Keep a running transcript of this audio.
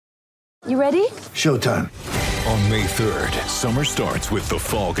You ready? Showtime. On May 3rd, summer starts with The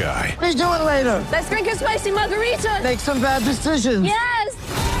Fall Guy. Let's do it later. Let's drink a spicy margarita. Make some bad decisions.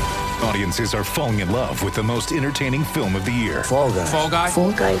 Yes! Audiences are falling in love with the most entertaining film of the year. Fall Guy. Fall Guy?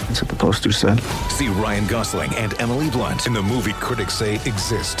 Fall Guy. That's what the poster said. See Ryan Gosling and Emily Blunt in the movie critics say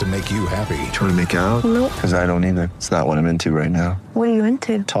exists to make you happy. Trying to make it out? Nope. Because I don't either. It's not what I'm into right now. What are you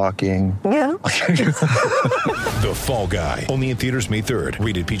into? Talking. Yeah. The Fall Guy. Only in theaters May 3rd.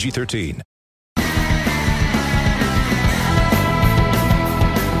 Rated PG-13.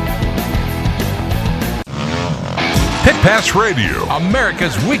 Pit Pass Radio,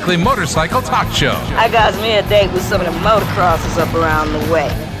 America's weekly motorcycle talk show. I got me a date with some of the motocrossers up around the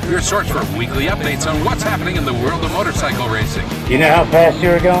way. Your source for weekly updates on what's happening in the world of motorcycle racing. You know how fast you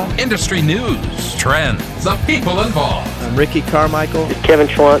were going? Industry news, trends, the people involved. I'm Ricky Carmichael. This is Kevin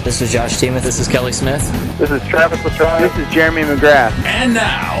Schwantz. This is Josh Teemuth. This is Kelly Smith. This is Travis Latron. This is Jeremy McGrath. And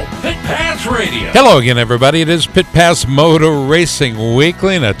now, Pit Pass Radio. Hello again, everybody. It is Pit Pass Motor Racing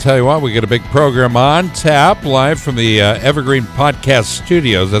Weekly, and I tell you what, we got a big program on tap live from the Evergreen Podcast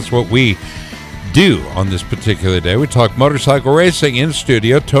Studios. That's what we do on this particular day. We talk motorcycle racing in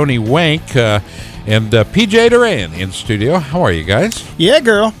studio. Tony Wank and PJ Duran in studio. How are you guys? Yeah,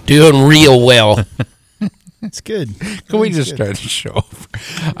 girl. Doing real well. That's good. Can we just start the show?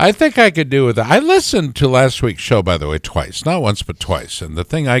 I think I could do with that. I listened to last week's show, by the way, twice. Not once, but twice. And the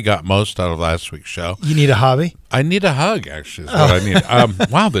thing I got most out of last week's show... You need a hobby? I need a hug, actually, is what I need.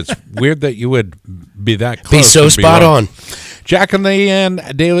 Wow, that's weird that you would be that close. Be so spot on. Jack and Leanne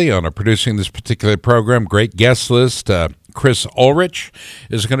DeLeon are producing this particular program. Great guest list. Chris Ulrich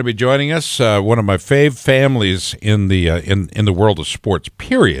is going to be joining us. One of my fave families in the world of sports,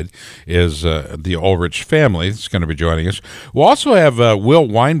 period, is the Ulrich family. It's going to be joining us. We'll also have Will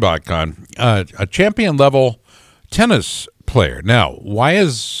Weinbach on, a champion-level tennis player. Now,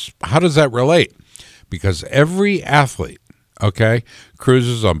 how does that relate? Because every athlete, okay,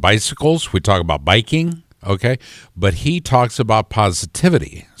 cruises on bicycles. We talk about biking. Okay, but he talks about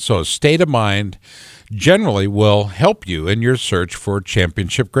positivity. So a state of mind generally will help you in your search for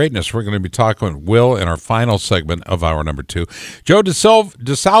championship greatness. We're going to be talking with Will in our final segment of hour number 2. Joe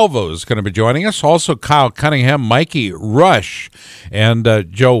DeSalvo is going to be joining us. Also Kyle Cunningham, Mikey Rush, and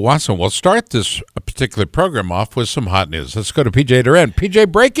Joe Watson. We'll start this particular program off with some hot news. Let's go to PJ Duran.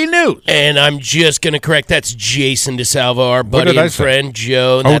 PJ, breaking news. And I'm just going to correct. That's Jason DeSalvo, our buddy and friend,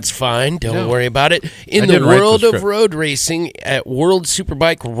 Joe. That's fine. Don't worry about it. In the world of road racing at World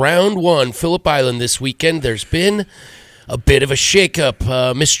Superbike Round 1, Phillip Island this weekend, there's been a bit of a shakeup.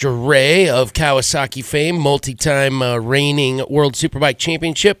 Mr. Ray of Kawasaki fame, multi-time reigning World Superbike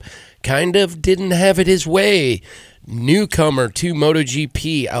Championship, kind of didn't have it his way. Newcomer to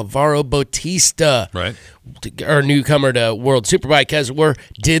MotoGP, Alvaro Bautista, right, or newcomer to World Superbike, as it were,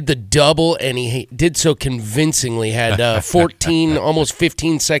 did the double, and he did so convincingly. Had 14, almost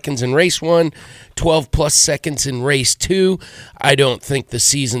 15 seconds in race 1, 12 plus seconds in race 2. I don't think the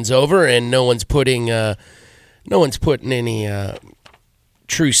season's over, and no one's putting any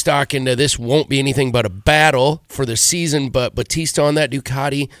true stock into this. Won't be anything but a battle for the season, but Bautista on that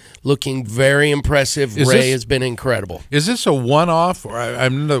Ducati looking very impressive. Ray has been incredible. Is this a one-off?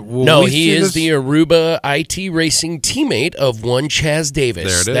 No, he is the Aruba IT Racing teammate of one Chaz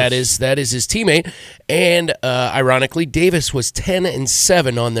Davis. There it is. That is his teammate. And ironically, Davis was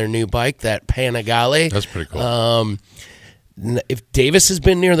 10-7 on their new bike, that Panigale. That's pretty cool. If Davis has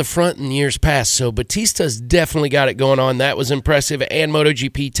been near the front in years past, so Bautista's definitely got it going on. That was impressive. And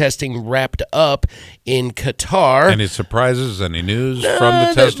MotoGP testing wrapped up in Qatar. Any surprises? Any news from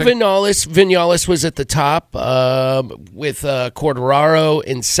the testing? Vinales was at the top with Quartararo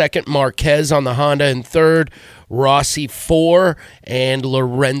in second, Marquez on the Honda in third, Rossi 4, and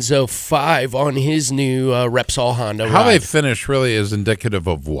Lorenzo 5 on his new Repsol Honda How ride. they finish really is indicative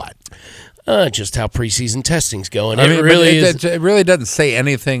of what? Just how preseason testing's going. I mean, it really is. It really doesn't say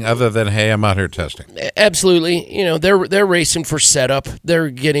anything other than, hey, I'm out here testing. Absolutely. You know, they're racing for setup. They're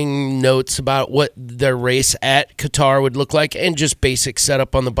getting notes about what their race at Qatar would look like and just basic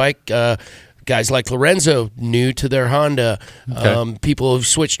setup on the bike. Guys like Lorenzo, new to their Honda. Okay. People who've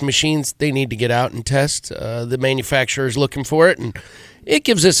switched machines, they need to get out and test. The manufacturer is looking for it, and it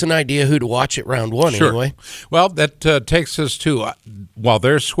gives us an idea who to watch at round 1 anyway. Well, that takes us to, while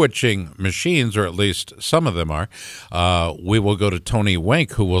they're switching machines, or at least some of them are, we will go to Tony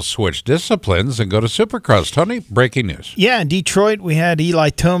Wank, who will switch disciplines and go to Supercross. Tony, breaking news. Yeah, in Detroit, we had Eli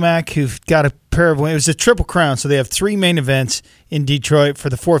Tomac, who got a pair of wins. It was a Triple Crown, so they have 3 main events in Detroit for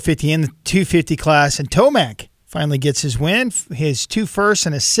the 450 and the 250 class, and Tomac finally gets his win, his 2 firsts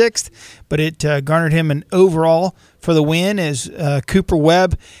and a 6th, but it garnered him an overall for the win as Cooper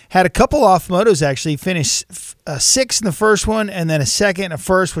Webb had a couple off motos actually. He finished 6th in the first one and then a 2nd and a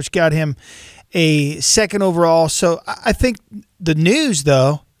 1st, which got him a 2nd overall. So I think the news,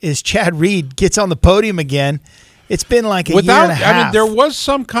 though, is Chad Reed gets on the podium again. It's been like a year and a half. I mean, there was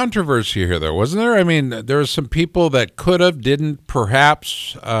some controversy here, though, wasn't there? I mean, there were some people that didn't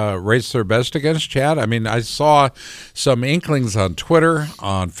perhaps race their best against Chad. I mean, I saw some inklings on Twitter,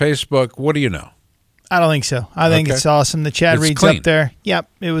 on Facebook. What do you know? I don't think so. I think it's awesome that Chad Reed's clean. up there. Yep,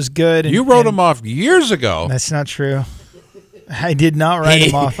 it was good. You wrote him off years ago. That's not true. I did not write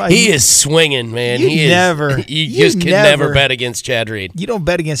him off. He is swinging, man. You just can never bet against Chad Reed. You don't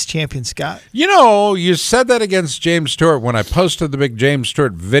bet against champion Scott. You know, you said that against James Stewart when I posted the big James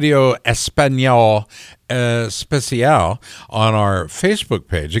Stewart video Espanol Especial on our Facebook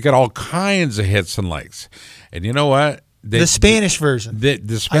page. You got all kinds of hits and likes. And you know what? The Spanish version. The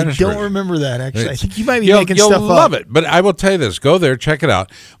Spanish version. I don't remember that, actually. I think you might be making stuff up. You'll love it. But I will tell you this. Go there, check it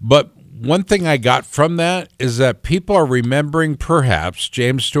out. But one thing I got from that is that people are remembering perhaps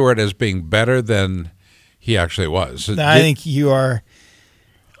James Stewart as being better than he actually was. I think you are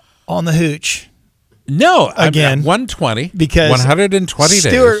on the hooch. No, again, I'm at 120 because 120 days.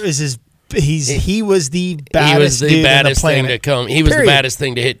 Stewart is he was the baddest dude on the planet. Thing to come. He was the baddest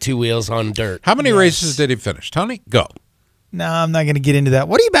thing to hit 2 wheels on dirt. How many races did he finish? Tony, go. No, I'm not going to get into that.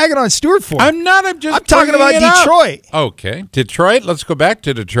 What are you bagging on Stewart for? I'm not. I'm talking about Detroit. Okay, Detroit. Let's go back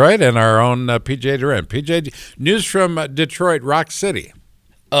to Detroit and our own PJ Durant. PJ, news from Detroit, Rock City.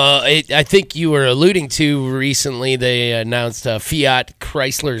 I think you were alluding to recently. They announced Fiat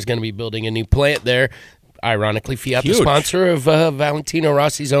Chrysler is going to be building a new plant there. Ironically, Fiat, the sponsor of Valentino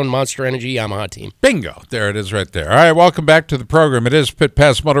Rossi's own Monster Energy Yamaha team. Bingo. There it is right there. All right, welcome back to the program. It is Pit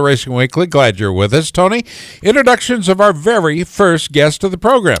Pass Motor Racing Weekly. Glad you're with us. Tony, introductions of our very first guest of the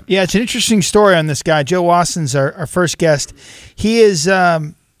program. Yeah, it's an interesting story on this guy. Joe Watson's our first guest. He is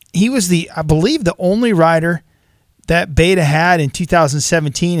he was I believe the only rider that Beta had in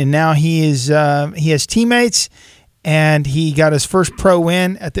 2017, and now he has teammates, and he got his first pro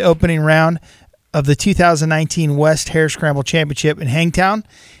win at the opening round of the 2019 West Hare Scramble Championship in Hangtown,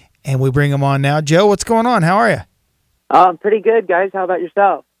 and we bring him on now. Joe, what's going on? How are you? Pretty good, guys. How about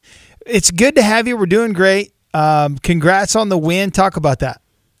yourself? It's good to have you. We're doing great. Congrats on the win. Talk about that.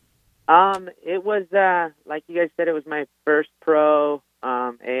 It was like you guys said, it was my first pro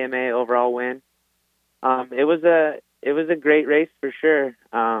AMA overall win. It was a great race for sure.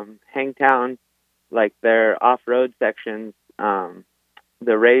 Hangtown, like their off-road sections,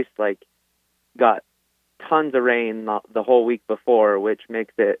 the race got tons of rain the whole week before, which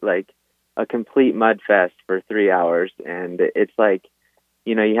makes it like a complete mud fest for 3 hours. And it's like,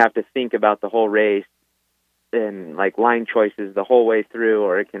 you have to think about the whole race and like line choices the whole way through,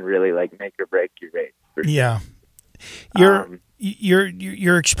 or it can really like make or break your race. Yeah.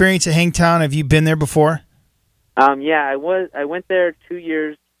 Your experience at Hangtown, have you been there before? Yeah, I went there 2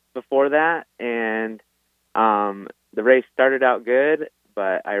 years before that, and the race started out good,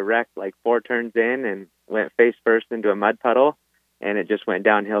 but I wrecked like 4 turns in and went face first into a mud puddle, and it just went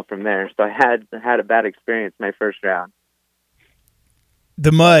downhill from there. So I had a bad experience my first round.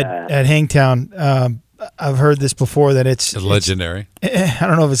 The mud at Hangtown, I've heard this before, that it's legendary. I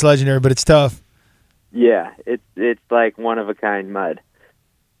don't know if it's legendary, but it's tough. Yeah, it's like one of a kind mud.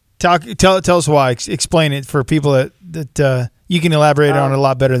 Tell us why. Explain it for people that you can elaborate on it a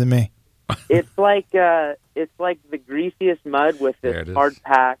lot better than me. It's like the greasiest mud with this hard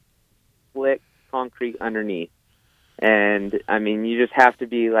packed, slick concrete underneath. And I mean, you just have to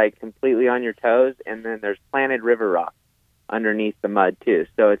be like completely on your toes, and then there's planted river rock underneath the mud too.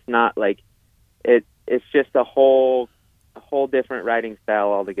 So it's not like it's just a whole different riding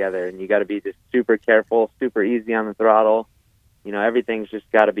style altogether, and you got to be just super careful, super easy on the throttle. Everything's just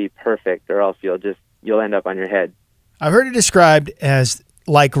got to be perfect, or else you'll end up on your head. I've heard it described as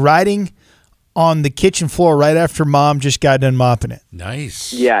like riding on the kitchen floor right after Mom just got done mopping it.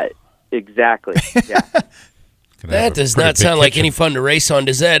 Nice. Yeah, exactly. Yeah. That does not sound like any fun to race on.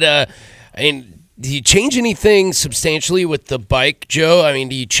 Does that? Do you change anything substantially with the bike, Joe? I mean,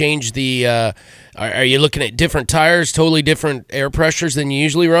 do you change the? Are you looking at different tires, totally different air pressures than you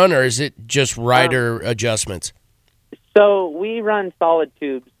usually run, or is it just rider adjustments? So we run solid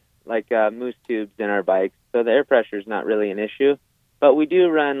tubes, like moose tubes in our bikes, so the air pressure is not really an issue. But we do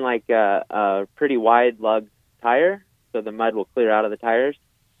run like a pretty wide lug tire, so the mud will clear out of the tires.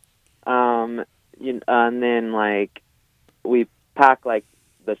 And then like we pack like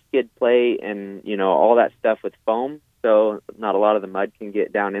the skid plate and all that stuff with foam, so not a lot of the mud can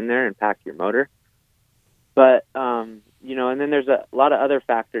get down in there and pack your motor. But and then there's a lot of other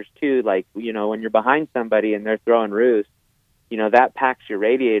factors too, like when you're behind somebody and they're throwing roost, that packs your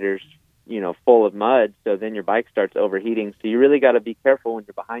radiators full of mud, so then your bike starts overheating. So you really got to be careful when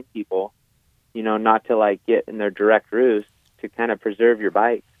you're behind people, not to like get in their direct roost, to kind of preserve your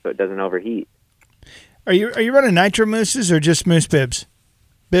bike so it doesn't overheat. Are you running nitro mooses or just moose bibs?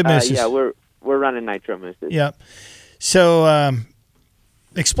 Bib mooses. Yeah, we're running nitro mooses. Yep. So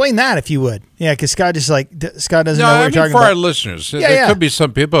explain that if you would. Yeah, because Scott doesn't know what you're talking for about. our listeners, there could be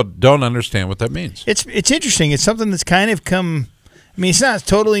some people who don't understand what that means. It's interesting. It's something that's kind of come. I mean, it's not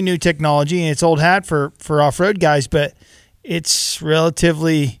totally new technology, and it's old hat for off-road guys, but it's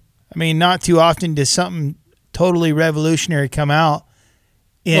relatively. I mean, not too often does something totally revolutionary come out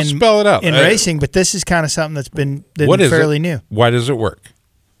in spell it out. in racing, but this is kind of something that's been fairly new. Why does it work?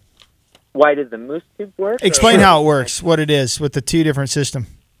 Why does the moose tube work? Explain how it works, what it is with the two different systems.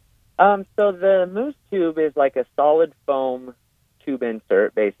 So the moose tube is like a solid foam tube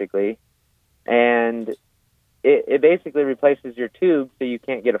insert, basically, and it basically replaces your tube so you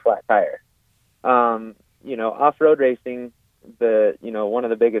can't get a flat tire. Off-road racing, one of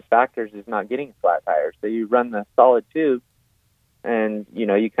the biggest factors is not getting a flat tire. So you run the solid tube, and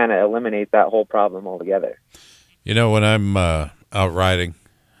you kind of eliminate that whole problem altogether. When I'm out riding,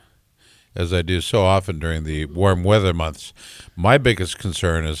 as I do so often during the warm weather months, my biggest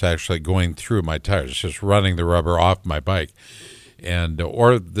concern is actually going through my tires, just running the rubber off my bike,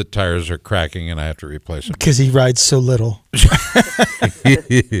 or the tires are cracking and I have to replace them. Because he rides so little.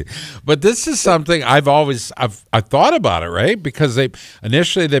 But this is something I've thought about it, right? Because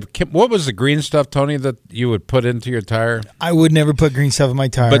what was the green stuff, Tony, that you would put into your tire? I would never put green stuff in my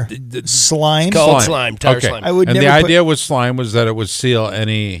tire. But slime? It's called slime, tire slime. The idea with slime was that it would seal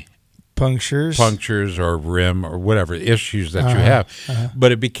any punctures or rim or whatever issues that you have,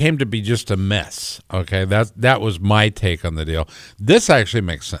 but it became to be just a mess. Okay, that was my take on the deal. This actually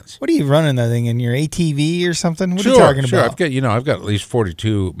makes sense. What are you running that thing in, your ATV or something? What are you talking about? I've got at least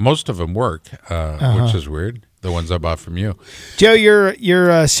 42. Most of them work, which is weird. The ones I bought from you, Joe.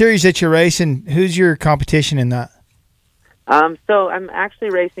 Your series that you're racing. Who's your competition in that? So I'm actually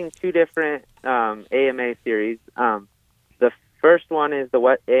racing two different AMA series. The first one is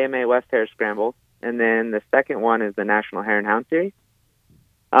the AMA West Hare Scramble, and then the second one is the National Hare and Hound Series.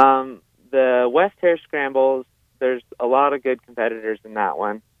 The West Hare Scrambles, there's a lot of good competitors in that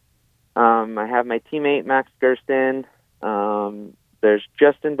one. I have my teammate Max Gersten. There's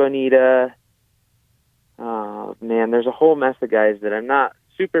Justin Bonita. There's a whole mess of guys that I'm not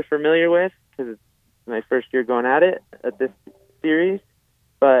super familiar with because it's my first year going at this series.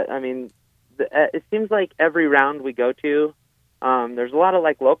 But I mean, it seems like every round we go to, there's a lot of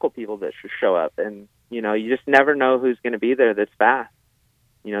like local people that should show up, and you just never know who's going to be there that's fast.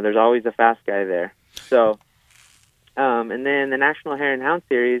 There's always a fast guy there. So, and then the National Hare and Hound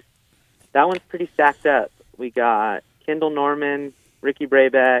Series, that one's pretty stacked up. We got Kendall Norman, Ricky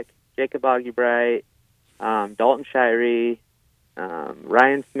Braybeck, Jacob Augie-Bright, Dalton Shirey,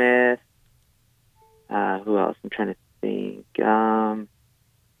 Ryan Smith. Who else? I'm trying to think.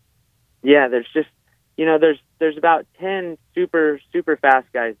 There's just there's about 10 super fast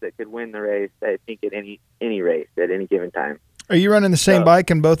guys that could win the race. I think at any race at any given time. Are you running the same bike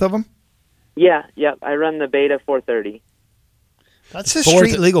in both of them? Yeah, yep. I run the Beta 430. That's a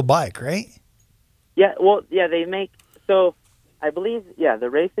street legal bike, right? Yeah, well, yeah, they make so. I believe, the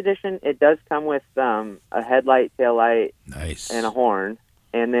race edition, it does come with a headlight, taillight, and a horn.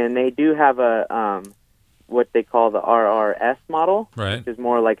 And then they do have a what they call the RRS model, which is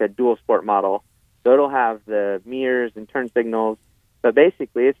more like a dual sport model. So it'll have the mirrors and turn signals. But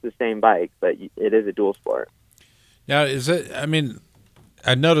basically, it's the same bike, but it is a dual sport. Now,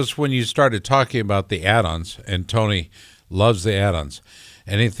 I noticed when you started talking about the add-ons, and Tony loves the add-ons.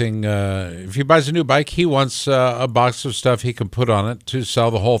 Anything, if he buys a new bike, he wants a box of stuff he can put on it to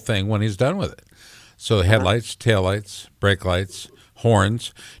sell the whole thing when he's done with it. So the headlights, taillights, brake lights,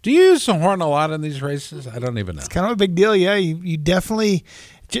 horns. Do you use the horn a lot in these races? I don't even know. It's kind of a big deal, yeah. You definitely,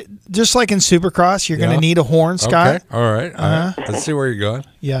 just like in Supercross, you're going to need a horn, Scott. Okay, all right. Let's see where you're going.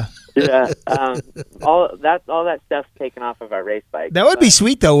 Yeah. Yeah, all that stuff's taken off of our race bike. That would be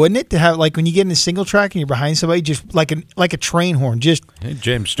sweet, though, wouldn't it? To have like when you get in a single track and you're behind somebody, just like a train horn. Just hey,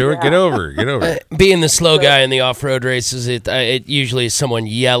 James Stewart, get over. Being the slow guy in the off-road races, it usually is someone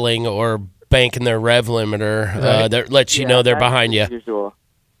yelling or banking their rev limiter that lets you know they're behind you. Usual.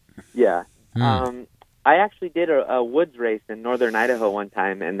 Yeah. I actually did a woods race in northern Idaho one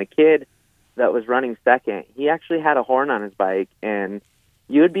time, and the kid that was running second, he actually had a horn on his bike, and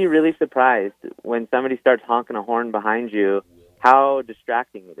you would be really surprised when somebody starts honking a horn behind you how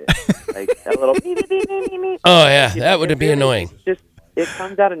distracting it is. Like a little beep, beep, beep, beep, beep. Oh yeah, that would be annoying. It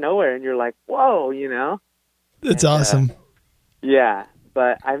comes out of nowhere, and you're like, whoa, you know. That's awesome. Yeah,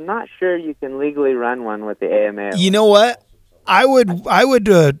 but I'm not sure you can legally run one with the AMA. You know what? I would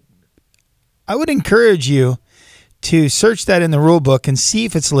encourage you to search that in the rule book and see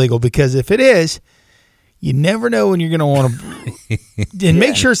if it's legal, because if it is, you never know when you're going to want to. And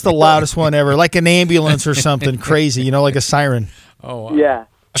make sure it's the loudest one ever, like an ambulance or something crazy, you know, like a siren. Oh, wow. Yeah.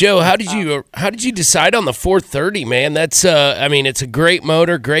 Joe, how did you decide on the 430, man? That's I mean, it's a great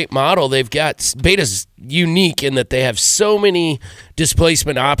motor, great model. They've got Beta's unique in that they have so many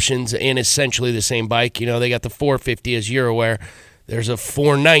displacement options in essentially the same bike. You know, they got the 450, as you're aware. There's a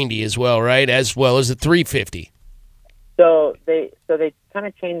 490 as well, right? As well as a 350. So they kind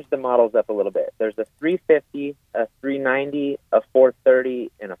of changed the models up a little bit. There's a 350, a 390, a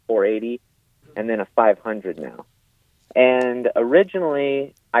 430, and a 480, and then a 500 now. And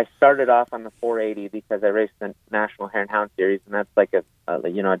originally, I started off on the 480 because I raced the National Hare and Hound Series, and that's like a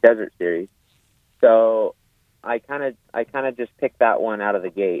desert series. So I kind of just picked that one out of the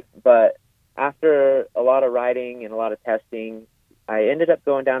gate. But after a lot of riding and a lot of testing, I ended up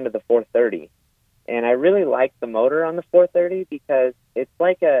going down to the 430. And I really like the motor on the 430 because it's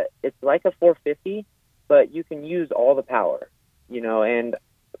like a 450, but you can use all the power, you know. And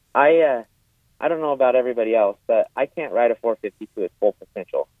I don't know about everybody else, but I can't ride a 450 to its full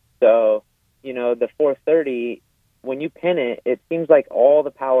potential. So, you know, the 430, when you pin it, it seems like all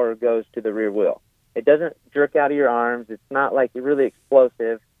the power goes to the rear wheel. It doesn't jerk out of your arms. It's not like really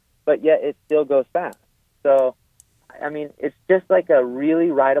explosive, but yet it still goes fast. So, I mean, it's just like a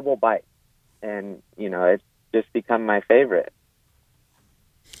really rideable bike. And, you know, it's just become my favorite.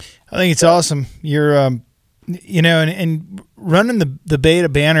 I think it's awesome. You're, you know, and running the Beta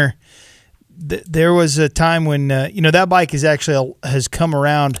banner, there was a time when, you know, that bike has come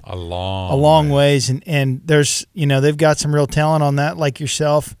around a long ways. And there's, you know, they've got some real talent on that, like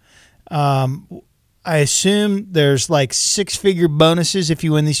yourself. I assume there's like 6-figure bonuses if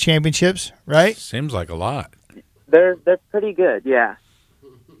you win these championships, right? Seems like a lot. They're pretty good, yeah.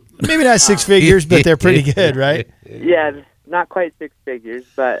 Maybe not 6 figures, but they're pretty good, right? Yeah, not quite 6 figures,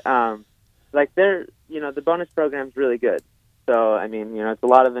 but like they're, you know, the bonus program's really good. So I mean, you know, it's a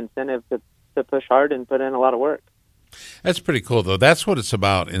lot of incentive to push hard and put in a lot of work. That's pretty cool, though. That's what it's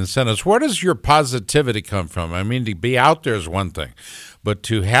about, incentives. Where does your positivity come from? I mean, to be out there is one thing, but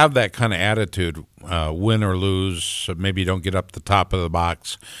to have that kind of attitude, win or lose, maybe you don't get up the top of the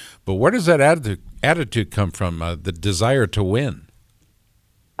box, but where does that attitude come from, the desire to win?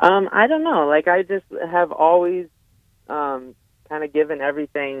 I don't know. Like, I just have always kind of given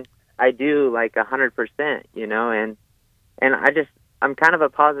everything I do like 100%, you know, and I'm kind of a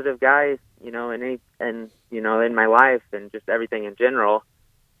positive guy, you know, and you know, in my life and just everything in general.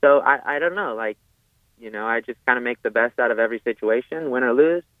 So I don't know, like, you know, I just kind of make the best out of every situation, win or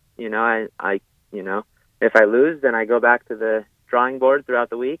lose. You know, I you know, if I lose, then I go back to the drawing board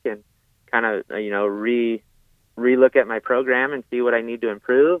throughout the week and kind of, you know, re-look at my program and see what I need to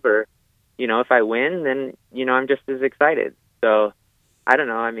improve. Or, you know, if I win, then, you know, I'm just as excited. So I don't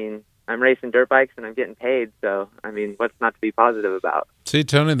know. I mean, I'm racing dirt bikes and I'm getting paid. So, I mean, what's not to be positive about? See,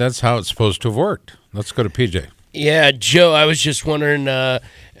 Tony, that's how it's supposed to have worked. Let's go to PJ. Yeah, Joe, I was just wondering, are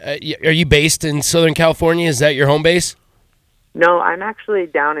you based in Southern California? Is that your home base? No, I'm actually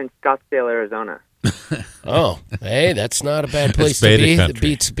down in Scottsdale, Arizona. Oh, hey, that's not a bad place to be.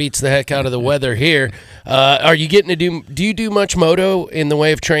 It beats the heck out of the weather here. Are you getting to do you do much moto in the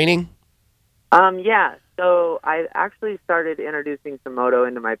way of training? Yeah. So I actually started introducing some moto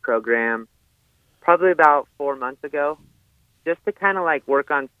into my program probably about 4 months ago, just to kind of like work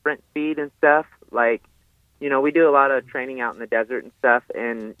on sprint speed and stuff. Like, you know, we do a lot of training out in the desert and stuff,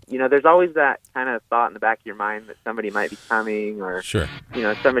 and, you know, there's always that kind of thought in the back of your mind that somebody might be coming, or, sure, you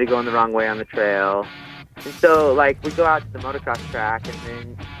know, somebody going the wrong way on the trail. And so, like, we go out to the motocross track, and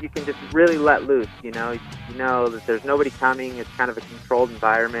then you can just really let loose, you know that there's nobody coming. It's kind of a controlled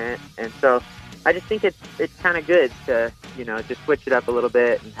environment. And so I just think it's kind of good to, you know, just switch it up a little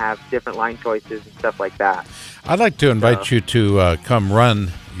bit and have different line choices and stuff like that. I'd like to invite you to come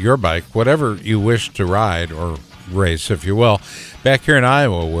run your bike, whatever you wish to ride or race, if you will, back here in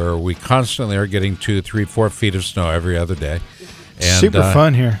Iowa, where we constantly are getting 2, 3, 4 feet of snow every other day. And, super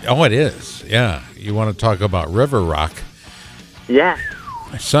fun here. Oh, it is. Yeah. You want to talk about river rock? Yeah.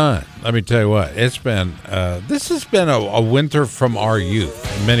 Son, let me tell you what, it's been, this has been a winter from our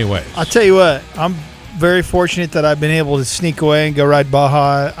youth in many ways. I'll tell you what, I'm very fortunate that I've been able to sneak away and go ride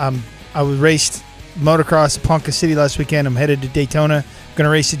Baja. I raced motocross Ponca City last weekend. I'm headed to Daytona Going to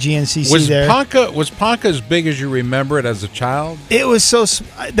race the GNCC there. Was Ponca as big as you remember it as a child? It was so.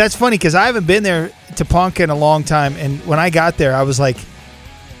 That's funny because I haven't been there to Ponca in a long time, and when I got there, I was like,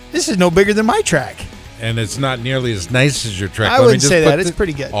 "This is no bigger than my track." And it's not nearly as nice as your track. I wouldn't say that. It's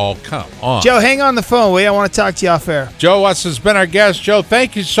pretty good. Oh, come on. Joe, hang on the phone, will you? I want to talk to you off air. Joe Watson's been our guest. Joe,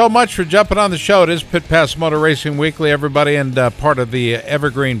 thank you so much for jumping on the show. It is Pit Pass Motor Racing Weekly, everybody, and part of the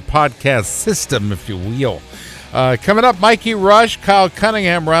Evergreen podcast system, if you will. Coming up, Mikey Rush, Kyle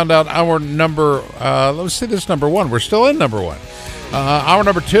Cunningham round out our number, let's see this number one. We're still in number one. Hour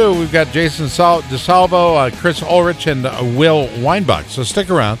number two, we've got Jason DeSalvo, Chris Ulrich, and Will Weinbach. So stick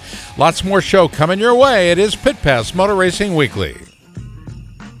around. Lots more show coming your way. It is Pit Pass Motor Racing Weekly.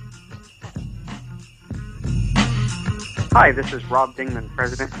 Hi, this is Rob Dingman,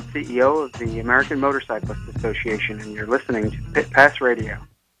 President and CEO of the American Motorcyclist Association, and you're listening to Pit Pass Radio.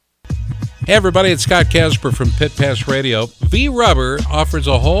 Hey everybody, it's Scott Casper from Pit Pass Radio. V-Rubber offers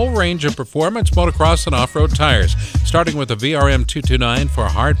a whole range of performance motocross and off-road tires, starting with the VRM 229 for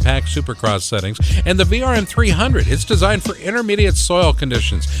hard-pack supercross settings and the VRM 300. It's designed for intermediate soil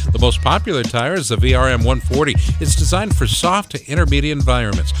conditions. The most popular tire is the VRM 140. It's designed for soft to intermediate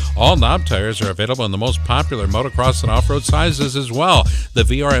environments. All knob tires are available in the most popular motocross and off-road sizes as well. The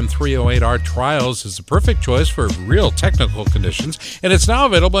VRM 308R Trials is the perfect choice for real technical conditions, and it's now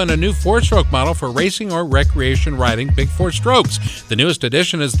available in a new 4-stroke model for racing or recreation riding big 4 strokes. The newest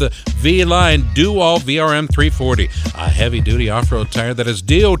addition is the V-Line Do-All VRM 340, a heavy-duty off-road tire that is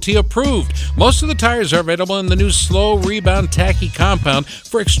DOT approved. Most of the tires are available in the new slow rebound tacky compound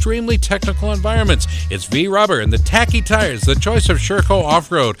for extremely technical environments. It's V-Rubber and the tacky tires, the choice of Sherco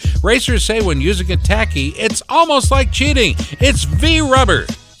off-road. Racers say when using a tacky, it's almost like cheating. It's V-Rubber.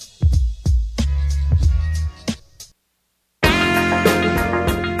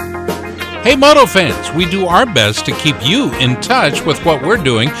 Hey Moto fans, we do our best to keep you in touch with what we're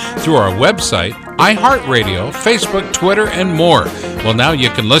doing through our website, iHeartRadio, Facebook, Twitter, and more. Well, now you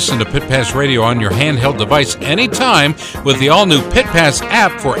can listen to Pit Pass Radio on your handheld device anytime with the all-new Pit Pass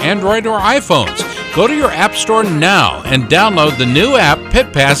app for Android or iPhones. Go to your app store now and download the new app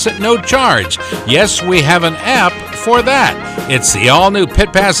Pit Pass at no charge. Yes, we have an app for that. It's the all-new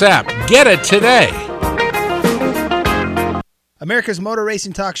Pit Pass app. Get it today. America's Motor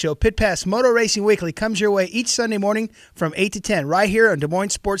Racing Talk Show, Pit Pass Motor Racing Weekly, comes your way each Sunday morning from 8 to 10, right here on Des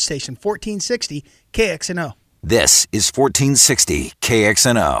Moines Sports Station, 1460 KXNO. This is 1460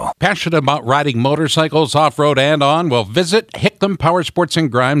 KXNO. Passionate about riding motorcycles off-road and on? Well, visit Hicklin Power Sports in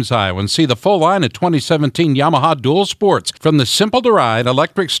Grimes, Iowa, and see the full line of 2017 Yamaha Dual Sports. From the simple-to-ride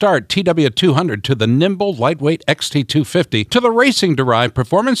electric start TW200 to the nimble lightweight XT250 to the racing-to-ride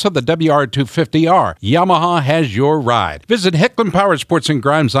performance of the WR250R, Yamaha has your ride. Visit Hicklin Power Sports in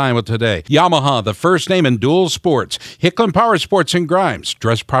Grimes, Iowa today. Yamaha, the first name in dual sports. Hicklin Power Sports in Grimes.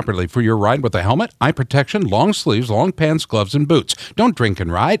 Dress properly for your ride with a helmet, eye protection, long sleeves, long pants, gloves, and boots. Don't drink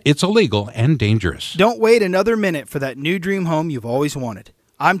and ride. It's illegal and dangerous. Don't wait another minute for that new dream home you've always wanted.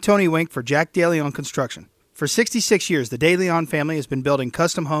 I'm Tony Wink for Jack DeLeon Construction. For 66 years, the DeLeon family has been building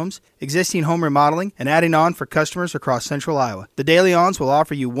custom homes, existing home remodeling, and adding on for customers across central Iowa. The DeLeons will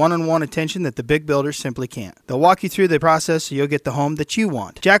offer you one-on-one attention that the big builders simply can't. They'll walk you through the process so you'll get the home that you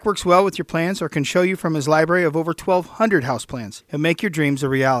want. Jack works well with your plans or can show you from his library of over 1,200 house plans. He'll make your dreams a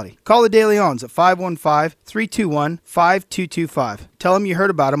reality. Call the DeLeons at 515-321-5225. Tell them you heard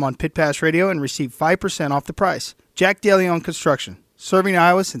about them on Pit Pass Radio and receive 5% off the price. Jack DeLeon Construction, serving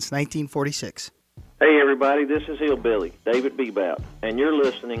Iowa since 1946. Hey everybody, this is Hillbilly, David Bebout, and you're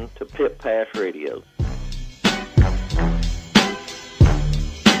listening to Pit Pass Radio.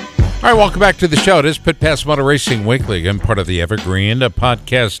 All right, welcome back to the show. It is Pit Pass Motor Racing Weekly, again, part of the Evergreen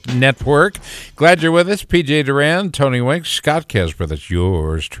Podcast Network. Glad you're with us. PJ Duran, Tony Wink, Scott Casper, that's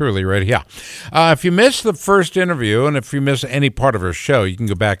yours truly right here. If you missed the first interview and if you missed any part of our show, you can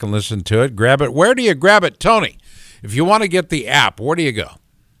go back and listen to it. Grab it. Where do you grab it, Tony? If you want to get the app, where do you go?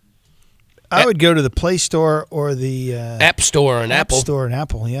 I would go to the Play Store or the App Store in Apple. App Store in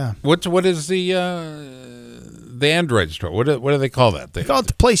Apple, yeah. What is the Android store? What do they call that? They call it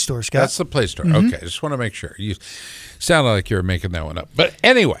the Play Store, Scott. That's the Play Store. Mm-hmm. Okay, just want to make sure. You sounded like you were making that one up. But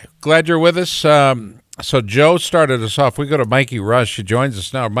anyway, glad you're with us. So Joe started us off. We go to Mikey Rush. He joins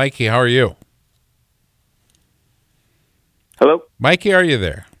us now. Mikey, how are you? Hello? Mikey, are you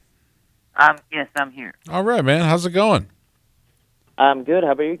there? Yes, I'm here. All right, man. How's it going? I'm good.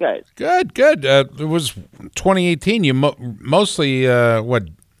 How about you guys? Good. It was 2018. You mostly,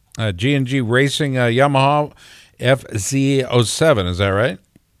 G&G Racing Yamaha FZ07, is that right?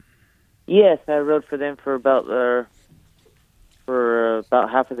 Yes, I rode for them for about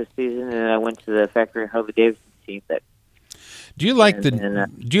half of the season, and I went to the factory Harley-Davidson team. Do you like Do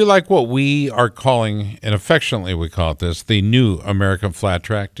you like what we are calling, and affectionately we call it this, the new American flat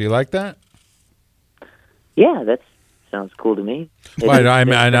track? Do you like that? Yeah, that sounds cool to me. Well, I'm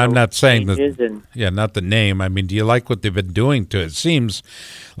not saying that. Yeah, not the name. I mean, do you like what they've been doing to it? It seems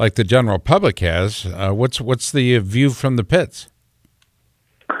like the general public has. What's the view from the pits?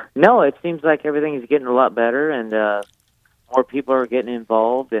 No, it seems like everything is getting a lot better, and more people are getting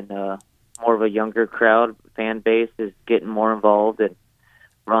involved, and more of a younger crowd, fan base is getting more involved, and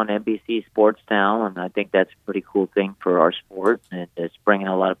we're on NBC Sports now, and I think that's a pretty cool thing for our sport, and it's bringing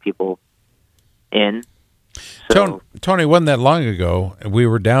a lot of people in. So, Tony, wasn't that long ago, we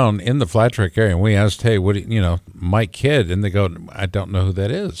were down in the flat track area, and we asked, hey, what do you Mike Kidd, and they go, I don't know who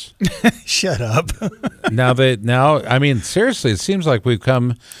that is. Shut up. Now, I mean, seriously, it seems like we've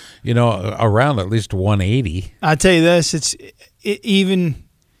come, around at least 180. I'll tell you this,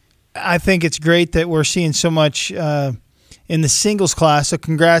 I think it's great that we're seeing so much in the singles class, so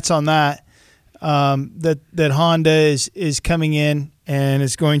congrats on that, that Honda is coming in and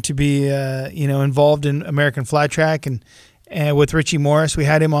is going to be involved in American Flat Track, and with Richie Morris, we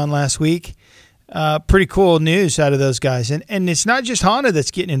had him on last week. Pretty cool news out of those guys, and it's not just Honda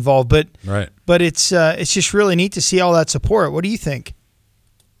that's getting involved, but right. But it's just really neat to see all that support. What do you think?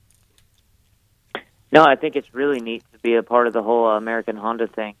 No, I think it's really neat to be a part of the whole American Honda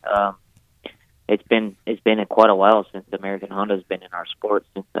thing. It's been quite a while since American Honda's been in our sport,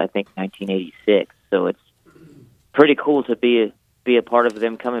 since I think 1986. So it's pretty cool to be a part of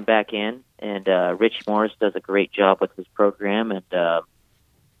them coming back in. And Rich Morris does a great job with his program, and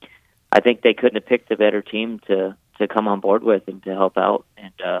I think they couldn't have picked a better team to come on board with and to help out.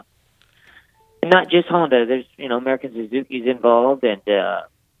 And not just Honda. There's American Suzuki's involved, and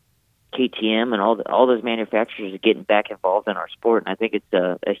KTM, and all those manufacturers are getting back involved in our sport, and I think it's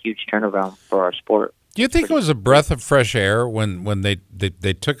a huge turnaround for our sport. Do you think it was a breath of fresh air when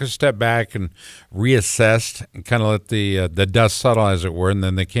they took a step back and reassessed and kind of let the dust settle, as it were, and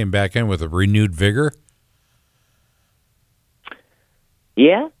then they came back in with a renewed vigor?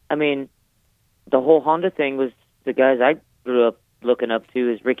 Yeah, I mean, the whole Honda thing was the guys I grew up looking up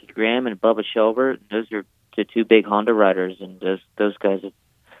to is Ricky Graham and Bubba Shelbert. Those are the two big Honda riders, and those guys are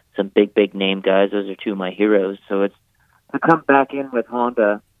some big name guys. Those are two of my heroes. So it's to come back in with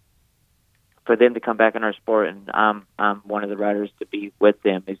Honda, for them to come back in our sport, and I'm one of the riders to be with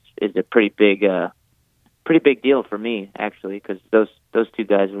them is a pretty big deal for me, actually, because those two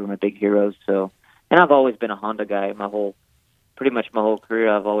guys were my big heroes. So, and I've always been a Honda guy pretty much my whole career.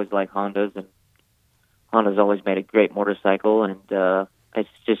 I've always liked Hondas, and Honda's always made a great motorcycle, and it's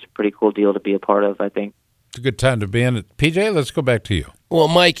just a pretty cool deal to be a part of, I think. It's a good time to be in it. PJ, let's go back to you. Well,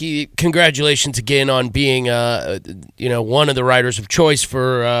 Mikey, congratulations again on being, one of the riders of choice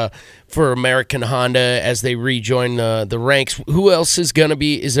for American Honda as they rejoin the ranks. Who else is going to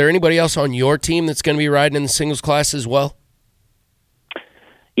be? Is there anybody else on your team that's going to be riding in the singles class as well?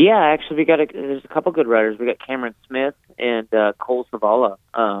 Yeah, actually, there's a couple good riders. We got Cameron Smith and Cole Savala,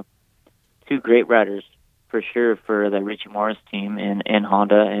 two great riders for sure for the Richie Morris team in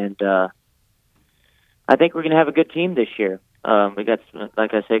Honda, and I think we're going to have a good team this year. We got,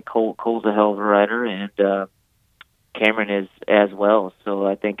 like I said, Cole's a hell of a rider, and Cameron is as well. So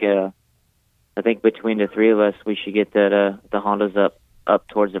I think between the three of us, we should get the Hondas up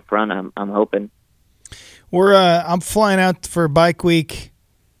towards the front. I'm hoping. I'm flying out for Bike Week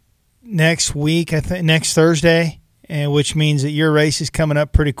next week. I think next Thursday, and which means that your race is coming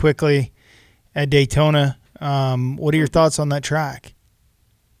up pretty quickly at Daytona. What are your thoughts on that track?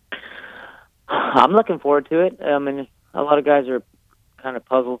 I'm looking forward to it. I mean, a lot of guys are kind of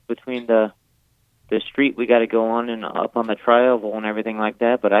puzzled between the street we got to go on and up on the tri-oval and everything like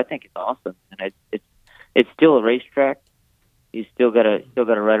that. But I think it's awesome, and it's still a racetrack. You still gotta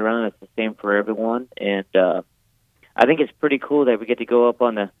ride around. It's the same for everyone, and I think it's pretty cool that we get to go up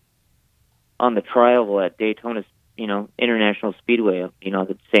on the tri-oval at Daytona, International Speedway.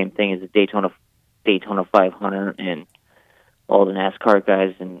 The same thing as the Daytona 500 and all the NASCAR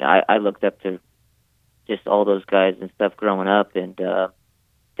guys, and I looked up to just all those guys and stuff growing up, and Dale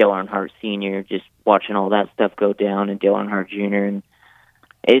Earnhardt Sr., just watching all that stuff go down, and Dale Earnhardt Jr., and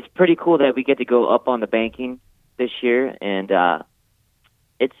it's pretty cool that we get to go up on the banking this year, and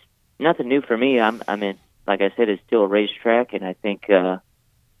it's nothing new for me. I mean, like I said, it's still a racetrack, and I think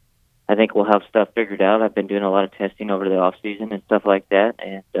we'll have stuff figured out. I've been doing a lot of testing over the off season and stuff like that,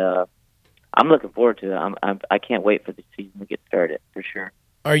 and I'm looking forward to it. I can't wait for the season to get started, for sure.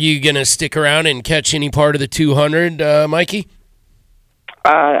 Are you going to stick around and catch any part of the 200, Mikey?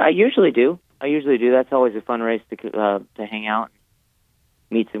 I usually do. That's always a fun race to hang out,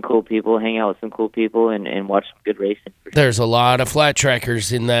 meet some cool people, hang out with some cool people, and watch some good racing. There's a lot of flat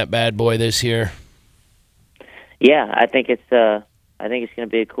trackers in that bad boy this year. Yeah, I think it's going to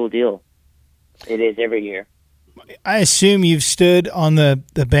be a cool deal. It is every year. I assume you've stood on the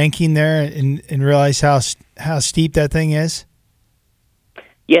banking there and realized how steep that thing is?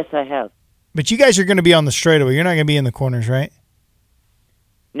 Yes, I have. But you guys are going to be on the straightaway. You're not going to be in the corners, right?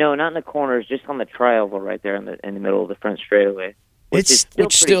 No, not in the corners, just on the tri-oval right there in the middle of the front straightaway. It's still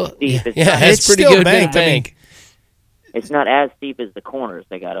steep. It's pretty good bank. It's not as steep as the corners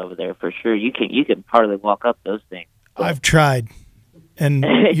they got over there for sure. You can hardly walk up those things. I've tried, and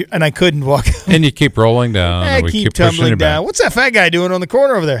I couldn't walk up. And you keep rolling down. I and we keep tumbling down. What's that fat guy doing on the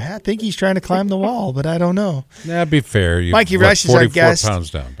corner over there? I think he's trying to climb the wall, but I don't know. That'd be fair. Mikey Rush is our guest. 44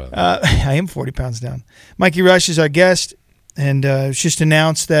 pounds down, by the way. I am 40 pounds down. Mikey Rush is our guest, and it's just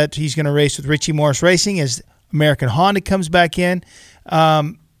announced that he's going to race with Richie Morris Racing as American Honda comes back in.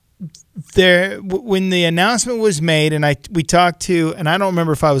 When the announcement was made, and we talked to, and I don't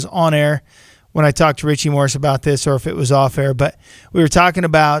remember if I was on air when I talked to Richie Morris about this or if it was off air, but we were talking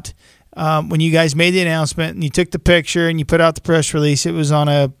about when you guys made the announcement and you took the picture and you put out the press release. It was on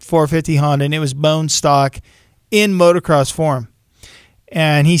a 450 Honda and it was bone stock in motocross form.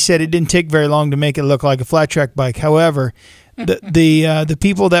 And he said it didn't take very long to make it look like a flat track bike. However, the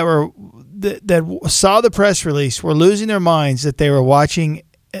people that saw the press release were losing their minds that they were looking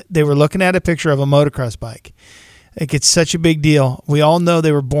at a picture of a motocross bike. Like, it's such a big deal. We all know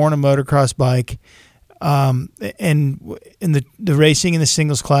they were born a motocross bike. And in the racing in the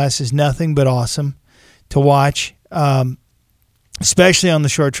singles class is nothing but awesome to watch, especially on the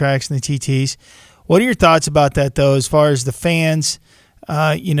short tracks and the TTs. What are your thoughts about that, though, as far as the fans,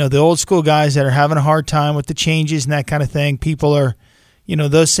 the old school guys that are having a hard time with the changes and that kind of thing? People are,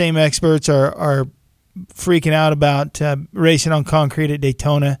 those same experts are freaking out about racing on concrete at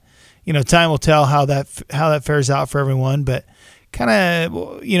Daytona. Time will tell how that fares out for everyone, but kind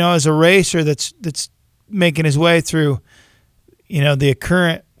of, as a racer that's making his way through, the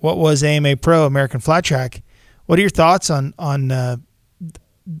current, what was AMA Pro, American Flat Track, what are your thoughts on that,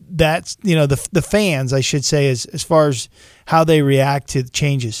 the fans, I should say, as far as how they react to the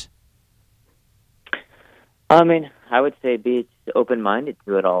changes? I mean, I would say be open-minded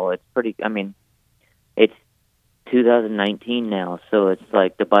to it all. It's it's 2019 now, so it's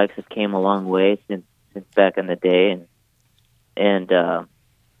like the bikes have came a long way since back in the day, and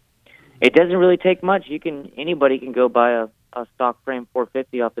it doesn't really take much. Anybody can go buy a stock frame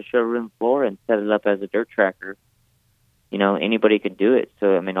 450 off the showroom floor and set it up as a dirt tracker. Anybody could do it.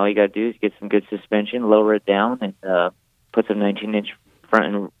 So all you got to do is get some good suspension, lower it down, and put some 19-inch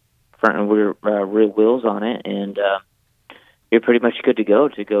front and rear wheels on it, and you're pretty much good to go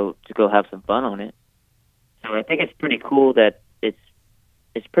have some fun on it. So I think it's pretty cool that it's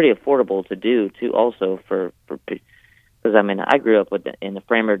pretty affordable to do too. Also because I grew up in the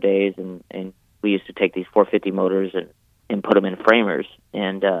framer days, and we used to take these 450 motors and put them in framers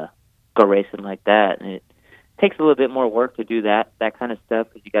and go racing like that. And it takes a little bit more work to do that kind of stuff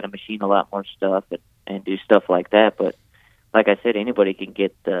because you got to machine a lot more stuff and do stuff like that. But like I said, anybody can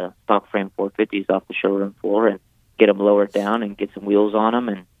get the stock frame 450s off the showroom floor and get them lowered down and get some wheels on them.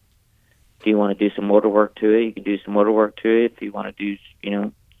 And if you want to do some motor work to it, you can do some motor work to it. If you want to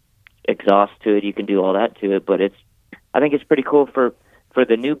do, exhaust to it, you can do all that to it. But I think it's pretty cool for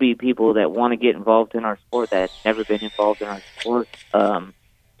the newbie people that want to get involved in our sport, that's never been involved in our sport.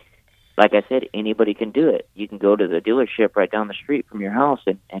 Like I said, anybody can do it. You can go to the dealership right down the street from your house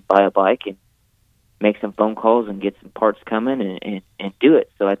and buy a bike and make some phone calls and get some parts coming and do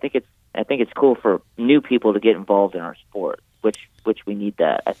it. So I think it's cool for new people to get involved in our sport, which we need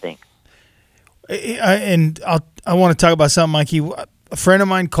that, I think. And I want to talk about something, Mikey. A friend of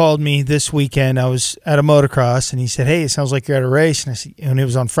mine called me this weekend. I was at a motocross, and he said, "Hey, it sounds like you're at a race." And I said, and it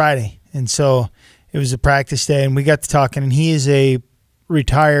was on Friday, and so it was a practice day, and we got to talking. And he is a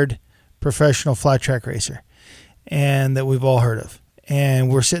retired professional flat track racer, and that we've all heard of.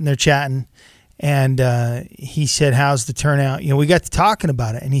 And we're sitting there chatting, and he said, "How's the turnout?" We got to talking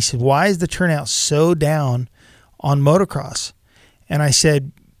about it, and he said, "Why is the turnout so down on motocross?" And I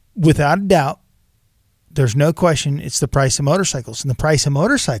said, "Without a doubt, there's no question it's the price of motorcycles. And the price of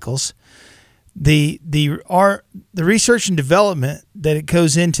motorcycles, the research and development that it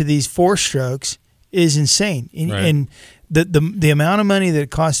goes into these 4-strokes is insane. And the amount of money that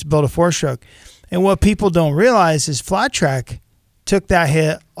it costs to build a 4-stroke. And what people don't realize is flat track took that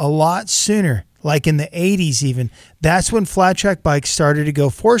hit a lot sooner, like in the 80s even. That's when flat track bikes started to go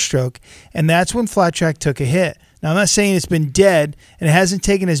 4-stroke, and that's when flat track took a hit. Now, I'm not saying it's been dead and it hasn't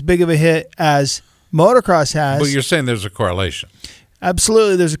taken as big of a hit as motocross has. But you're saying there's a correlation.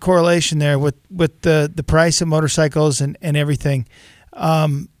 Absolutely, there's a correlation there with the price of motorcycles and everything,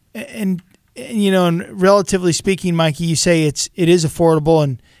 and relatively speaking, Mikey, you say it is affordable,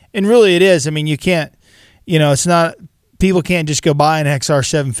 and really it is. I mean, you can't, it's not, people can't just go buy an XR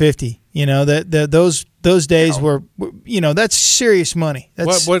 750. Those days were, that's serious money.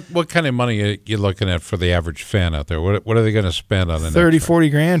 That's what kind of money are you looking at for the average fan out there? What are they going to spend on an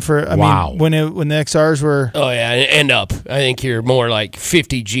 30-40 grand for? I mean, when the XRs were. Oh yeah, and up. I think you're more like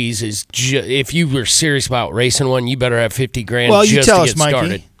 50 G's is. If you were serious about racing one, you better have 50 grand. Well, you just tell to us, get Mikey.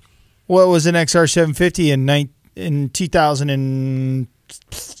 Started. What was an XR 750 in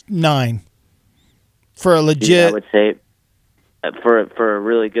 2009 for a legit? I would say. For a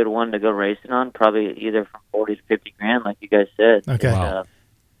really good one to go racing on, probably either from 40 to 50 grand, like you guys said. Okay,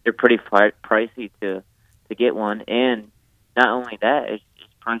 they're pretty pricey to get one, and not only that, it's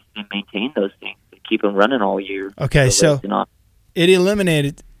pricey to maintain those things, to keep them running all year. Okay, so it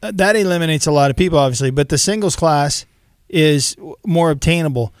eliminates a lot of people, obviously, but the singles class is more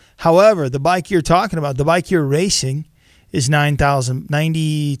obtainable. However, the bike you're talking about, the bike you're racing, is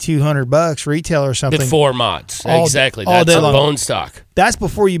 $9,200 retail or something. The 4 mods, exactly. That's a bone stock. That's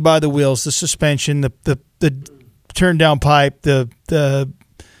before you buy the wheels, the suspension, the turn down pipe, the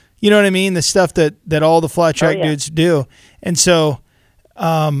you know what I mean, the stuff that all the flat track dudes do. And so,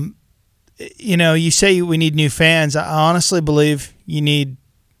 you say we need new fans. I honestly believe you need.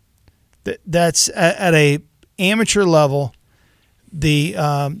 That's at a amateur level. The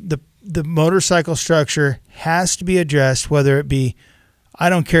motorcycle structure has to be addressed, whether it be, I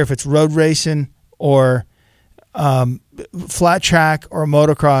don't care if it's road racing or flat track or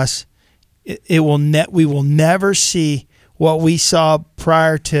motocross. We will never see what we saw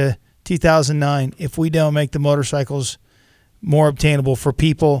prior to 2009 if we don't make the motorcycles more obtainable for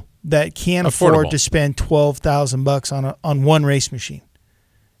people that can't afford to spend $12,000 on one race machine.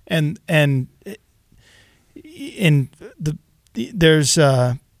 And there's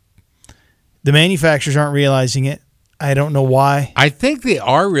the manufacturers aren't realizing it. I don't know why. I think they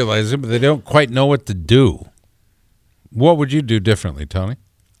are realizing it, but they don't quite know what to do. What would you do differently, Tony?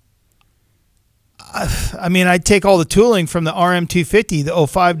 I mean, I'd take all the tooling from the RM250, the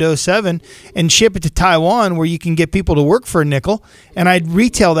 05 to 07, and ship it to Taiwan where you can get people to work for a nickel, and I'd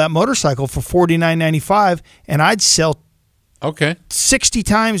retail that motorcycle for $49.95, and I'd sell 60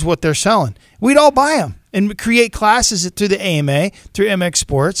 times what they're selling. We'd all buy them and create classes through the AMA, through MX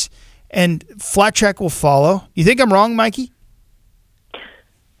Sports, and flat track will follow. You think I'm wrong, Mikey?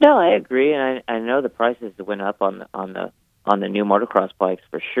 No, I agree, and I know the prices went up on the new motocross bikes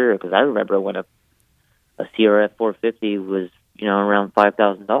for sure. Because I remember when a CRF 450 was around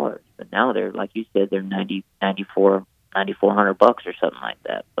 $5,000, but now they're, like you said, they're $9,400 or something like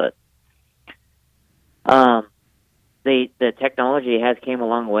that. But the technology has came a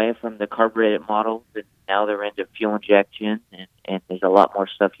long way from the carbureted models, and now they're into fuel injection, and there's a lot more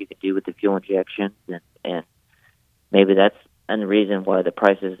stuff you can do with the fuel injection, and maybe that's the reason why the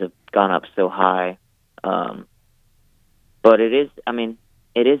prices have gone up so high. But it is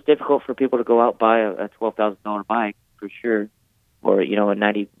difficult for people to go out and buy a $12,000 bike for sure, or a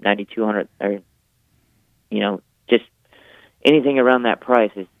 $9,200, or just anything around that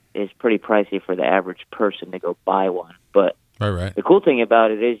price is pretty pricey for the average person to go buy one. But the cool thing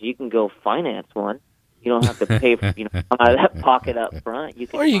about it is you can go finance one. You don't have to pay for, come out of that pocket up front. You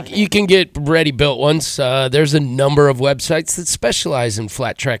can get ready-built ones. There's a number of websites that specialize in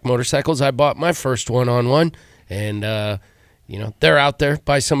flat-track motorcycles. I bought my first one on one, and, they're out there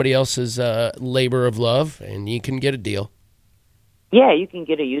by somebody else's labor of love, and you can get a deal. Yeah, you can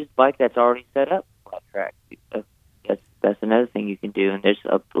get a used bike that's already set up for flat track. That's another thing you can do, and there's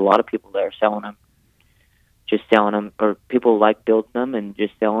a lot of people that are selling them, or people like building them and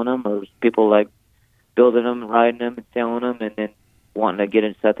just selling them, or people like building them, riding them, and selling them, and then wanting to get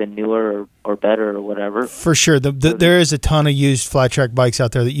into something newer or better or whatever. For sure. There is a ton of used flat track bikes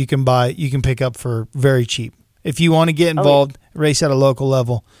out there that you can buy, you can pick up for very cheap. If you want to get involved, race at a local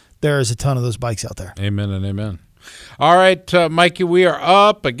level, there is a ton of those bikes out there. Amen and amen. All right, Mikey, we are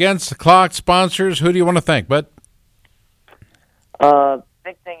up against the clock. Sponsors, who do you want to thank, bud?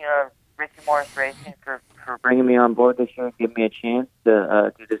 Big thing, Ricky Morris Racing for bringing me on board this year and giving me a chance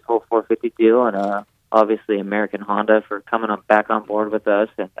to do this whole 450 deal, and obviously American Honda for coming back on board with us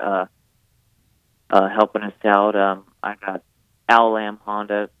and helping us out. I got Al Lam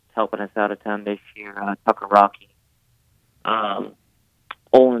Honda helping us out a ton this year. Tucker Rocky,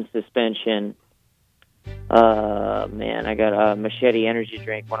 Olin Suspension. I got Machete Energy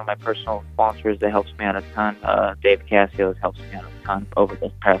Drink, one of my personal sponsors that helps me out a ton. Dave Cassio has helped me out a ton over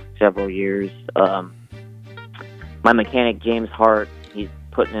the past several years. my mechanic, James Hart, he's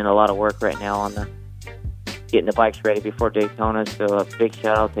putting in a lot of work right now on getting the bikes ready before Daytona, so a big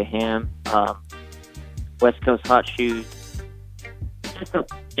shout out to him. West Coast Hot Shoes,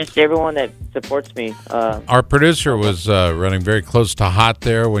 just everyone that supports me. Our producer was running very close to hot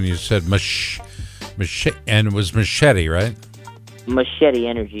there when you said and it was Machete, right? Machete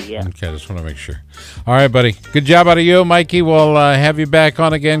Energy, yeah. Okay, I just want to make sure. All right, buddy. Good job out of you, Mikey. We'll have you back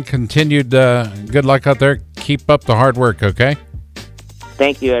on again. Continued good luck out there. Keep up the hard work, okay?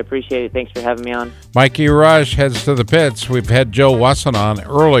 Thank you. I appreciate it. Thanks for having me on. Mikey Rush heads to the pits. We've had Joe Wasson on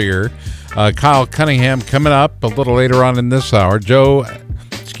earlier. Kyle Cunningham coming up a little later on in this hour. Jason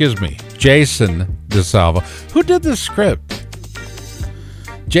DeSalvo. Who did the script?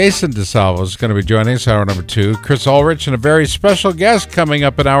 Jason DeSalvo is going to be joining us hour number 2. Chris Ulrich and a very special guest coming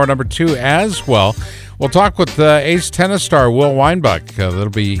up in hour number 2 as well. We'll talk with ace tennis star Will Weinbach. That'll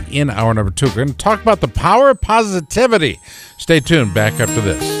be in hour number 2. We're going to talk about the power of positivity. Stay tuned. Back after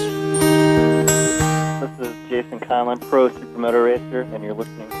this. This is Jason Conlon, pro supermoto racer, and you're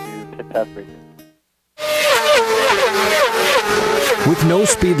listening to Pit Pass Radio. With no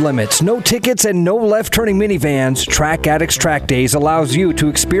speed limits, no tickets, and no left-turning minivans, Track Addicts Track Days allows you to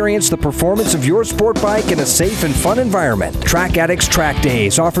experience the performance of your sport bike in a safe and fun environment. Track Addicts Track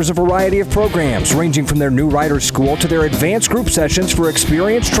Days offers a variety of programs ranging from their new riders school to their advanced group sessions for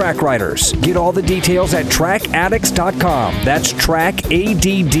experienced track riders. Get all the details at trackaddicts.com. That's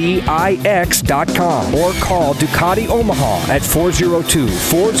trackaddix.com. Or call Ducati Omaha at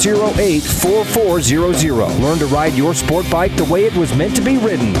 402-408-4400. Learn to ride your sport bike the way it was meant to be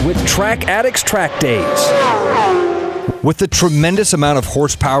ridden with Track Addicts Track Days. With the tremendous amount of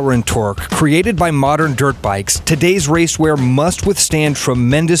horsepower and torque created by modern dirt bikes, today's racewear must withstand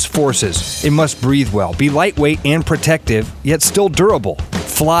tremendous forces. It must breathe well, be lightweight and protective, yet still durable.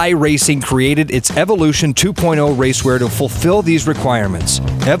 Fly Racing created its Evolution 2.0 racewear to fulfill these requirements.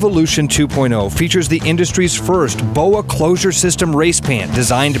 Evolution 2.0 features the industry's first BOA closure system race pant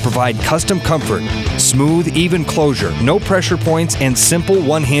designed to provide custom comfort, smooth, even closure, no pressure points, and simple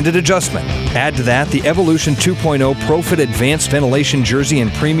one-handed adjustment. Add to that the Evolution 2.0 ProFit Advanced Ventilation Jersey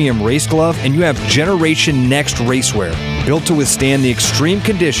and Premium Race Glove, and you have Generation Next racewear, built to withstand the extreme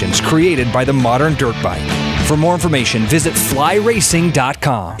conditions created by the modern dirt bike. For more information, visit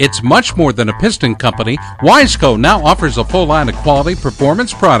flyracing.com. It's much more than a piston company. Wiseco now offers a full line of quality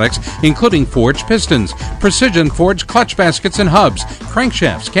performance products, including forged pistons, precision forged clutch baskets and hubs,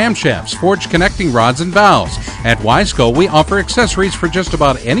 crankshafts, camshafts, forged connecting rods and valves. At Wiseco, we offer accessories for just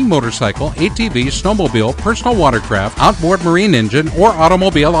about any motorcycle, ATV, snowmobile, personal watercraft, outboard marine engine, or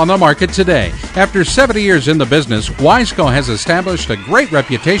automobile on the market today. After 70 years in the business, Wiseco has established a great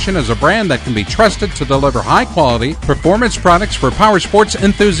reputation as a brand that can be trusted to deliver high-quality performance products for power sports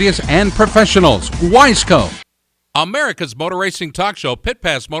enthusiasts and professionals. Wiseco. America's Motor Racing Talk Show, Pit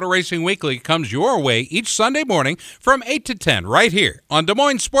Pass Motor Racing Weekly, comes your way each Sunday morning from 8 to 10 right here on Des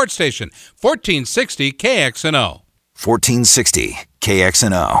Moines Sports Station, 1460 KXNO. 1460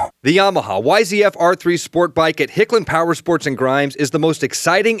 KXNO. The Yamaha YZF R3 Sport Bike at Hicklin Power Sports and Grimes is the most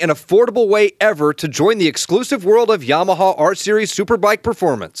exciting and affordable way ever to join the exclusive world of Yamaha R-Series Superbike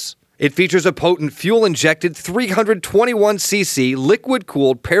performance. It features a potent fuel-injected 321cc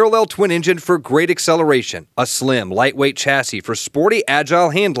liquid-cooled parallel twin engine for great acceleration, a slim, lightweight chassis for sporty, agile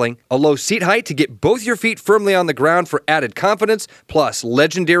handling, a low seat height to get both your feet firmly on the ground for added confidence, plus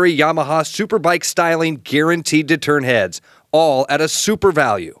legendary Yamaha Superbike styling guaranteed to turn heads, all at a super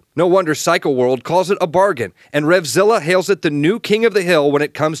value. No wonder Cycle World calls it a bargain, and RevZilla hails it the new king of the hill when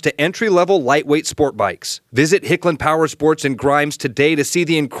it comes to entry-level lightweight sport bikes. Visit Hicklin Power Sports and Grimes today to see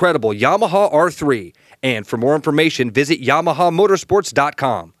the incredible Yamaha R3. And for more information, visit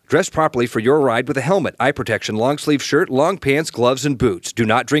YamahaMotorsports.com. Dress properly for your ride with a helmet, eye protection, long sleeve shirt, long pants, gloves, and boots. Do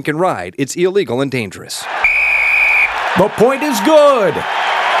not drink and ride. It's illegal and dangerous. The point is good.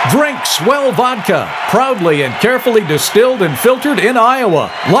 Drink Swell Vodka, proudly and carefully distilled and filtered in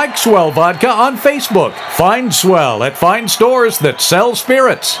Iowa. Like Swell Vodka on Facebook. Find Swell at fine stores that sell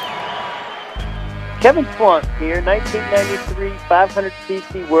spirits. Kevin Swant here, 1993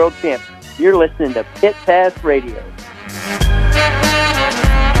 500cc world champion. You're listening to Pit Pass Radio.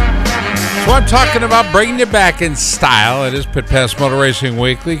 So I'm talking about bringing you back in style. It is Pit Pass Motor Racing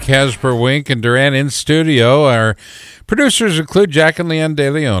Weekly. Casper Wink and Duran in studio. Our producers include Jack and Leanne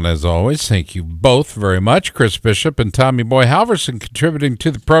DeLeon, as always. Thank you both very much. Chris Bishop and Tommy Boy Halverson contributing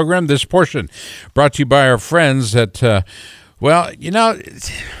to the program. This portion brought to you by our friends at,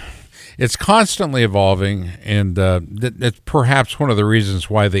 it's constantly evolving, and it's perhaps one of the reasons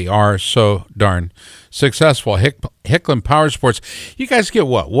why they are so darn successful. Hicklin Power Sports. You guys get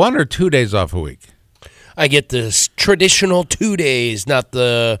what, 1 or 2 days off a week? I get the traditional 2 days, not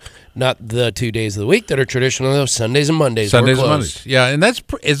the 2 days of the week that are traditional. Though. Sundays and Mondays. Sundays and Mondays. Yeah, and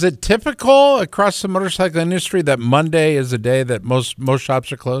is it typical across the motorcycle industry that Monday is a day that most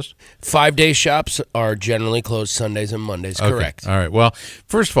shops are closed? 5-day shops are generally closed Sundays and Mondays. Okay. Correct. All right. Well,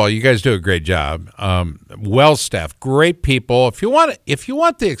 first of all, you guys do a great job. Well staffed, great people. If you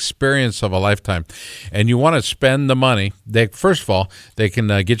want the experience of a lifetime, and you want to spend the money, first of all, they can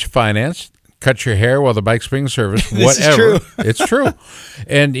get you financed. Cut your hair while the bike's being serviced, whatever. It's true.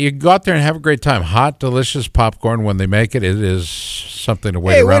 And you go out there and have a great time. Hot, delicious popcorn when they make it. It is something to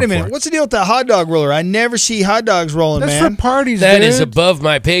wait around for. Hey, wait a minute. What's the deal with that hot dog roller? I never see hot dogs rolling, That's man. for parties, That is above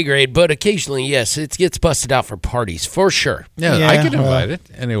my pay grade, but occasionally, yes, it gets busted out for parties, for sure. Yeah, I get invited.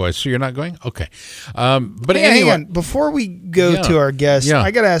 Anyway, so you're not going? Okay. But hey, anyway. hang on. Before we go to our guest, I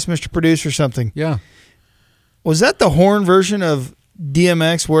got to ask Mr. Producer something. Yeah. Was that the horn version of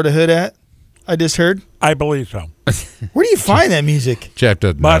DMX, Where the Hood At? I just heard? I believe so. Where do you find that music? Jeff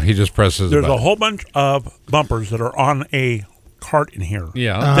doesn't know. He just presses There's a button. a whole bunch of bumpers that are on a cart in here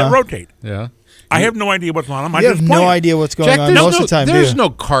Yeah. that rotate. Yeah. I have no idea what's on them. I You just have play no it. idea what's going Jack, on most of the time, there's do no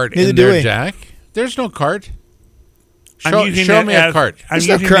cart Neither in do there, we. Jack. There's no cart. I'm Show using me it a as- cart. I'm It's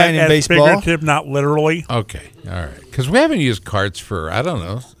not using crying that in as baseball. figurative, not literally. Okay. All right. Because we haven't used carts for, I don't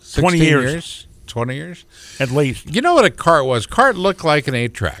know, 16 20 years. 20 years? At least. You know what a cart was? Cart looked like an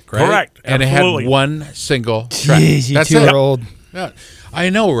 8-track, right? Correct. And Absolutely. it had one single track. Jeez, you That's two it. are old. Yeah. I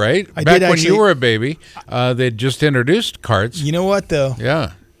know, right? I Back did when actually- you were a baby, they just introduced carts. You know what, though?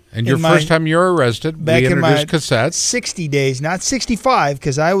 Yeah. And In your my- first time you were arrested, Back we in my introduced cassettes. 60 days, not 65,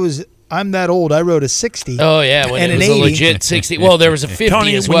 because I'm that old. I rode a 60. Oh, yeah, when and it was an a 80. legit 60. Well, there was a 50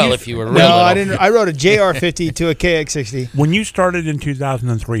 Tony, as when well you- if you were real No, little. I didn't. I rode a JR50 to a KX60. When you started in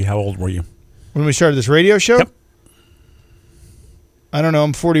 2003, how old were you? When we started this radio show? Yep. I don't know.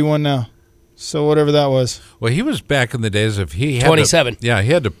 I'm 41 now. So whatever that was. Well, he was back in the days of he had 27. To, yeah,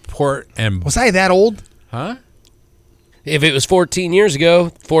 he had to port and... Was I that old? Huh? If it was 14 years ago,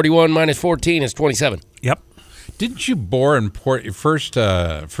 41 minus 14 is 27. Yep. Didn't you bore and port your first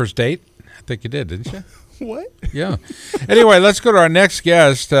date? I think you did, didn't you? What? Yeah. Anyway, let's go to our next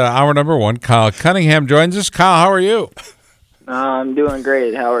guest. Hour number 1, Kyle Cunningham joins us. Kyle, how are you? I'm doing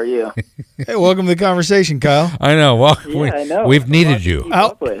great. How are you? Hey, welcome to the conversation, Kyle. I know. Well, Yeah, I know. we've needed you.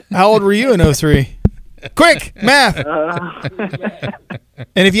 How old were you in 03? Quick, math.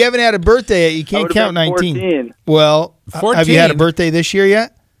 And if you haven't had a birthday yet, you can't would've count been 19. 14. Well, 14. have you had a birthday this year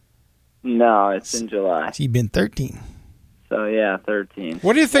yet? No, it's in July. So you've been 13. So, yeah, 13.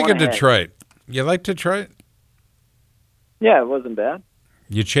 What do you think One of ahead. Detroit? You like Detroit? Yeah, it wasn't bad.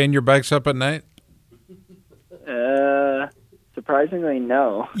 You chain your bikes up at night? Surprisingly,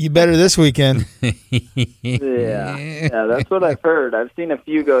 no. You better this weekend. Yeah, that's what I've heard. I've seen a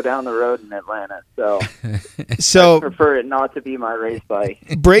few go down the road in Atlanta, so So I prefer it not to be my race bike.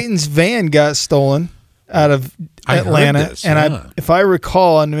 Brayton's van got stolen out of I heard Atlanta, this, and yeah. if I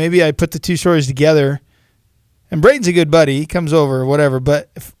recall, and maybe I put the two stories together. And Brayton's a good buddy; he comes over, or whatever. But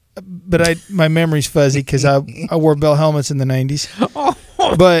my memory's fuzzy because I wore bell helmets in the '90s.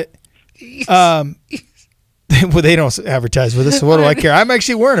 But well, they don't advertise with us, so what do I care? I'm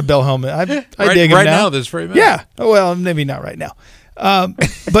actually wearing a bell helmet. I dig them right now. now, this very minute. Yeah. Oh, well, maybe not right now.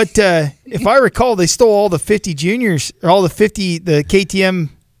 But if I recall, they stole all the 50 juniors, or all the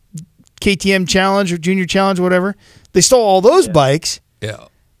KTM challenge or junior challenge, whatever. They stole all those bikes. Yeah.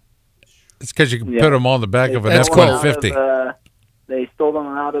 It's because you can put them all in the back of an They stole F-150. They stole them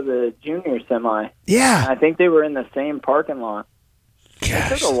out of the junior semi. Yeah. And I think they were in the same parking lot.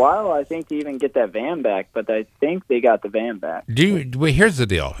 It took a while, I think, to even get that van back, but I think they got the van back. Well, here's the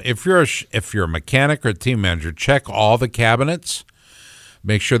deal: if you're a mechanic or a team manager, check all the cabinets.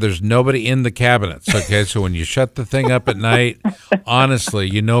 Make sure there's nobody in the cabinets. Okay, so when you shut the thing up at night, honestly,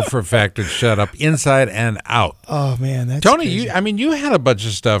 you know for a fact it's shut up inside and out. Oh man, that's Tony, crazy. you had a bunch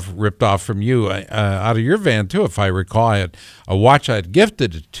of stuff ripped off from you out of your van too. If I recall, I had a watch I had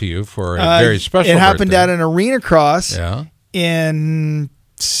gifted to you for a very special. It happened birthday. at an arena cross. Yeah. In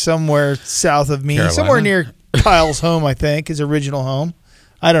somewhere south of me, Carolina? somewhere near Kyle's home, I think, his original home.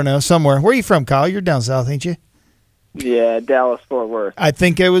 I don't know, somewhere. Where are you from, Kyle? You're down south, ain't you? Yeah, Dallas-Fort Worth. I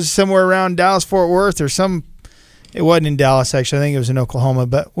think it was somewhere around Dallas-Fort Worth or some. It wasn't in Dallas, actually. I think it was in Oklahoma,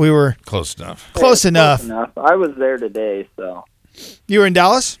 but we were close enough. Close enough. I was there today, so. You were in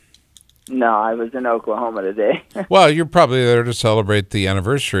Dallas? No, I was in Oklahoma today. Well, you're probably there to celebrate the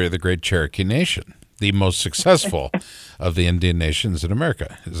anniversary of the Great Cherokee Nation, the most successful of the Indian nations in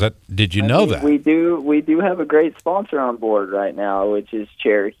America. Did you know that? We do have a great sponsor on board right now, which is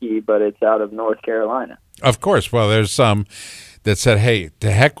Cherokee, but it's out of North Carolina. Of course. Well, there's some that said, "Hey,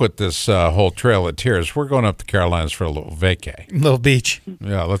 to heck with this whole Trail of Tears. We're going up to Carolinas for a little vacay, little beach.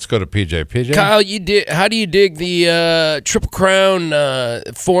 Yeah, let's go to PJ. PJ, Kyle, how do you dig the Triple Crown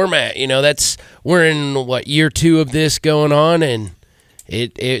format? We're in year 2 of this going on, and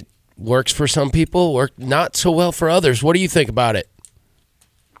it works for some people, worked not so well for others. What do you think about it?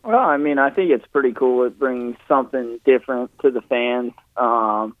 Well, I mean, I think it's pretty cool. It brings something different to the fans.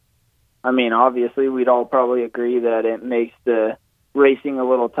 I mean, obviously, we'd all probably agree that it makes the racing a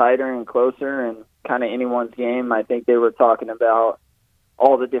little tighter and closer and kind of anyone's game. I think they were talking about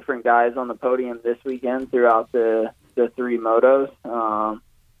all the different guys on the podium this weekend throughout the 3 motos.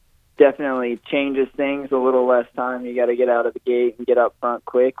 Definitely changes things, a little less time. You got to get out of the gate and get up front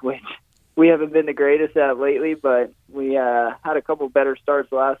quick, which we haven't been the greatest at lately, but we had a couple better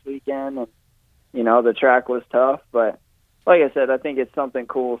starts last weekend, and, the track was tough, but like I said, I think it's something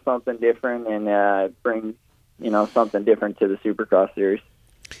cool, something different, and brings, something different to the Supercross series.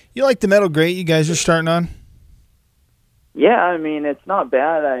 You like the metal grate you guys are starting on? Yeah, I mean, it's not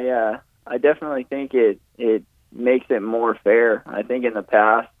bad. I definitely think it makes it more fair. I think in the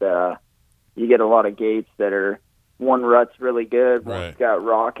past, you get a lot of gates that are, one rut's really good, one's got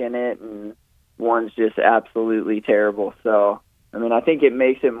rock in it, and one's just absolutely terrible. So, I mean, I think it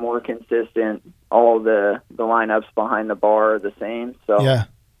makes it more consistent. All the lineups behind the bar are the same. So yeah.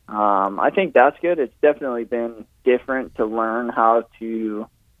 I think that's good. It's definitely been different to learn how to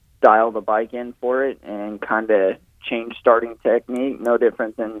dial the bike in for it and kind of change starting technique. No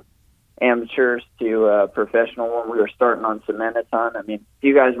different than amateurs to professional when we were starting on cement a ton. I mean, if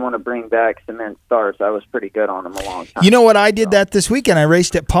you guys want to bring back cement starts, I was pretty good on them a long time. You know what? I did that this weekend. I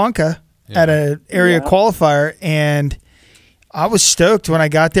raced at Ponca at an area qualifier, and I was stoked when I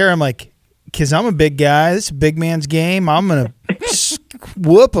got there. I'm like, because I'm a big guy. This is a big man's game. I'm going to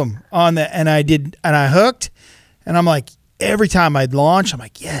whoop him on that. And I did, and I hooked, and I'm like, every time I'd launch, I'm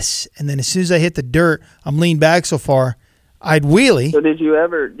like, yes. And then as soon as I hit the dirt, I'm leaned back so far, I'd wheelie. So did you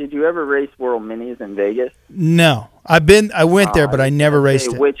ever race World Minis in Vegas? No. I went there, but I never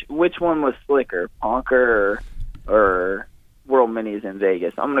raced it. Which one was slicker, Ponca or World Minis in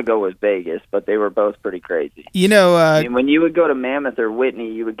Vegas? I'm going to go with Vegas, but they were both pretty crazy. I mean, when you would go to Mammoth or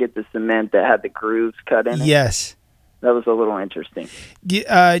Whitney, you would get the cement that had the grooves cut in it. Yes. That was a little interesting.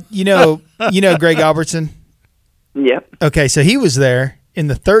 You know Greg Albertson? Yep. Okay, so he was there in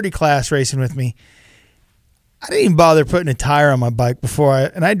the 30 class racing with me. I didn't even bother putting a tire on my bike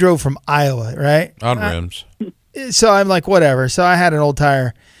and I drove from Iowa, right? On rims. So I'm like, whatever. So I had an old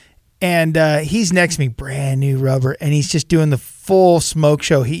tire, and he's next to me, brand new rubber, and he's just doing the full smoke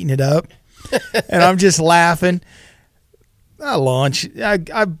show, heating it up. And I'm just laughing. I launch. I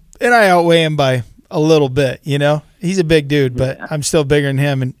outweigh him by a little bit, He's a big dude, but I'm still bigger than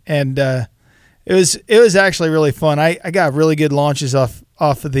him, and it was actually really fun. I got really good launches off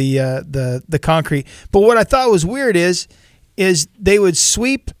of the concrete. But what I thought was weird is they would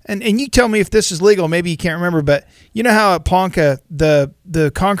sweep, and you tell me if this is legal, maybe you can't remember, but you know how at Ponca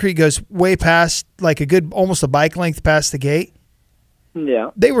the concrete goes way past, like almost a bike length past the gate?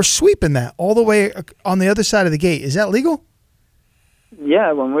 Yeah. They were sweeping that all the way on the other side of the gate. Is that legal?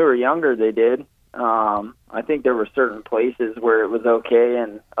 Yeah, when we were younger they did. I think there were certain places where it was okay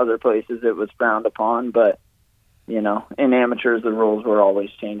and other places it was frowned upon, but in amateurs, the rules were always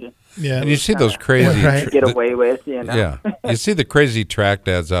changing. Yeah, and you see those crazy get away with, Yeah, you see the crazy track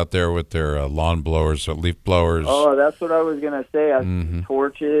dads out there with their lawn blowers or leaf blowers. Oh, that's what I was gonna say. I've seen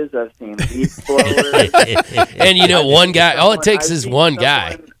torches. I've seen leaf blowers. And one guy. All it takes is one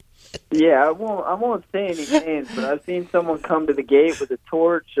guy. Yeah, I won't say any names, but I've seen someone come to the gate with a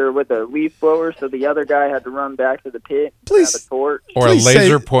torch or with a leaf blower, so the other guy had to run back to the pit and grab a torch. Or a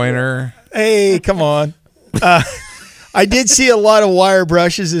laser pointer. Hey, come on. I did see a lot of wire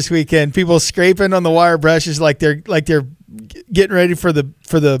brushes this weekend. People scraping on the wire brushes like they're getting ready for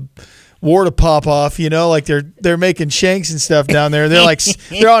the war to pop off. Like they're making shanks and stuff down there. They're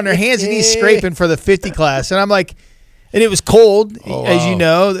they're on their hands and knees scraping for the 50 class, and I'm like. And it was cold, as you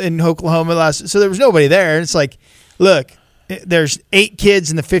know, in Oklahoma so there was nobody there. And it's like, look, there's 8 kids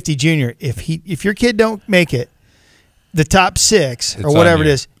in the 50 junior. If your kid don't make it, the top 6 or whatever it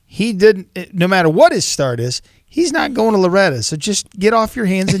is, he didn't. No matter what his start is, he's not going to Loretta. So just get off your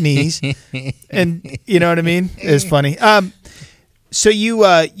hands and knees, and you know what I mean. It's funny. So you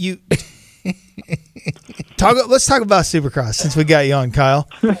let's talk about Supercross since we got you on, Kyle.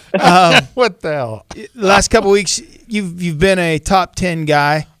 What the hell? The last couple of weeks, you've been a top 10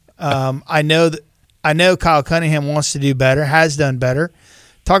 guy. I know Kyle Cunningham wants to do better, has done better.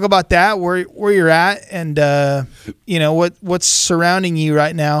 Talk about that, where you're at, and what's surrounding you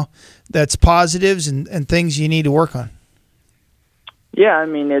right now that's positives and things you need to work on. Yeah, I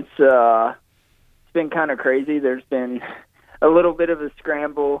mean, it's been kind of crazy. There's been a little bit of a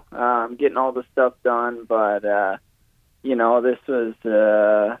scramble getting all the stuff done, but, this was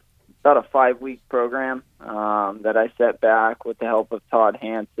about a 5-week program that I set back with the help of Todd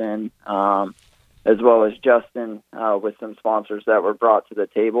Hansen, as well as Justin, with some sponsors that were brought to the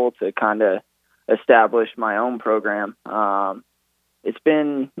table to kind of establish my own program. It's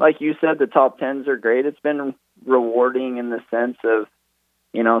been, like you said, the top 10s are great. It's been rewarding in the sense of,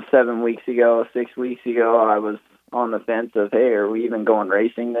 6 weeks ago, I was on the fence of, hey, are we even going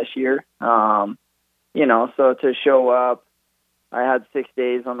racing this year? So to show up, I had 6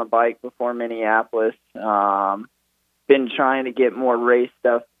 days on the bike before Minneapolis. Been trying to get more race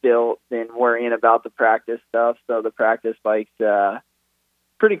stuff built than worrying about the practice stuff. So the practice bike's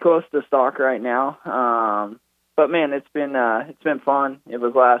pretty close to stock right now. But man, it's been fun. It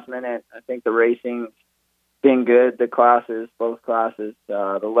was last minute. I think the racing's been good. The classes, both classes,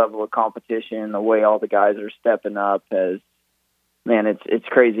 the level of competition, the way all the guys are stepping up it's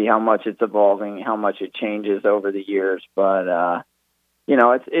crazy how much it's evolving, how much it changes over the years. But,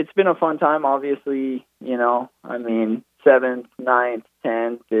 it's been a fun time. Obviously, 7th, 9th,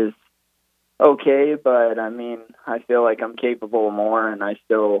 10th is okay, but I feel like I'm capable of more and I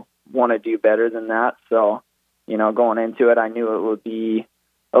still want to do better than that. So, going into it, I knew it would be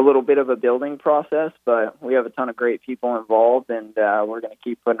a little bit of a building process, but we have a ton of great people involved, and we're going to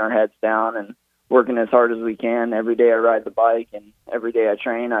keep putting our heads down and working as hard as we can. Every day I ride the bike and every day I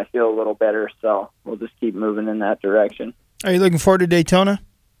train, I feel a little better, so we'll just keep moving in that direction. Are you looking forward to Daytona?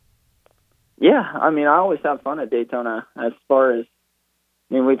 Yeah, I always have fun at Daytona. As far as,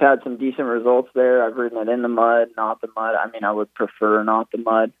 we've had some decent results there. I've ridden it in the mud, not the mud. I would prefer not the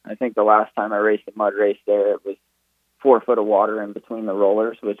mud. I think the last time I raced a mud race there, it was 4 foot of water in between the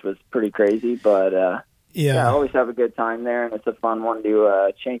rollers, which was pretty crazy. But, I always have a good time there, and it's a fun one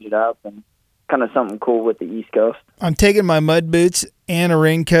to change it up and kind of something cool with the East Coast. I'm taking my mud boots and a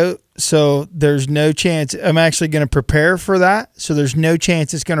raincoat, so there's no chance. I'm actually going to prepare for that, so there's no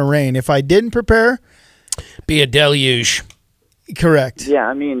chance it's going to rain. If I didn't prepare, be a deluge. Correct.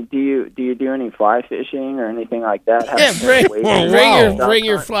 Yeah, do you do any fly fishing or anything like that? Bring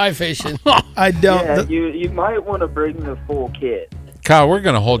your fly fishing. I don't. Yeah, you might want to bring the full kit. Kyle, we're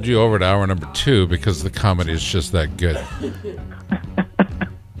going to hold you over to hour number 2 because the comedy is just that good.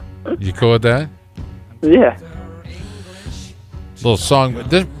 You cool with that? Yeah. Little song.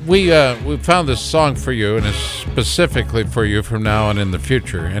 We found this song for you, and it's specifically for you from now on in the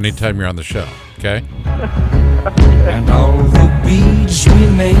future, anytime you're on the show, okay? And all the beads we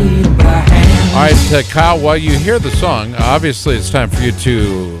made by hand. All right, Kyle, while you hear the song, obviously it's time for you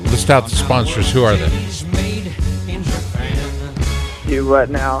to list out the sponsors. Who are they? Do what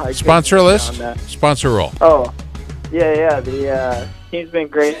now? Sponsor list? Sponsor roll. Oh, yeah. The team's been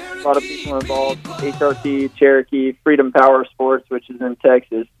great. A lot of people involved. HRT, Cherokee, Freedom Power Sports, which is in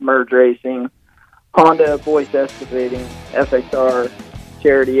Texas, Merge Racing, Honda, Boyce Excavating, FXR,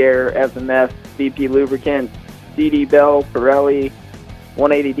 Charity Air, FMF, BP Lubricants, CD Bell, Pirelli,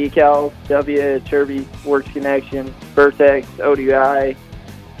 180 Decals, W, Turby, Works Connection, Vertex, ODI,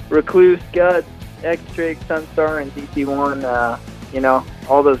 Recluse, Guts, X-Trig, Sunstar, and DC1.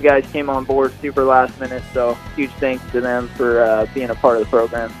 All those guys came on board super last minute, so huge thanks to them for being a part of the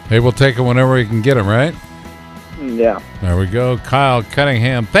program. Hey, we'll take them whenever we can get them, right? Yeah. There we go. Kyle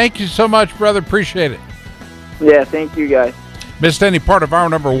Cunningham. Thank you so much, brother. Appreciate it. Yeah, thank you, guys. Missed any part of hour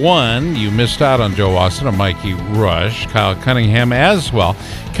number 1, you missed out on Joe Austin and Mikey Rush, Kyle Cunningham as well.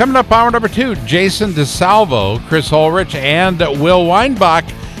 Coming up, hour number 2, Jason DeSalvo, Chris Ulrich, and Will Weinbach.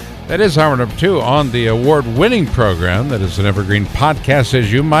 That is hour number 2 on the award-winning program that is an evergreen podcast,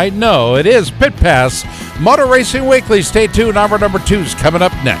 as you might know. It is Pit Pass Motor Racing Weekly. Stay tuned. Hour number 2 is coming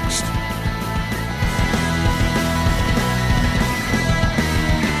up next.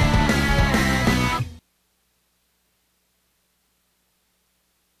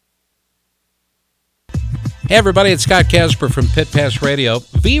 Hey everybody, it's Scott Casper from Pit Pass Radio.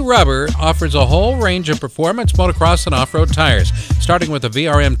 V-Rubber offers a whole range of performance motocross and off-road tires, starting with the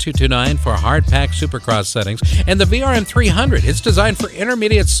VRM 229 for hard-pack supercross settings and the VRM 300. It's designed for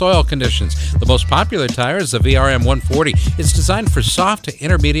intermediate soil conditions. The most popular tire is the VRM 140. It's designed for soft to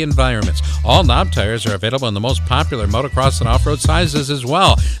intermediate environments. All knob tires are available in the most popular motocross and off-road sizes as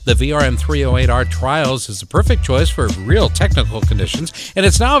well. The VRM 308R Trials is the perfect choice for real technical conditions, and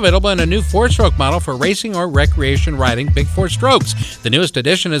it's now available in a new 4-stroke model for racing or recreation riding big 4 strokes. The newest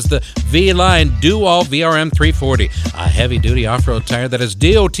addition is the V-Line Do-All VRM 340, a heavy-duty off-road off-road tire that is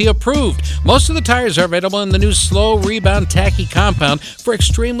DOT approved. Most of the tires are available in the new Slow Rebound Tacky compound for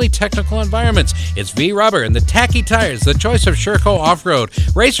extremely technical environments. It's V-Rubber and the Tacky tires, the choice of Sherco off-road.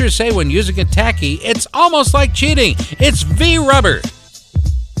 Racers say when using a Tacky, it's almost like cheating. It's V-Rubber.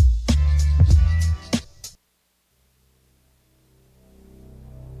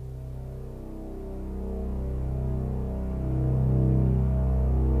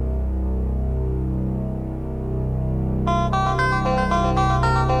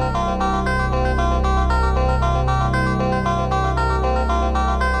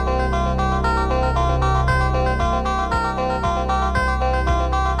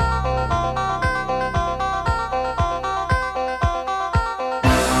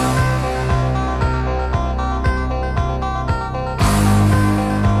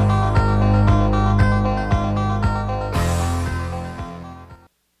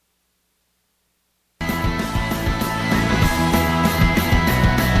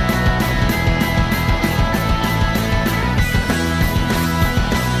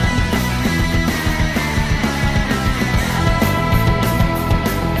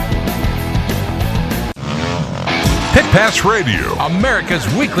 Pit Pass Radio, America's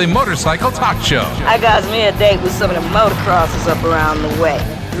weekly motorcycle talk show. I got me a date with some of the motocrossers up around the way.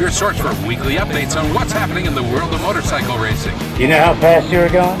 Your source for weekly updates on what's happening in the world of motorcycle racing. You know how fast you're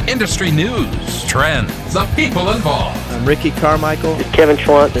going? Industry news, trends, the people involved. I'm Ricky Carmichael. It's Kevin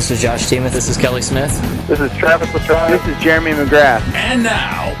Schwantz. This is Josh Teemuth. This is Kelly Smith. This is Travis Patrone. This is Jeremy McGrath. And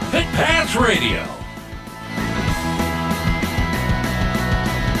now, Pit Pass Radio.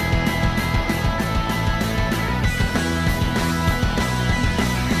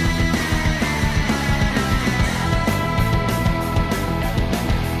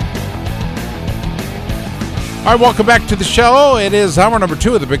 All right, welcome back to the show. It is hour number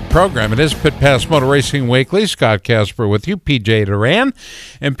 2 of the big program. It is Pit Pass Motor Racing Weekly. Scott Casper with you, PJ Duran.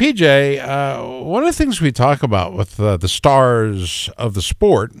 And PJ, one of the things we talk about with the stars of the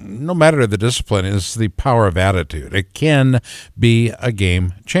sport, no matter the discipline, is the power of attitude. It can be a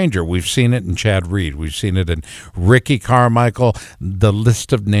game changer. We've seen it in Chad Reed. We've seen it in Ricky Carmichael. The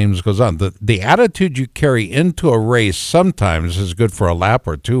list of names goes on. The attitude you carry into a race sometimes is good for a lap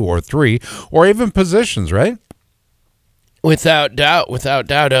or 2 or 3 or even positions, right? Without doubt,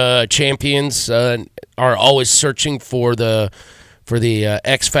 champions are always searching for the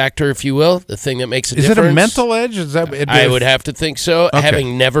X factor, if you will, the thing that makes a difference. Is it a mental edge? Is that? I would have to think so. Okay.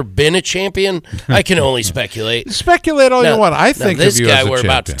 Having never been a champion, I can only speculate. Speculate all you want. I think this of you guy as a we're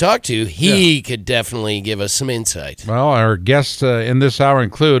champion. about to talk to, he could definitely give us some insight. Well, our guests in this hour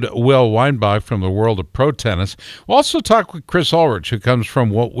include Will Weinbach from the world of pro tennis. We'll also talk with Chris Ulrich, who comes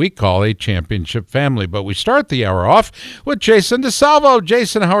from what we call a championship family. But we start the hour off with Jason DeSalvo.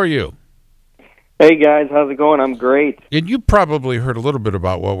 Jason, how are you? Hey, guys. How's it going? I'm great. And you probably heard a little bit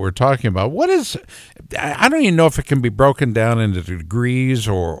about what we're talking about. What is, I don't even know if it can be broken down into degrees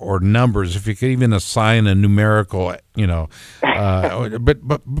or numbers, if you could even assign a numerical, but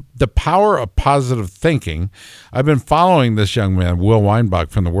the power of positive thinking. I've been following this young man, Will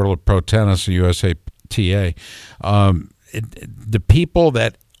Weinbach, from the world of pro tennis and USATA. The people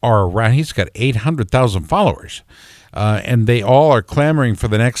that are around, he's got 800,000 followers. And they all are clamoring for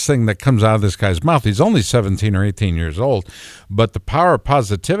the next thing that comes out of this guy's mouth. He's only 17 or 18 years old, but the power of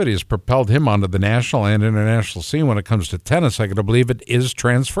positivity has propelled him onto the national and international scene when it comes to tennis. I gotta believe it is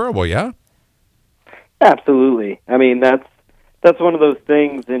transferable, yeah? Absolutely. I mean, that's one of those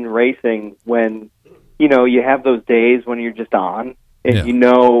things in racing when, you have those days when you're just on, and you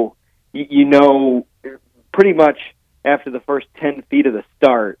know pretty much after the first 10 feet of the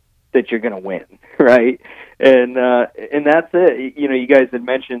start that you're going to win, right? And that's it. You guys had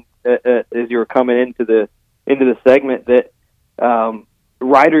mentioned as you were coming into the segment that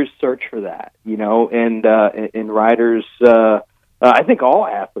riders search for that, and riders. I think all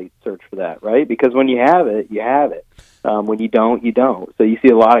athletes search for that, right? Because when you have it, you have it. When you don't, you don't. So you see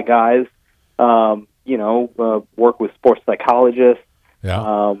a lot of guys, work with sports psychologists,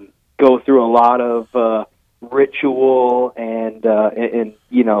 go through a lot of ritual and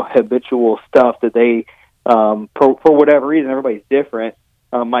habitual stuff that they for whatever reason, everybody's different,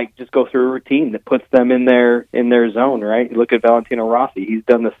 might just go through a routine that puts them in their zone, right? You look at Valentino Rossi; he's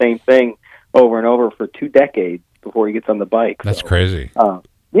done the same thing over and over for 2 decades before he gets on the bike. That's crazy.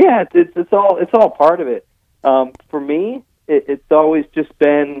 It's all part of it. For me, it's always just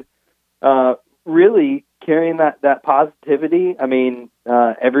been really carrying that positivity. I mean,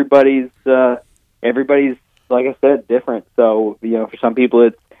 everybody's like I said, different. So for some people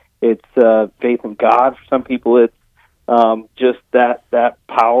it's faith in God. For some people it's just that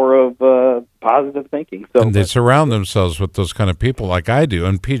power of positive thinking. So, and they surround themselves with those kind of people like I do.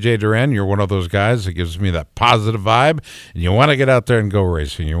 And PJ Duran, you're one of those guys that gives me that positive vibe. And you want to get out there and go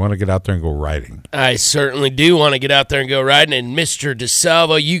racing. You want to get out there and go riding. I certainly do want to get out there and go riding. And Mr.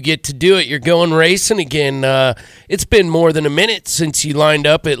 DeSalvo, you get to do it. You're going racing again. It's been more than a minute since you lined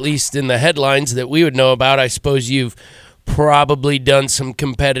up, at least in the headlines that we would know about. I suppose you've probably done some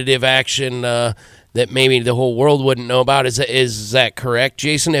competitive action that maybe the whole world wouldn't know about. Is that correct,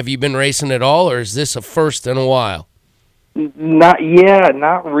 Jason? Have you been racing at all, or is this a first in a while? Not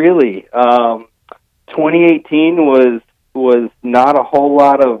really. 2018 was not a whole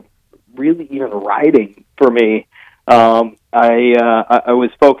lot of really even riding for me. I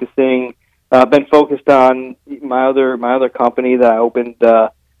was been focused on my other company that I opened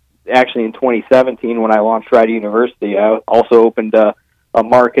actually in 2017 when I launched Ride University. I also opened a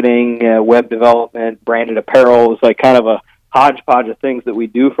marketing, web development, branded apparel. It was like kind of a hodgepodge of things that we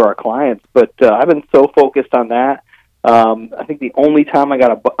do for our clients. But I've been so focused on that. I think the only time I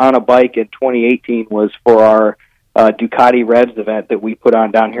got on a bike in 2018 was for our Ducati Revs event that we put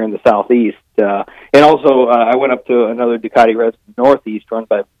on down here in the Southeast. And also I went up to another Ducati Revs in the Northeast run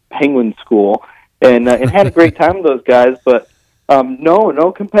by Penguin School and had a great time with those guys. But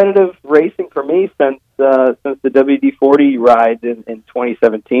no competitive racing for me since the WD-40 ride in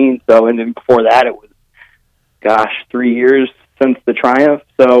 2017. So, and then before that, it was, 3 years since the Triumph.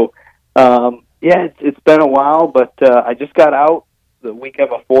 So, it's been a while, but I just got out the weekend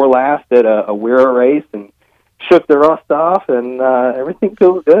before last at a Wera race and shook the rust off, and everything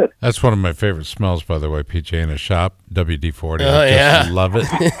feels good. That's one of my favorite smells, by the way, PJ, in a shop, WD-40. I just love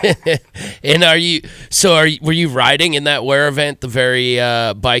it. And were you riding in that Ware event, the very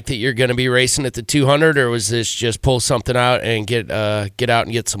bike that you're going to be racing at the 200, or was this just pull something out and get out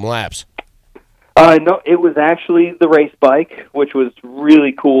and get some laps? No, it was actually the race bike, which was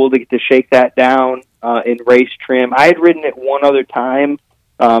really cool to get to shake that down in race trim. I had ridden it one other time,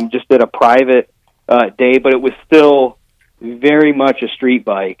 just at a private day, but it was still very much a street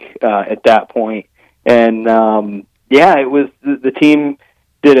bike at that point. And it was the team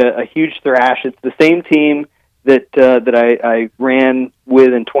did a huge thrash. It's the same team that I ran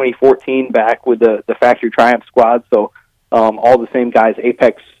with in 2014 back with the Factory Triumph squad. So all the same guys,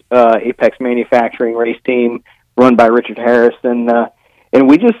 Apex Manufacturing race team run by Richard Harris, and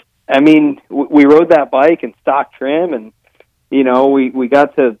we just, we rode that bike in stock trim, and we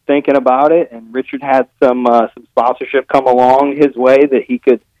got to thinking about it, and Richard had some sponsorship come along his way that he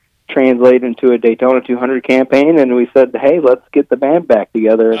could translate into a Daytona 200 campaign, and we said, hey, let's get the band back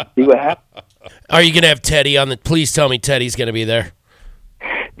together and see what happens. Are you going to have Teddy on please tell me Teddy's going to be there.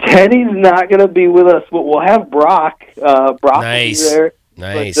 Teddy's not going to be with us, but we'll have Brock. Brock nice. will be there.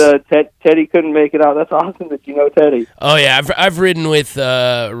 Nice. But Teddy couldn't make it out. That's awesome that you know Teddy. Oh, yeah. I've ridden with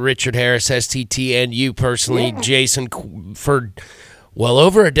Richard Harris, STT, and you personally, Jason, for well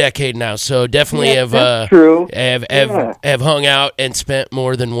over a decade now. So definitely have hung out and spent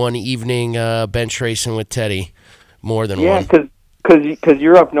more than one evening bench racing with Teddy. More than one. Yeah, because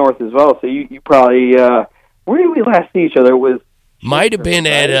you're up north as well. So you probably where did we last see each other? Might have been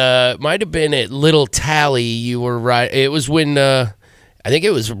at Little Tally. You were right. It was when I think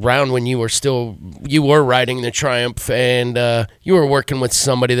it was around when you were riding the Triumph, and you were working with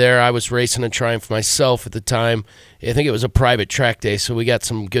somebody there. I was racing a Triumph myself at the time. I think it was a private track day, so we got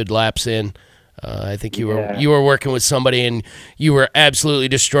some good laps in. I think you were working with somebody, and you were absolutely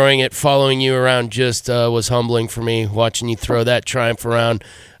destroying it. Following you around just was humbling for me, watching you throw that Triumph around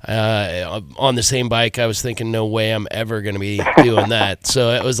on the same bike. I was thinking, no way I'm ever going to be doing that. So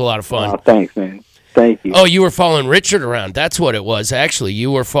it was a lot of fun. Oh, thanks, man. Thank you. Oh, you were following Richard around. That's what it was, actually.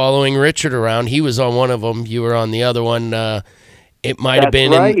 You were following Richard around. He was on one of them. You were on the other one. It might have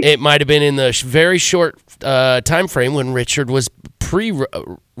been. Right. It might have been in the very short time frame when Richard was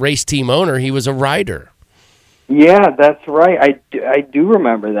pre-race team owner. He was a rider. Yeah, that's right. I do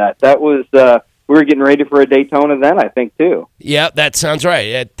remember that. That was we were getting ready for a Daytona then, I think, too. Yeah, that sounds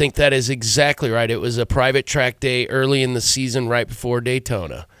right. I think that is exactly right. It was a private track day early in the season, right before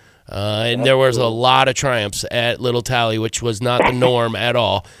Daytona. And there was a lot of Triumphs at Little Tally, which was not the norm at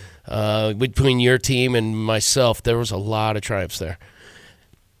all. Between your team and myself, there was a lot of Triumphs there.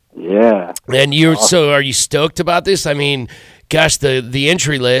 Yeah. And so are you stoked about this? I mean, gosh, the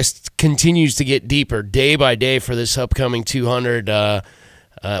entry list continues to get deeper day by day for this upcoming 200.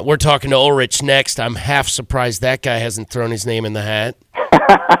 We're talking to Ulrich next. I'm half surprised that guy hasn't thrown his name in the hat.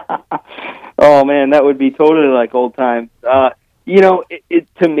 Oh, man, that would be totally like old times. To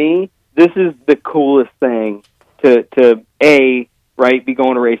me, this is the coolest thing to be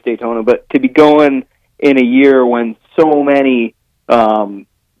going to race Daytona, but to be going in a year when so many,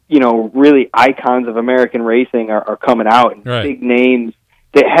 really icons of American racing are coming out, and big names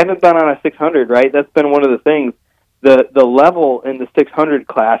that haven't been on a 600, right? That's been one of the things. The level in the 600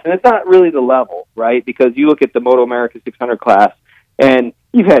 class, and it's not really the level, right? Because you look at the Moto America 600 class, and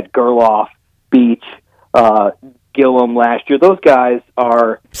you've had Gerloff, Beach, Gillum last year. Those guys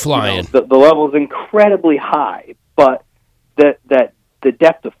are flying. The level is incredibly high, but the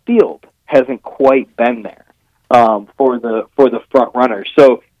depth of field hasn't quite been there for the front runners.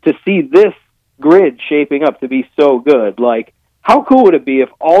 So to see this grid shaping up to be so good, like, how cool would it be if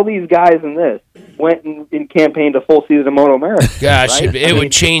all these guys in this went and campaigned a full season of Moto America? Gosh, right? it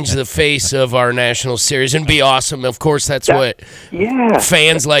would change the face of our national series and be awesome. Of course, that's what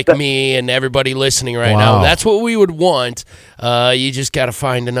fans like me and everybody listening right now, that's what we would want. You just got to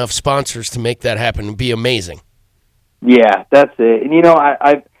find enough sponsors to make that happen. It'd be amazing. Yeah, that's it.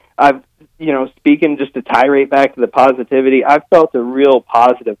 And, I've speaking just to tirade back to the positivity, I've felt a real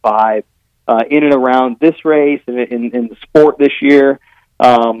positive vibe in and around this race and in the sport this year.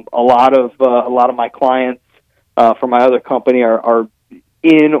 A lot of my clients from my other company are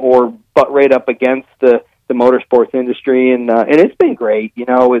in or butt right up against the motorsports industry, and it's been great.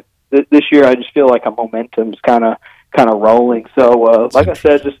 This year I just feel like a momentum's kind of rolling. So like I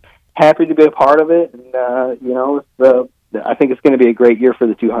said, just happy to be a part of it, and I think it's going to be a great year for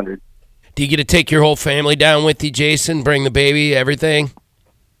the 200. Do you get to take your whole family down with you, Jason? Bring the baby, everything?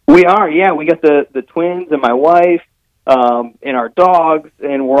 We are, yeah. We got the twins and my wife and our dogs,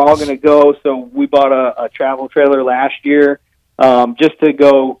 and we're all going to go. So we bought a travel trailer last year just to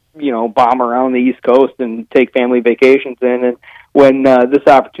go, bomb around the East Coast and take family vacations in. And when this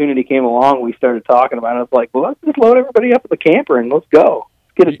opportunity came along, we started talking about it. I was like, well, let's just load everybody up in the camper and let's go.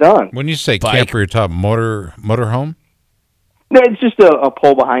 Let's get it done. When you say camper, you're talking motorhome? No, it's just a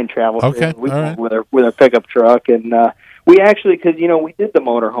pull-behind travel trailer. We go with our pickup truck, and we actually, because, we did the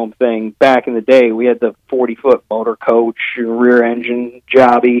motorhome thing back in the day. We had the 40-foot motor coach, rear-engine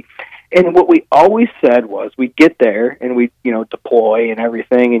jobby, and what we always said was we'd get there, and we'd, deploy and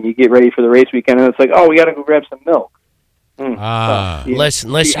everything, and you get ready for the race weekend, and it's like, oh, we got to go grab some milk. Unless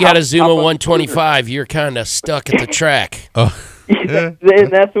you got a Zuma 125, you're kind of stuck at the track. And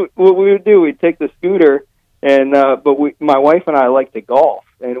that's what we would do. We'd take the scooter, and but my wife and I like to golf,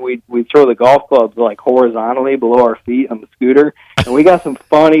 and we'd throw the golf clubs like horizontally below our feet on the scooter, and we got some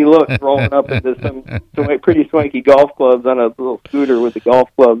funny looks rolling up into some pretty swanky golf clubs on a little scooter with the golf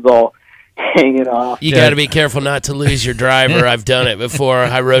clubs all hanging off. You got to be careful not to lose your driver. I've done it before.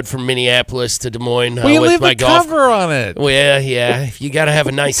 I rode from Minneapolis to Des Moines with my golf cover on it. Well, yeah. You got to have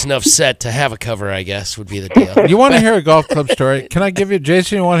a nice enough set to have a cover, I guess, would be the deal. You want to hear a golf club story? Can I give you,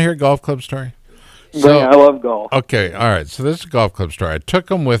 Jason, you want to hear a golf club story? So, I love golf. Okay, all right. So this is a golf club story. I took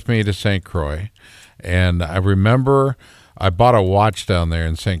them with me to St. Croix, and I remember I bought a watch down there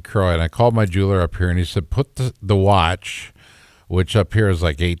in St. Croix, and I called my jeweler up here, and he said, put the watch, which up here is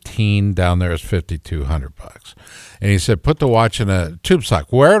like 18, down there is $5,200. And he said, put the watch in a tube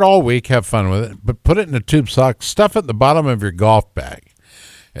sock. Wear it all week, have fun with it, but put it in a tube sock, stuff it at the bottom of your golf bag,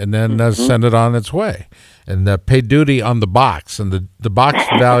 and then send it on its way. And pay duty on the box, and the box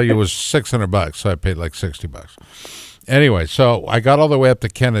value was $600, so I paid like $60. Anyway, so I got all the way up to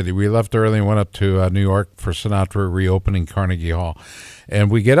Kennedy. We left early and went up to New York for Sinatra reopening Carnegie Hall. And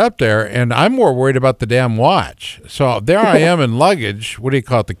we get up there, and I'm more worried about the damn watch. So there I am in luggage. What do you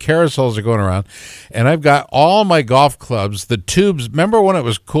call it? The carousels are going around. And I've got all my golf clubs, the tubes. Remember when it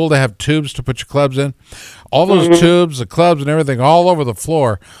was cool to have tubes to put your clubs in? All those tubes, the clubs and everything all over the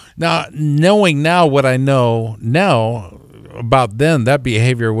floor. Now, knowing now what I know now about then, that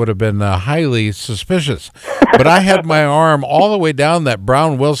behavior would have been highly suspicious. But I had my arm all the way down that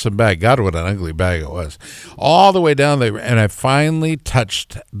Brown Wilson bag. God, what an ugly bag it was. All the way down there, and I finally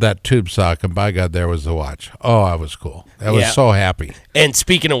touched that tube sock, and by God, there was the watch. Oh, I was cool. I was so happy. And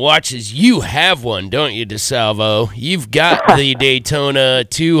speaking of watches, you have one, don't you, DeSalvo? You've got the Daytona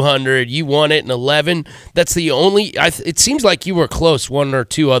 200. You won it in 11. That's the only... it seems like you were close one or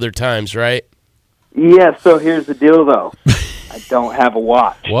two other times, right? Yeah, so here's the deal, though. I don't have a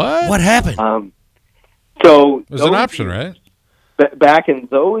watch. What? What happened? So it was an option, right? Back in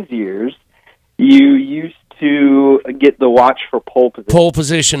those years, you used to get the watch for pole position. Pole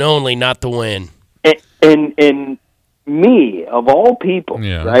position only, not the win. And me, of all people,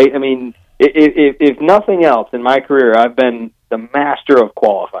 right? I mean, if nothing else in my career, I've been the master of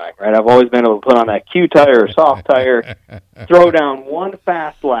qualifying, right? I've always been able to put on that Q tire or soft tire, throw down one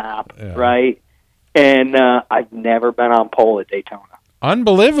fast lap, right? And I've never been on pole at Daytona.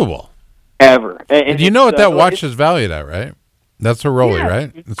 Unbelievable. Ever. And you know what that watch is valued at, right? That's a Rolly,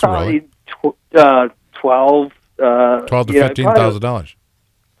 right? It's probably $12 to $15,000.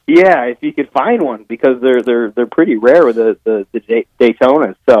 Yeah, if you could find one, because they're pretty rare with the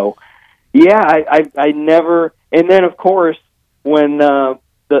Daytonas. So, yeah, I never. And then of course when the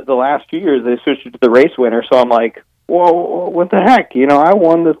last few years they switched it to the race winner, so I'm like, whoa, what the heck? I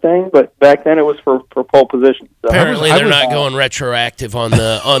won the thing, but back then it was for pole position. So. Apparently, they're not going retroactive on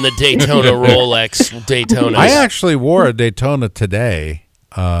the Daytona Rolex Daytona. I actually wore a Daytona today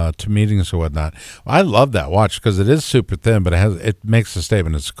to meetings or whatnot. I love that watch because it is super thin, but it makes the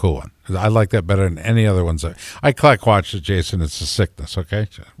statement. It's a cool one. I like that better than any other ones. I collect watches, Jason. It's a sickness. Okay,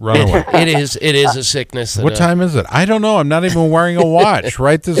 run away. It is a sickness. What time is it? I don't know. I'm not even wearing a watch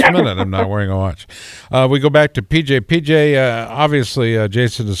right this minute. I'm not wearing a watch. We go back to PJ. PJ, obviously,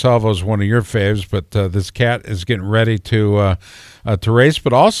 Jason DeSalvo is one of your faves, but this cat is getting ready to race.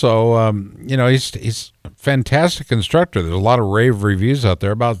 But also, he's a fantastic instructor. There's a lot of rave reviews out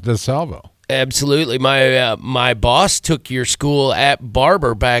there about DeSalvo. Absolutely. My boss took your school at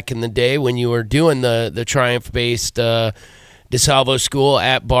Barber back in the day when you were doing the Triumph-based DeSalvo school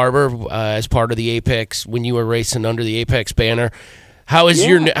at Barber as part of the Apex when you were racing under the Apex banner. How is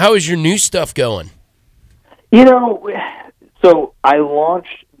your new stuff going? So I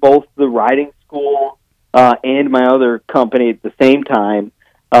launched both the riding school and my other company at the same time.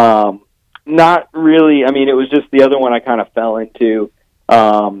 Not really. I mean, it was just the other one I kind of fell into.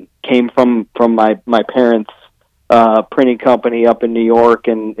 Came from my parents' printing company up in New York,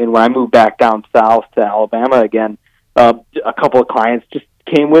 and when I moved back down south to Alabama again, a couple of clients just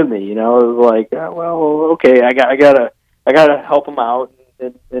came with me. It was like, well, okay, I gotta help them out,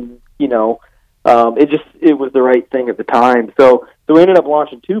 and it was the right thing at the time. So we ended up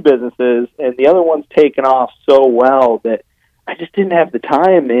launching two businesses, and the other one's taken off so well that I just didn't have the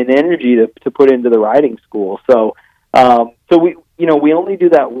time and energy to put into the riding school. So we only do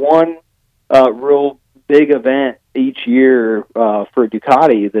that one real big event each year for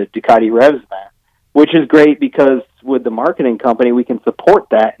Ducati, the Ducati Revs event, which is great because with the marketing company we can support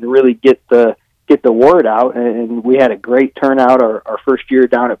that and really get the word out. And we had a great turnout our first year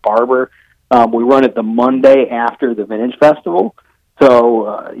down at Barber. We run it the Monday after the Vintage Festival,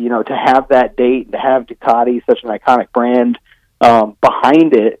 so to have that date, to have Ducati, such an iconic brand,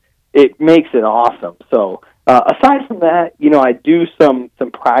 behind it makes it awesome. So. Aside from that, I do some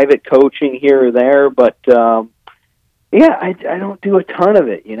private coaching here or there, but I don't do a ton of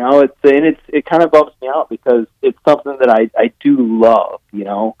it. It kind of bumps me out because it's something that I do love. We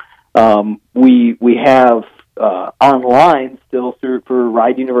have online still for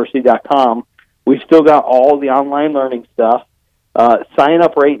RideUniversity.com. We've still got all the online learning stuff. Sign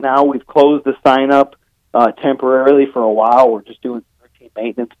up right now. We've closed the sign up temporarily for a while. We're just doing routine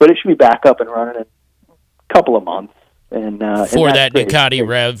maintenance, but it should be back up and running in couple of months, and for that Ducati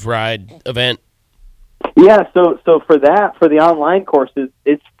Rev Ride event. Yeah, so for the online courses,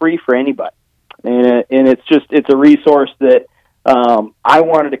 it's free for anybody, and it's a resource that I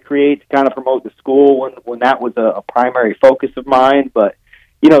wanted to create to kind of promote the school when that was a primary focus of mine. But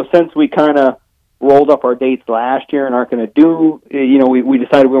since we kind of rolled up our dates last year and aren't going to do, we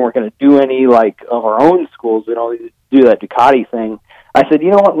decided we weren't going to do any of our own schools. We don't do that Ducati thing. I said,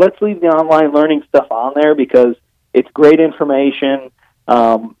 you know what, let's leave the online learning stuff on there because it's great information.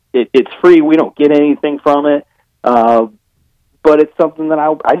 It's free. We don't get anything from it. But it's something that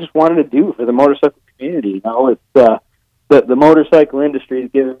I just wanted to do for the motorcycle community. It's the motorcycle industry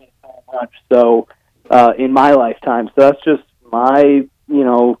has given me so much in my lifetime. So that's just my,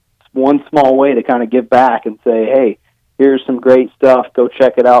 one small way to kind of give back and say, hey, here's some great stuff. Go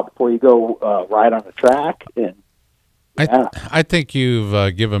check it out before you go ride on the track. And I think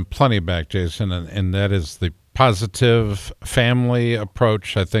you've given plenty back, Jason, and that is the positive family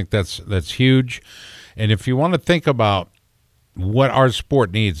approach. I think that's huge. And if you want to think about what our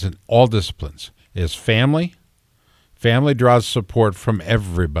sport needs in all disciplines is family. Family draws support from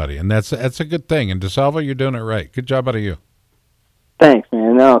everybody, and that's a good thing. And DeSalvo, you're doing it right. Good job out of you. Thanks,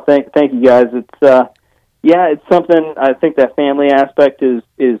 man. No, thank you guys. It's something. I think that family aspect is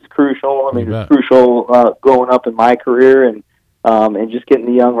crucial. I mean, it's crucial growing up in my career and just getting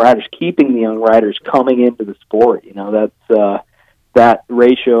the young riders, keeping the young riders coming into the sport. That's that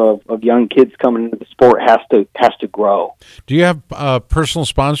ratio of young kids coming into the sport has to grow. Do you have personal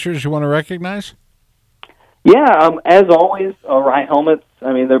sponsors you want to recognize? Yeah, as always, Rye Helmets.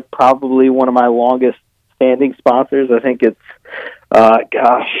 I mean, they're probably one of my longest standing sponsors. I think it's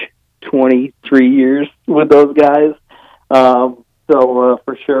 23 years with those guys. So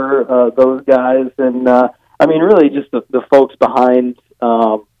for sure, those guys, and I mean, really just the folks behind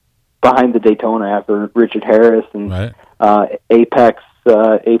the Daytona after Richard Harris and right. Apex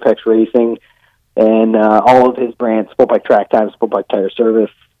Racing. and all of his brands, Sport Bike Track Time, Sport Bike Tire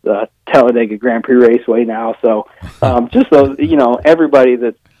Service, Talladega Grand Prix Raceway now. So just those, everybody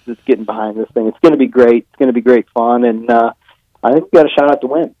that's getting behind this thing. It's going to be great. It's going to be great fun, and I think we got a shot at the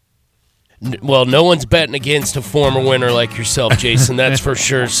win. Well, no one's betting against a former winner like yourself, Jason, that's for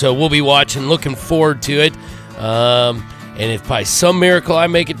sure. So we'll be watching, looking forward to it. And if by some miracle I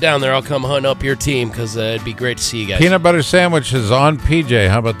make it down there, I'll come hunt up your team because it'd be great to see you guys. Peanut butter sandwiches on PJ.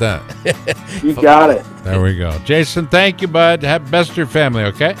 How about that? You got it. There we go. Jason, thank you, bud. Have best your family,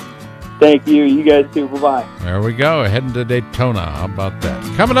 okay? Thank you. You guys too. Bye-bye. There we go. Heading to Daytona. How about that?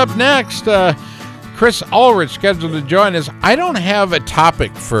 Coming up next, Chris Ulrich scheduled to join us. I don't have a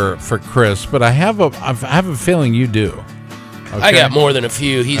topic for Chris, but I have a feeling you do. Okay? I got more than a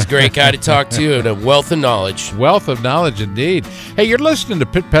few. He's a great guy to talk to and a wealth of knowledge. Wealth of knowledge, indeed. Hey, you're listening to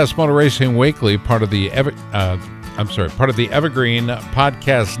Pit Pass Motor Racing Weekly, part of the Evergreen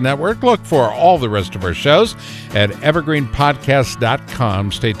Podcast Network. Look for all the rest of our shows at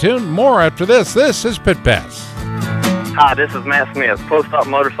evergreenpodcast.com. Stay tuned. More after this. This is Pit Pass. Hi, this is Matt Smith, post-op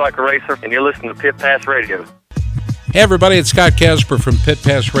motorcycle racer, and you're listening to Pit Pass Radio. Hey everybody, it's Scott Casper from Pit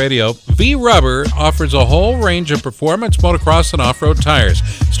Pass Radio. V-Rubber offers a whole range of performance motocross and off-road tires,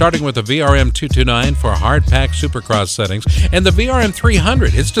 starting with the VRM 229 for hard-pack supercross settings and the VRM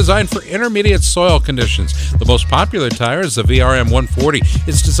 300. It's designed for intermediate soil conditions. The most popular tire is the VRM 140.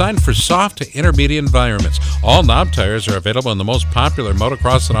 It's designed for soft to intermediate environments. All knob tires are available in the most popular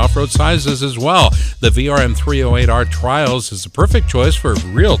motocross and off-road sizes as well. The VRM 308R Trials is the perfect choice for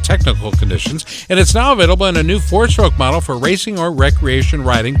real technical conditions, and it's now available in a new 4-stroke model for racing or recreation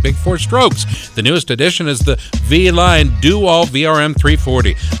riding big 4 strokes. The newest addition is the V-Line Do-All VRM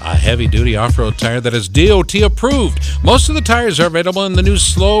 340, a heavy-duty off-road tire that is DOT approved. Most of the tires are available in the new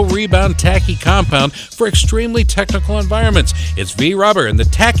slow rebound tacky compound for extremely technical environments. It's V-Rubber and the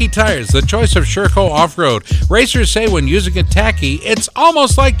tacky tires, the choice of Sherco off-road. Racers say when using a tacky, it's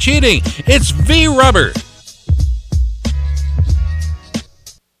almost like cheating. It's V-Rubber.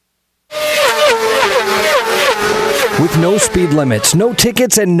 With no speed limits, no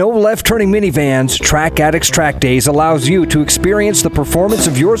tickets, and no left-turning minivans, Track Addicts Track Days allows you to experience the performance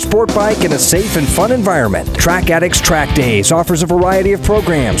of your sport bike in a safe and fun environment. Track Addicts Track Days offers a variety of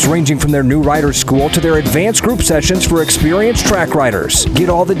programs ranging from their new rider school to their advanced group sessions for experienced track riders. Get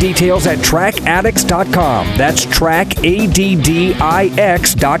all the details at trackaddicts.com. That's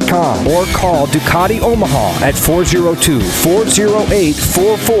trackaddix.com. Or call Ducati Omaha at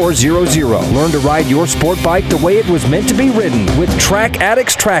 402-408-4400. Learn to ride your sport bike the way it was meant to be ridden with Track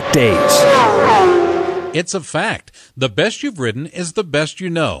Addicts Track Days. It's a fact. The best you've ridden is the best you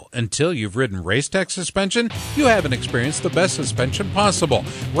know. Until you've ridden Racetech suspension, you haven't experienced the best suspension possible.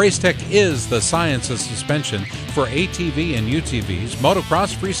 Racetech is the science of suspension for ATV and UTVs,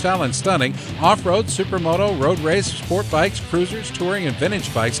 motocross, freestyle, and stunning, off-road, supermoto, road race, sport bikes, cruisers, touring, and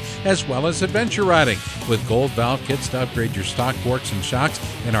vintage bikes, as well as adventure riding. With gold valve kits to upgrade your stock forks and shocks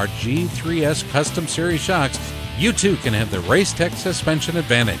and our G3S Custom Series shocks, you too can have the Racetech suspension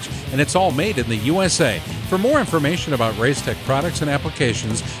advantage, and it's all made in the USA. For more information about Racetech products and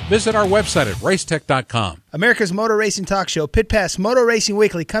applications, visit our website at racetech.com. America's Motor Racing Talk Show, Pit Pass Motor Racing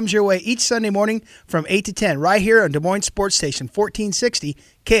Weekly, comes your way each Sunday morning from 8 to 10, right here on Des Moines Sports Station, 1460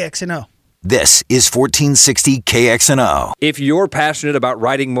 KXNO. This is 1460 KXNO. If you're passionate about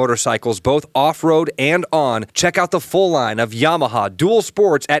riding motorcycles, both off-road and on, check out the full line of Yamaha dual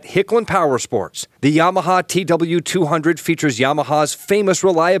sports at Hicklin Power Sports. The Yamaha TW200 features Yamaha's famous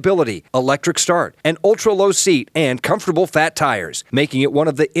reliability, electric start, an ultra-low seat, and comfortable fat tires, making it one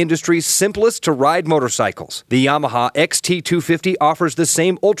of the industry's simplest to ride motorcycles. The Yamaha XT250 offers the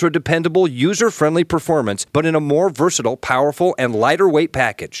same ultra-dependable, user-friendly performance, but in a more versatile, powerful, and lighter weight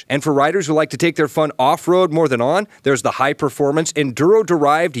package. And for riders who like to take their fun off-road more than on, there's the high-performance,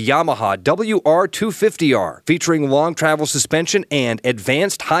 enduro-derived Yamaha WR250R, featuring long travel suspension and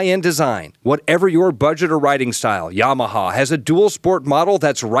advanced high-end design. Whatever your budget or riding style, Yamaha has a dual sport model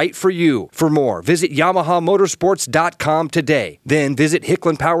that's right for you. For more, visit YamahaMotorsports.com today. Then visit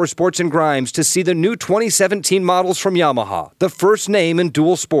Hicklin Power Sports and Grimes to see the new 2017 models from Yamaha, the first name in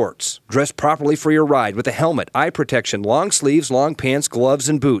dual sports. Dress properly for your ride with a helmet, eye protection, long sleeves, long pants, gloves,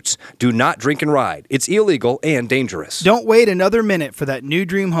 and boots. Do not drink and ride. It's illegal and dangerous. Don't wait another minute for that new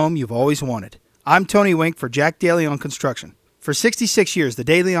dream home you've always wanted. I'm Tony Wink for Jack Daly on Construction. For 66 years, the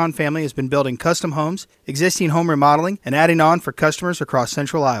De Leon family has been building custom homes, existing home remodeling, and adding on for customers across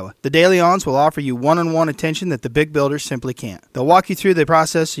central Iowa. The De Leons will offer you one-on-one attention that the big builders simply can't. They'll walk you through the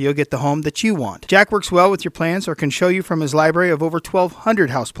process so you'll get the home that you want. Jack works well with your plans or can show you from his library of over 1,200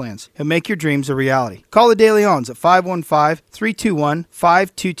 house plans. He'll make your dreams a reality. Call the De Leons at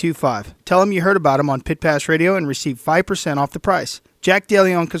 515-321-5225. Tell them you heard about them on Pit Pass Radio and receive 5% off the price. Jack De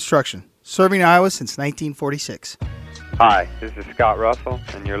Leon Construction, serving Iowa since 1946. Hi, this is Scott Russell,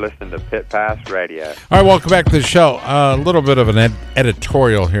 and you're listening to Pit Pass Radio. All right, welcome back to the show. A little bit of an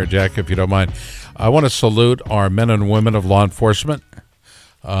editorial here, Jack, if you don't mind. I want to salute our men and women of law enforcement.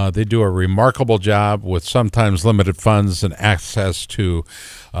 They do a remarkable job with sometimes limited funds and access to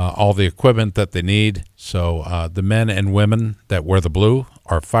all the equipment that they need. So the men and women that wear the blue,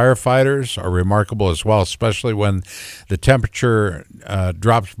 our firefighters, are remarkable as well, especially when the temperature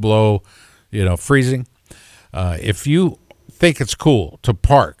drops below, freezing. If you think it's cool to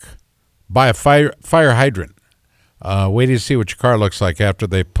park by a fire hydrant, wait till you see what your car looks like after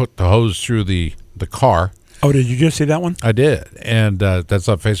they put the hose through the car. Oh, did you just see that one? I did, and that's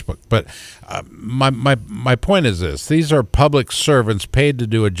on Facebook. But my point is this. These are public servants paid to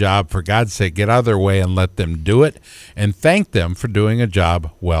do a job. For God's sake, get out of their way and let them do it, and thank them for doing a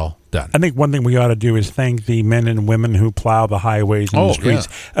job well done. I think one thing we ought to do is thank the men and women who plow the highways and the streets,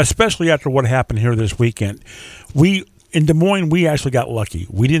 especially after what happened here this weekend. In Des Moines, we actually got lucky.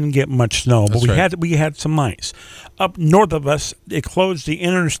 We didn't get much snow, but we had some ice. Up north of us, it closed the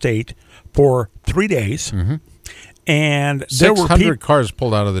interstate for 3 days, and there were 600 cars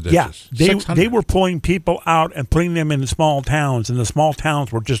pulled out of the ditches. Yeah, they were pulling people out and putting them in small towns, and the small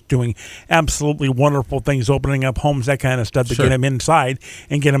towns were just doing absolutely wonderful things, opening up homes, that kind of stuff, to get them inside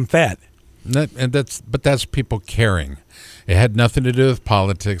and get them fed. But that's people caring. It had nothing to do with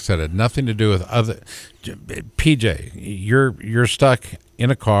politics. It had nothing to do with other. PJ, you're stuck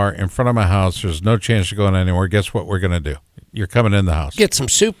in a car in front of my house. There's no chance of going anywhere. Guess what we're going to do? You're coming in the house. Get some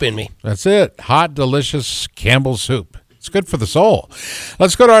soup in me. That's it. Hot, delicious Campbell's soup. It's good for the soul.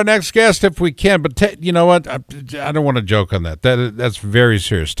 Let's go to our next guest if we can. But you know what? I don't want to joke on that. That's very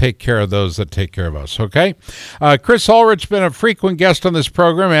serious. Take care of those that take care of us, okay? Chris Ulrich has been a frequent guest on this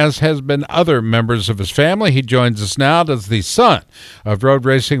program, as has been other members of his family. He joins us now as the son of Road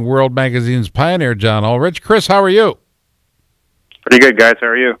Racing World Magazine's pioneer, John Ulrich. Chris, how are you? Pretty good, guys. How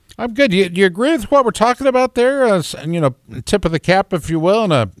are you? I'm good. Do you agree with what we're talking about there? Tip of the cap, if you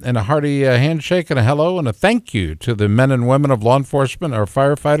will, and a hearty handshake and a hello and a thank you to the men and women of law enforcement, our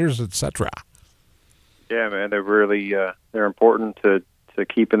firefighters, etc. Yeah, man, they're really they're important to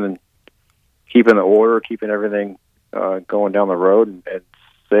keeping the order, keeping everything going down the road, and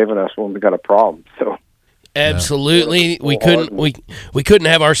saving us when we got a problem. So. Absolutely, we couldn't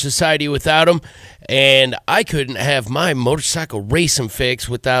have our society without them, and I couldn't have my motorcycle racing fix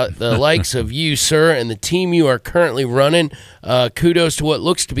without the likes of you, sir, and the team you are currently running. Kudos to what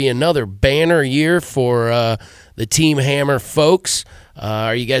looks to be another banner year for the Team Hammer folks.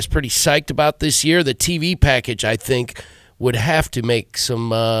 Are you guys pretty psyched about this year? The TV package, I think, would have to make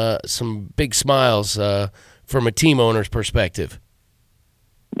some big smiles from a team owner's perspective.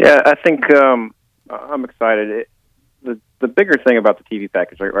 Yeah, I think. I'm excited. The bigger thing about the TV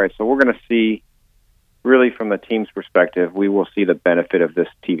package, right? So we're going to see, really from the team's perspective, we will see the benefit of this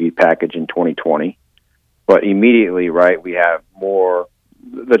TV package in 2020. But immediately, right, we have more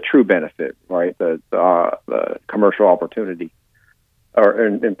the true benefit, right? The commercial opportunity or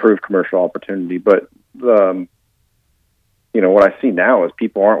improved commercial opportunity. But what I see now is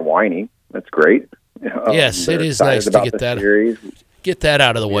people aren't whining. That's great. Yes, it is nice to get that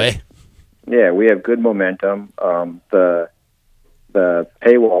out of the way. Yeah, we have good momentum. The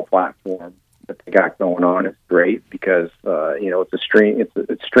paywall platform that they got going on is great because it's a stream.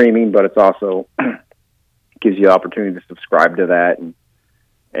 It's streaming, but it's also gives you the opportunity to subscribe to that and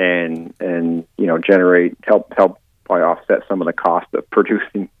generate help probably offset some of the cost of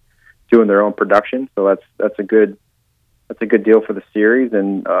doing their own production. So that's a good deal for the series,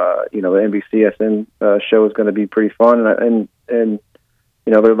 and the NBCSN show is going to be pretty fun, and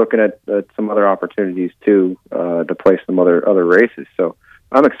they're looking at some other opportunities too to play some other races. So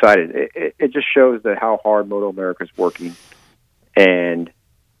I'm excited. It just shows that how hard Moto America is working, and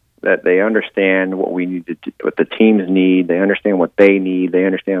that they understand what we need to do, what the teams need. They understand what they need. They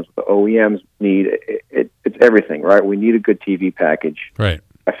understand what the OEMs need. It's everything, right? We need a good TV package. Right.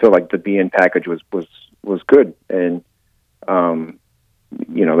 I feel like the BN package was good, and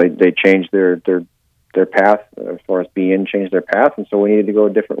they changed their path as far as BN changed their path, and so we needed to go a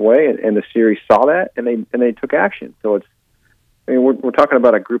different way. And the series saw that, and they took action. So we're talking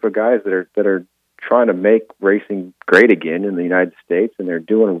about a group of guys that are trying to make racing great again in the United States, and they're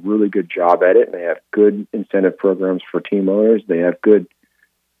doing a really good job at it. And they have good incentive programs for team owners. They have good,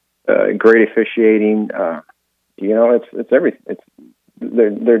 great officiating. It's everything.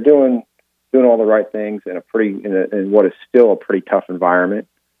 They're doing all the right things in in what is still a pretty tough environment.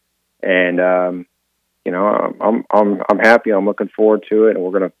 And I'm happy. I'm looking forward to it. And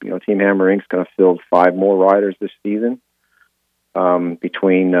we're gonna, Team Hammer Inc. is gonna field 5 more riders this season,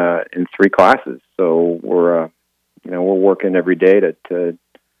 between in 3 classes. So we're working every day to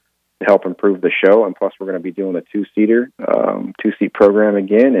help improve the show, and plus we're going to be doing a 2-seat program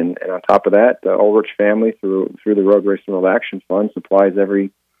again, and on top of that, the Ulrich family through the Road Racing World Action Fund supplies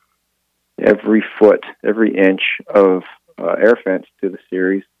every foot, every inch of air fence to the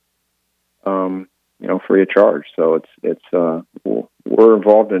series, free of charge. So we're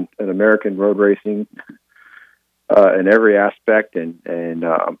involved in American road racing in every aspect, and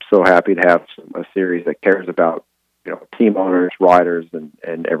I'm so happy to have a series that cares about team owners, riders,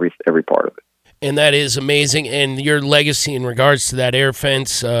 and every part of it. And that is amazing. And your legacy in regards to that air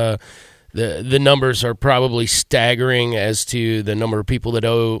fence, the numbers are probably staggering as to the number of people that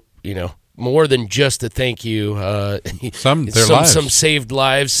owe more than just a thank you. Some saved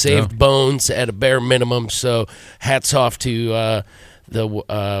lives, saved bones at a bare minimum. So hats off to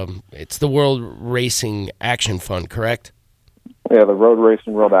it's the World Racing Action Fund, correct? Yeah, the Road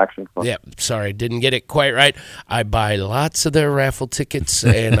Racing World Action Fund. Yeah, sorry, didn't get it quite right. I buy lots of their raffle tickets,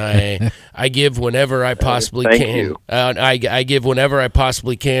 and I give whenever I possibly Thank can. You. I give whenever I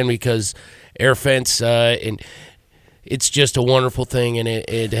possibly can because air fence, and it's just a wonderful thing, and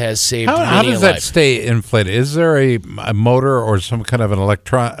it has saved many a life. How does that stay inflated? Is there a motor or some kind of an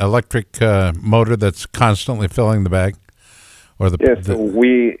electric motor that's constantly filling the bag? So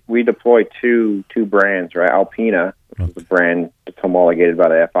we deploy two brands, right? Alpina, which is a brand that's homologated by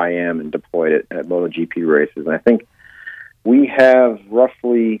the FIM and deployed it at MotoGP races. And I think we have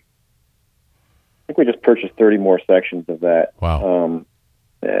roughly, we just purchased 30 more sections of that. Wow.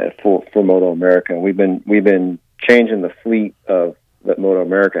 For Moto America. And we've been changing the fleet that Moto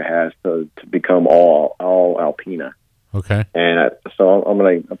America has to become all Alpina. Okay. And so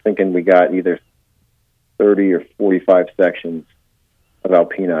I'm thinking we got either 30 or 45 sections of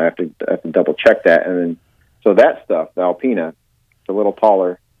Alpina. I have to double check that. And then, so that stuff, the Alpina, it's a little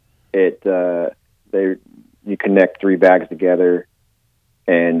taller. You connect 3 bags together,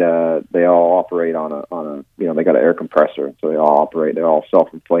 and they all operate on a they got an air compressor, so they all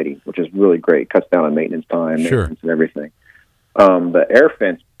self-inflating, which is really great. It cuts down on maintenance time, maintenance and everything. The Air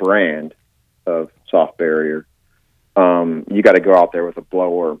Fence brand of soft barrier, you got to go out there with a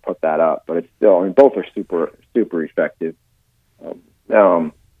blower and put that up, but it's still, both are super effective.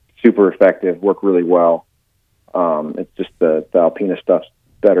 Super effective, work really well. It's just the Alpina stuff's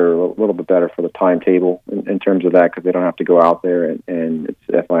better, a little bit better for the timetable in terms of that, because they don't have to go out there, and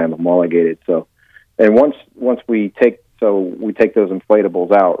it's FIM homologated. So, and once we take those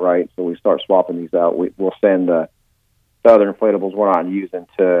inflatables out, right? So we start swapping these out. We'll send the other inflatables we're not using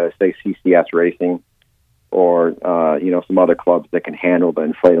to, say, CCS Racing, or some other clubs that can handle the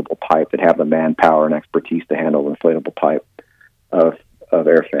inflatable type, that have the manpower and expertise to handle the inflatable type of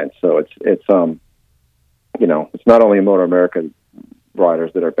air fence. So it's not only Moto America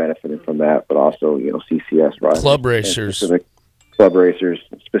riders that are benefiting from that, but also CCS riders, club racers,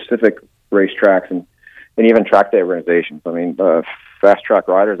 specific racetracks, and even track day organizations. I mean, fast track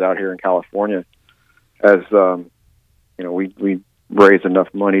riders out here in California, as we raise enough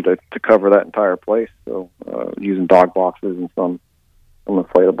money to cover that entire place. So using dog boxes and some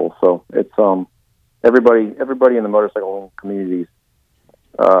inflatables. So it's everybody in the motorcycle communities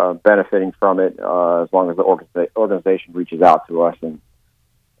benefiting from it, as long as the organization reaches out to us and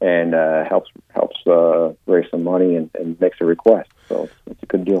helps raise some money and makes a request. So it's a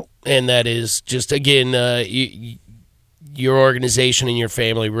good deal. And that is just, again, your organization and your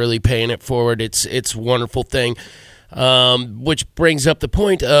family really paying it forward. It's a wonderful thing. Which brings up the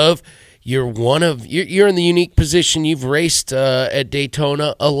point of you're in the unique position. You've raced at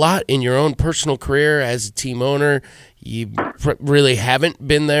Daytona a lot in your own personal career as a team owner. You really haven't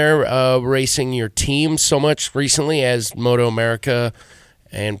been there racing your team so much recently as Moto America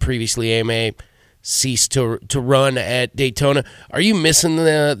and previously AMA ceased to run at Daytona. Are you missing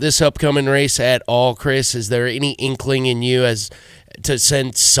this upcoming race at all, Chris? Is there any inkling in you as to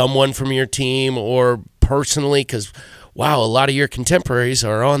send someone from your team or personally? Because, wow, a lot of your contemporaries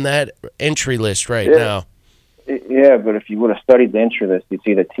are on that entry list now. Yeah, but if you would have studied the entry list, you'd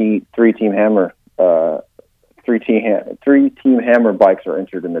see the three-team Hammer three team hammer bikes are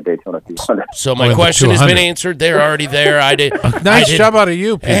entered in the Daytona 200. So my question has been answered. They're already there. Nice job out of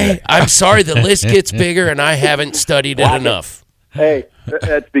you, Peter. Hey, I'm sorry the list gets bigger, and I haven't studied it enough. Hey,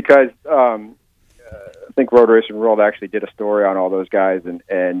 that's because I think Road Racing World actually did a story on all those guys, and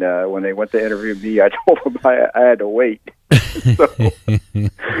when they went to interview me, I told them I had to wait.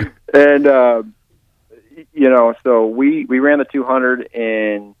 So we ran the 200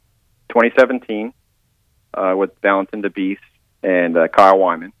 in 2017 with Valentin DeBeese and Kyle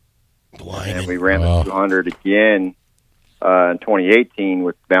Wyman. And we ran the 200 again in 2018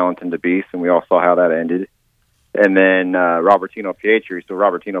 with Valentin DeBeese, and we all saw how that ended. And then Robertino Pietri. So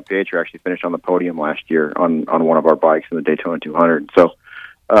Robertino Pietri actually finished on the podium last year on one of our bikes in the Daytona 200. So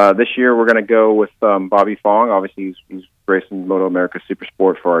this year we're going to go with Bobby Fong. Obviously, he's racing Moto America Super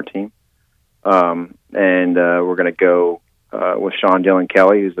Sport for our team. And we're going to go with Sean Dillon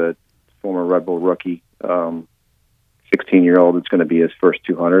Kelly, who's a former Red Bull rookie, 16-year-old. It's going to be his first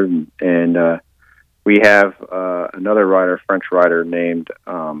 200. And we have another rider, French rider named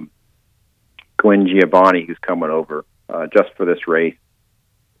Gwen Giovanni, who's coming over just for this race.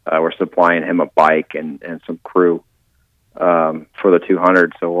 We're supplying him a bike and some crew for the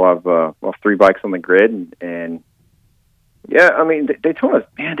 200. So we'll have 3 bikes on the grid, and yeah, I mean Daytona's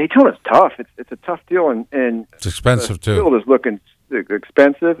tough. It's a tough deal, and it's expensive too. The field is looking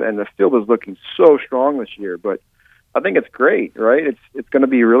expensive, and the field is looking so strong this year. But I think it's great, right? It's going to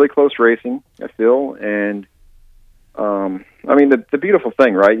be really close racing, I feel, and I mean the beautiful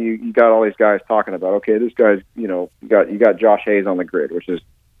thing, right? You got all these guys talking about, okay, this guy's, you got Josh Hayes on the grid, which is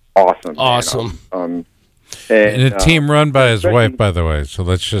awesome. Awesome. And a team run by his wife, by the way. So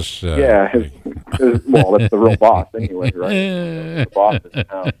let's just well, that's the real boss anyway, right? The boss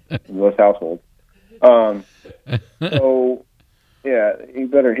in most households. So yeah, he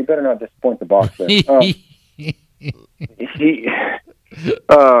better not disappoint the boss there.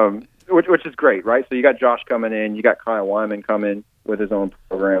 Which is great, right? So you got Josh coming in, you got Kyle Wyman coming with his own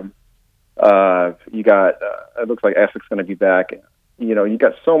program. You got it looks like Essex going to be back. You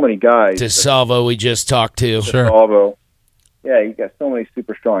got so many guys. DeSalvo we just talked to. Sure. DeSalvo. Yeah, you got so many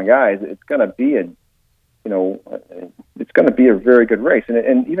super strong guys. It's going to be it's going to be a very good race.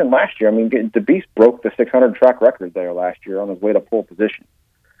 And even last year, I mean, DeBeese broke the 600 track record there last year on his way to pole position.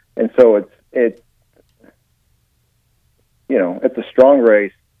 And so it's a strong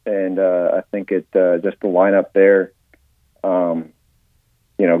race. And I think it just the lineup there, not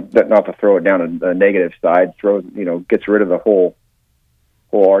to throw it down a negative side, gets rid of the whole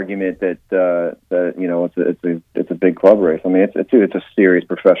argument that it's a big club race. I mean, it's a serious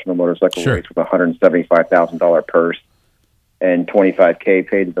professional motorcycle race with $175,000 purse and $25K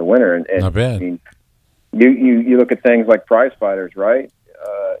paid to the winner. And not bad. I mean, you look at things like prize fighters, right?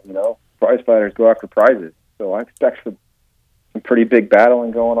 Prize fighters go after prizes, so I expect some pretty big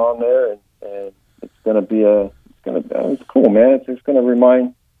battling going on there, and it's going to be it's cool, man. It's going to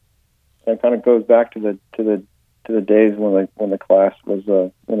remind. It kind of goes back to the days when the class was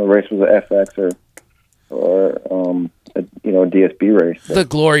when the race was a FX or a DSB race. The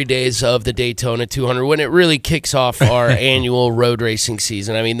glory days of the Daytona 200 when it really kicks off our annual road racing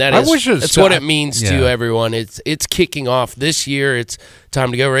season. I mean that's what it means to everyone. It's kicking off this year. It's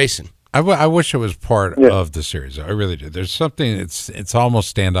time to go racing. I wish it was part of the series. I really do. There's something. It's almost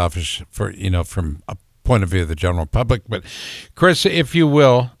standoffish for from a point of view of the general public. But Chris, if you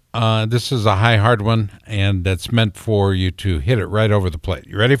will, this is a hard one, and that's meant for you to hit it right over the plate.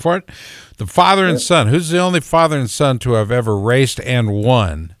 You ready for it? The father and son. Who's the only father and son to have ever raced and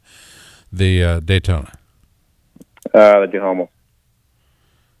won the Daytona? The Duhamel.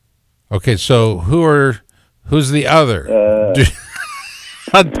 Okay, so who's the other?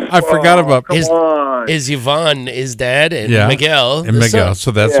 I forgot about is Yvonne, his dad, and Miguel. And Miguel,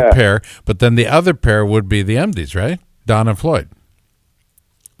 so that's a pair. But then the other pair would be the MDs, right? Don and Floyd.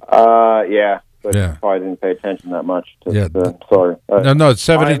 But probably didn't pay attention that much. Sorry. No, it's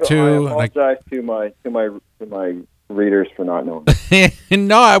 72. I apologize to my readers for not knowing.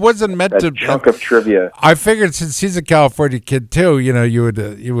 No, I wasn't meant to. Chunk of trivia. I figured since he's a California kid too, you would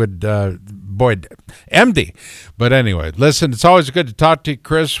MD. But anyway, listen, it's always good to talk to you,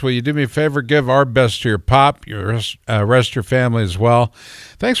 Chris. Will you do me a favor? Give our best to your pop, your rest of your family as well.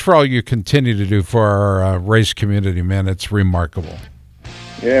 Thanks for all you continue to do for our race community, man. It's remarkable.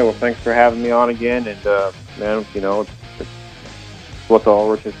 Yeah, well, thanks for having me on again. And, man, it's what the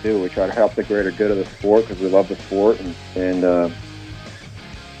Ulriches do. We try to help the greater good of the sport because we love the sport. And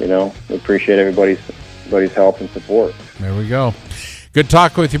we appreciate everybody's help and support. There we go. Good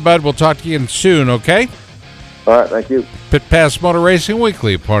talking with you, bud. We'll talk to you again soon, okay? All right, thank you. Pit Pass Motor Racing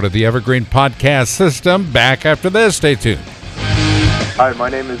Weekly, part of the Evergreen Podcast System. Back after this. Stay tuned. Hi, my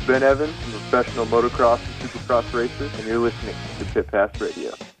name is Ben Evans. I'm a professional motocross and supercross racer, and you're listening to Pit Pass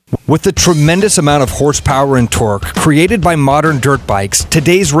Radio. With the tremendous amount of horsepower and torque created by modern dirt bikes,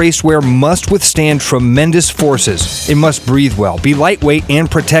 today's racewear must withstand tremendous forces. It must breathe well, be lightweight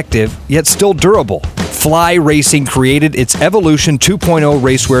and protective, yet still durable. Fly Racing created its Evolution 2.0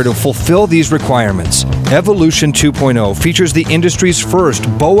 racewear to fulfill these requirements. Evolution 2.0 features the industry's first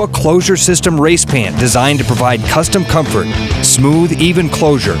BOA closure system race pant designed to provide custom comfort, smooth, even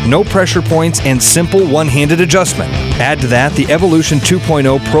closure, no pressure points, and simple one-handed adjustment. Add to that the Evolution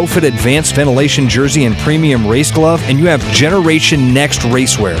 2.0 ProFit Advanced Ventilation Jersey and Premium Race Glove, and you have Generation Next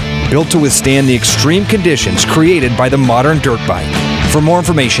racewear, built to withstand the extreme conditions created by the modern dirt bike. For more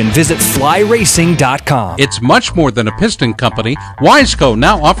information, visit flyracing.com. It's much more than a piston company. Wiseco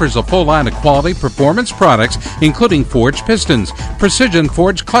now offers a full line of quality performance products, including forged pistons, precision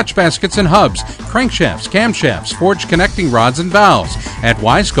forged clutch baskets and hubs, crankshafts, camshafts, forged connecting rods and valves. At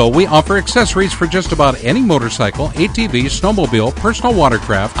Wiseco, we offer accessories for just about any motorcycle, ATV, snowmobile, personal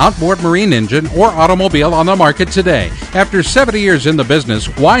watercraft, outboard marine engine, or automobile on the market today. After 70 years in the business,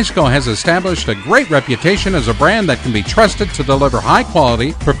 Wiseco has established a great reputation as a brand that can be trusted to deliver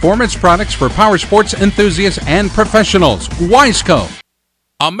high-quality performance products for power sports enthusiasts and professionals. Wiseco.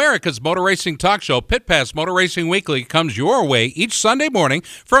 America's Motor Racing Talk Show, Pit Pass Motor Racing Weekly, comes your way each Sunday morning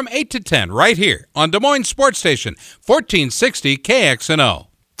from 8 to 10 right here on Des Moines Sports Station, 1460 KXNO.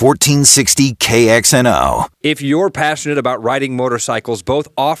 1460 KXNO. If you're passionate about riding motorcycles, both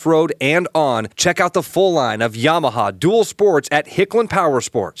off-road and on, check out the full line of Yamaha dual sports at Hicklin Power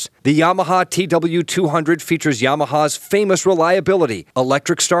Sports. The Yamaha TW200 features Yamaha's famous reliability,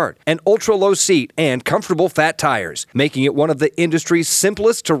 electric start, an ultra-low seat, and comfortable fat tires, making it one of the industry's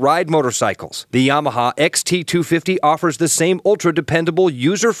simplest to ride motorcycles. The Yamaha XT250 offers the same ultra-dependable,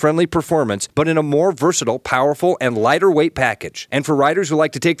 user-friendly performance, but in a more versatile, powerful, and lighter weight package. And for riders who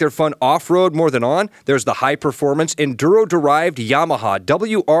like to take their fun off-road more than on, there's the high-performance, enduro-derived Yamaha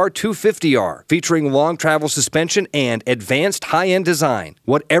WR250R, featuring long travel suspension and advanced high-end design.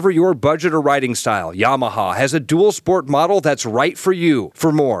 Whatever your budget or riding style, Yamaha has a dual sport model that's right for you.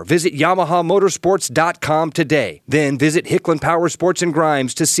 For more, visit YamahaMotorsports.com today. Then visit Hicklin Power Sports and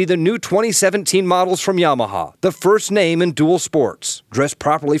Grimes to see the new 2017 models from Yamaha, the first name in dual sports. Dress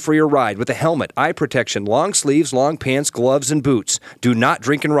properly for your ride with a helmet, eye protection, long sleeves, long pants, gloves, and boots. Do not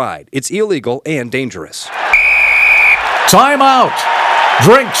drink and ride. It's illegal and dangerous. Time out!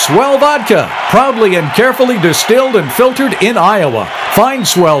 Drink Swell Vodka, proudly and carefully distilled and filtered in Iowa. Find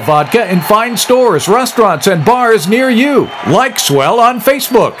Swell Vodka in fine stores, restaurants, and bars near you. Like Swell on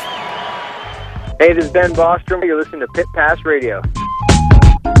Facebook. Hey, this is Ben Bostrom. You're listening to Pit Pass Radio.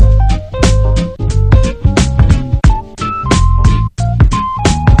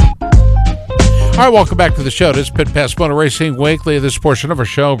 All right, welcome back to the show. This is Pit Pass Motor Racing Weekly. This portion of our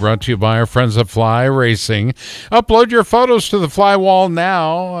show brought to you by our friends at Fly Racing. Upload your photos to the Fly Wall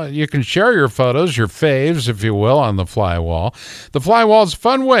now. You can share your photos, your faves, if you will, on the Fly Wall. The Fly Wall is a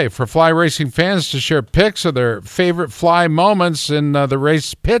fun way for Fly Racing fans to share pics of their favorite Fly moments in the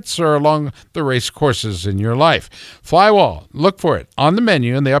race pits or along the race courses in your life. Fly Wall, look for it on the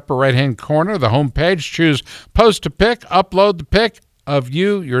menu in the upper right-hand corner of the home page. Choose Post a Pic, upload the pic of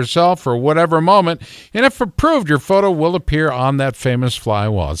you, yourself, or whatever moment, and if approved, your photo will appear on that famous Fly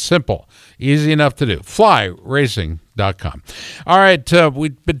Wall. It's simple, easy enough to do. FlyRacing.com. All right,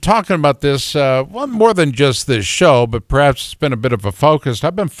 we've been talking about this, well, more than just this show, but perhaps it's been a bit of a focus.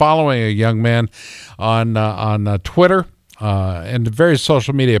 I've been following a young man on Twitter, and the various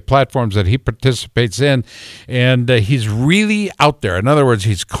social media platforms that he participates in, and he's really out there. In other words,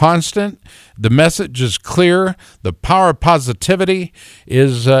 he's constant. The message is clear. The power of positivity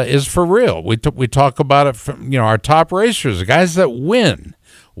is for real. We talk about it from our top racers, the guys that win.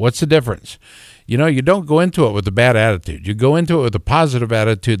 What's the difference? You don't go into it with a bad attitude. You go into it with a positive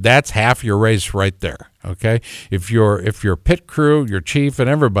attitude. That's half your race right there. Okay, if your pit crew, your chief, and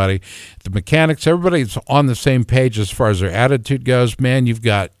everybody, the mechanics, everybody's on the same page as far as their attitude goes, man, you've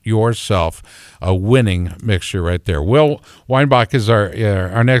got yourself a winning mixture right there. Will Weinbach is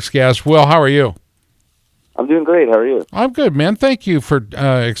our next guest. Will, how are you? I'm doing great. How are you? I'm good, man. Thank you for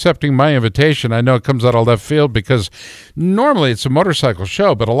accepting my invitation. I know it comes out of left field because normally it's a motorcycle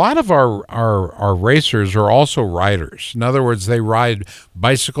show, but a lot of our racers are also riders. In other words, they ride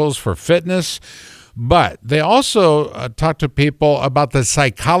bicycles for fitness. But they also talk to people about the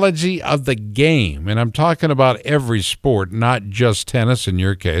psychology of the game. And I'm talking about every sport, not just tennis in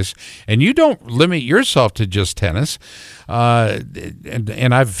your case. And you don't limit yourself to just tennis.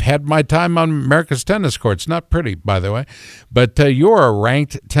 And I've had my time on America's tennis courts. Not pretty, by the way. But you're a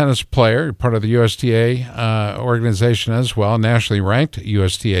ranked tennis player, part of the USTA organization as well, nationally ranked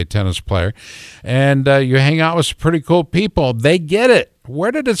USTA tennis player. And you hang out with some pretty cool people. They get it.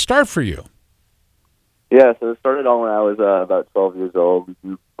 Where did it start for you? Yeah, so it started all when I was about 12 years old. We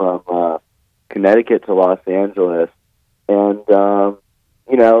moved from Connecticut to Los Angeles, and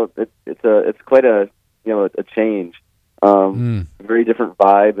it's quite a a change. Very different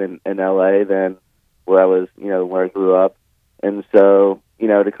vibe in LA than where I was, where I grew up, and so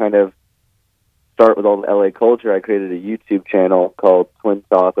to kind of start with all the LA culture, I created a YouTube channel called Twin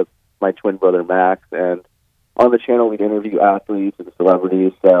Talk with my twin brother Max, and on the channel we'd interview athletes and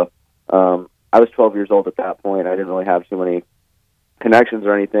celebrities. So I was 12 years old at that point. I didn't really have too many connections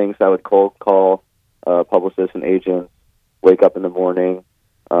or anything, so I would cold call publicists and agents, wake up in the morning,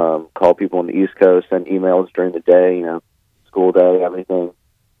 call people on the East Coast, send emails during the day, school day, everything.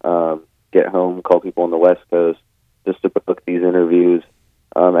 Get home, call people on the West Coast just to book these interviews.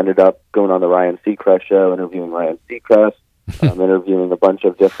 Ended up going on the Ryan Seacrest show, interviewing Ryan Seacrest, interviewing a bunch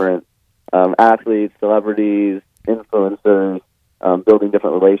of different athletes, celebrities, influencers, building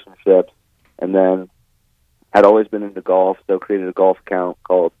different relationships. And then I'd always been into golf, so created a golf account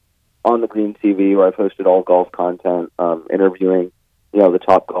called On the Green TV, where I posted all golf content, interviewing, the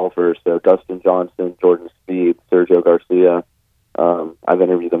top golfers. So Dustin Johnson, Jordan Spieth, Sergio Garcia. I've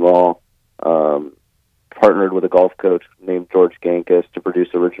interviewed them all. Partnered with a golf coach named George Gankus to produce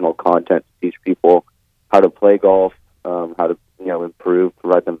original content to teach people how to play golf, how to, improve,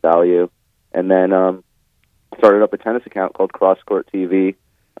 provide them value. And then started up a tennis account called Cross Court TV.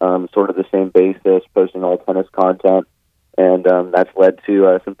 Sort of the same basis, posting all tennis content, and that's led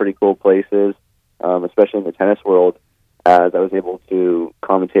to some pretty cool places, especially in the tennis world, as I was able to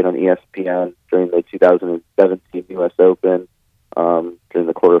commentate on ESPN during the 2017 U.S. Open, during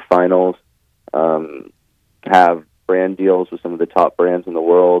the quarterfinals, have brand deals with some of the top brands in the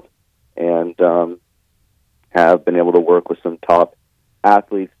world, and have been able to work with some top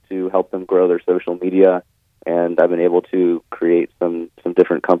athletes to help them grow their social media. And I've been able to create some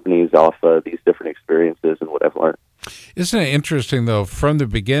different companies off of these different experiences and what I've learned. Isn't it interesting, though, from the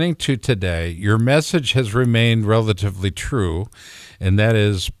beginning to today, your message has remained relatively true, and that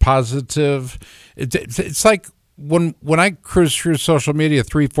is positive. It's like when I cruise through social media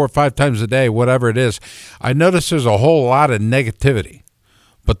 3, 4, 5 times a day, whatever it is, I notice there's a whole lot of negativity.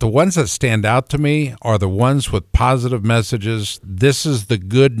 But the ones that stand out to me are the ones with positive messages. This is the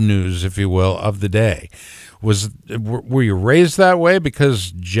good news, if you will, of the day. Were you raised that way?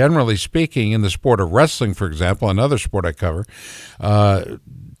 Because generally speaking, in the sport of wrestling, for example, another sport I cover,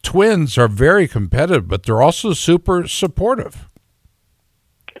 twins are very competitive, but they're also super supportive.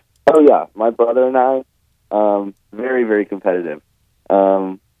 Oh, yeah. My brother and I, very, very competitive.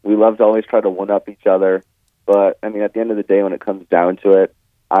 We love to always try to one-up each other. But, at the end of the day, when it comes down to it,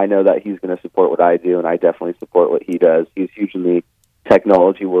 I know that he's going to support what I do, and I definitely support what he does. He's huge in the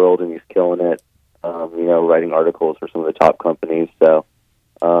technology world, and he's killing it, writing articles for some of the top companies. So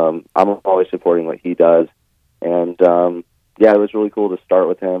I'm always supporting what he does. And, it was really cool to start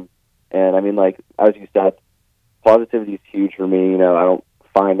with him. And, as you said, positivity is huge for me. I don't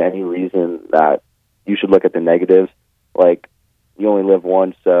find any reason that you should look at the negatives. Like, you only live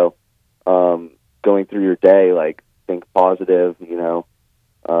once, so going through your day, think positive,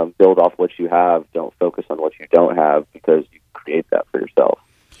 build off what you have. Don't focus on what you don't have, because you create that for yourself.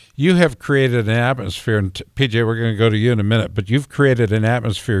 You have created an atmosphere, and PJ, we're going to go to you in a minute, but you've created an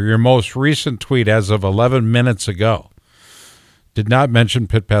atmosphere. Your most recent tweet as of 11 minutes ago did not mention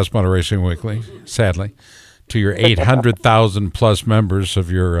Pit Pass Motor Racing Weekly, sadly, to your 800,000 plus members of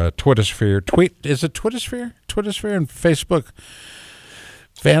your Twittersphere. Is it Twittersphere? Twittersphere and Facebook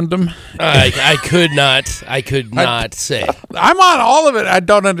fandom? I could not say. I'm on all of it. I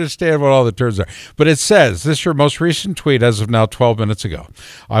don't understand what all the terms are. But it says, this is your most recent tweet as of now 12 minutes ago.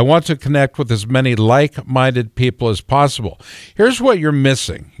 I want to connect with as many like-minded people as possible. Here's what you're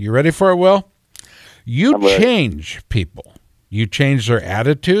missing. You ready for it, Will? You change people. You change their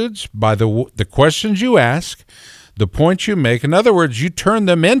attitudes by the questions you ask, the points you make. In other words, you turn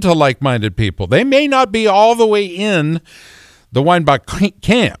them into like-minded people. They may not be all the way in the Weinbach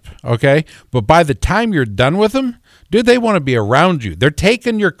camp, okay? But by the time you're done with them, dude, they want to be around you. They're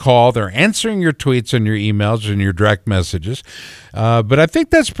taking your call. They're answering your tweets and your emails and your direct messages. But I think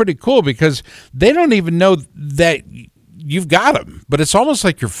that's pretty cool, because they don't even know that you've got them, but it's almost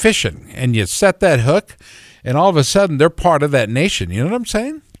like you're fishing, and you set that hook, and all of a sudden they're part of that nation. You know what I'm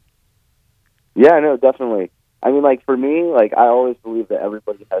saying? Yeah, no, definitely. I mean, like, for me, like, I always believe that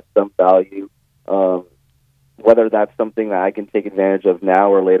everybody has some value, whether that's something that I can take advantage of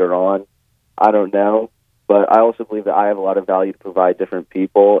now or later on, I don't know. But I also believe that I have a lot of value to provide different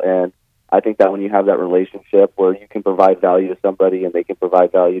people, and I think that when you have that relationship where you can provide value to somebody and they can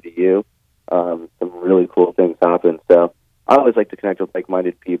provide value to you, some really cool things happen. So I always like to connect with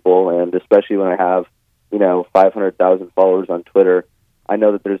like-minded people, and especially when I have, 500,000 followers on Twitter, I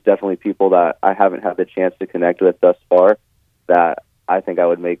know that there's definitely people that I haven't had the chance to connect with thus far that I think I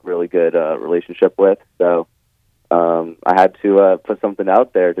would make really good relationship with. So I had to put something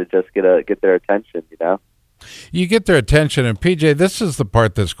out there to just get their attention, You get their attention, and PJ, this is the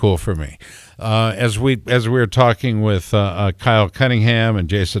part that's cool for me. As we were talking with Kyle Cunningham and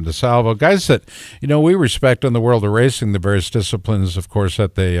Jason DeSalvo, guys that we respect in the world of racing, the various disciplines, of course,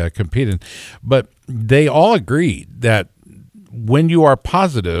 that they compete in, but they all agree that when you are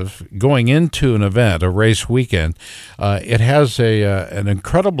positive going into an event, a race weekend, it has an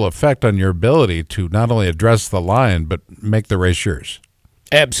incredible effect on your ability to not only address the line but make the race yours.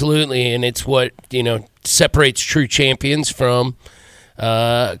 Absolutely, and it's what separates true champions from,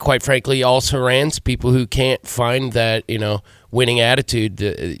 quite frankly, also-rans, people who can't find that winning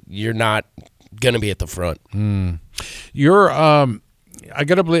attitude. You're not going to be at the front. You're, I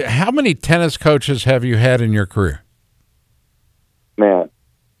got to believe, how many tennis coaches have you had in your career? Man,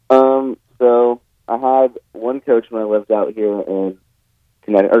 so I had one coach when I lived out here in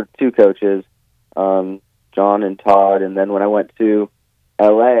Connecticut, or two coaches, John and Todd, and then when I went to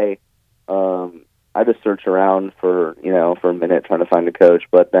LA, I just searched around for a minute trying to find a coach,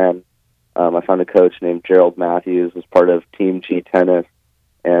 but then I found a coach named Gerald Matthews, was part of Team G Tennis,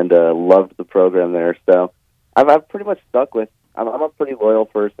 and loved the program there. So I've pretty much stuck with. I'm a pretty loyal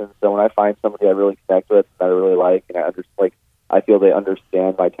person, so when I find somebody I really connect with, that I really like, and I feel they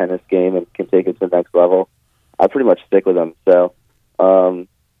understand my tennis game and can take it to the next level, I pretty much stick with them. So, I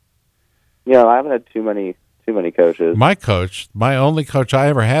haven't had too many coaches. My only coach I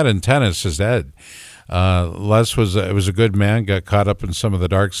ever had in tennis is Ed. Les was a good man, got caught up in some of the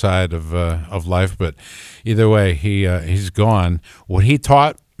dark side of life, but either way, he's gone. What he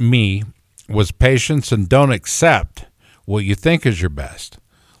taught me was patience, and don't accept what you think is your best.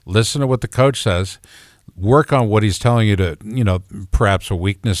 Listen to what the coach says. Work on what he's telling you to, perhaps a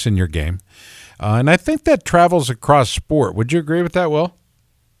weakness in your game. And I think that travels across sport. Would you agree with that, Will?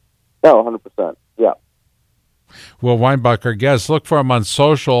 No, 100%. Yeah. Will Weinbach, our guest. Look for him on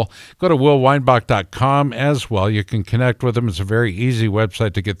social. Go to willweinbach.com as well. You can connect with him. It's a very easy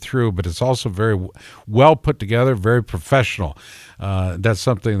website to get through, but it's also very well put together, very professional. That's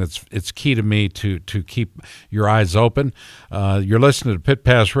something it's key to me to keep your eyes open. You're listening to Pit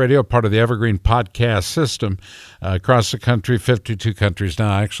Pass Radio, part of the Evergreen podcast system across the country, 52 countries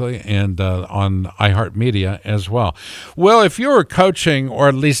now, actually, and on iHeartMedia as well. Well, if you were coaching or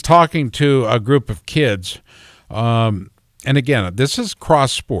at least talking to a group of kids, and again, this is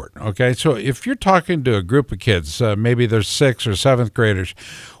cross sport, okay? So if you're talking to a group of kids, maybe they're 6th or 7th graders,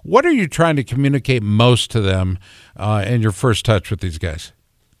 what are you trying to communicate most to them in your first touch with these guys?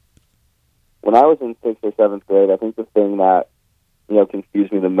 When I was in 6th or 7th grade, I think the thing that,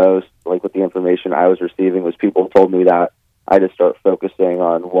 confused me the most, like with the information I was receiving, was people told me that I had to start focusing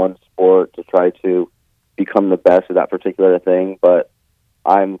on one sport to try to become the best at that particular thing, but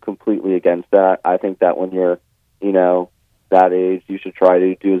I'm completely against that. I think that when you're that age, you should try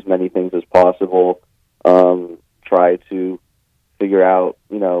to do as many things as possible. Try to figure out,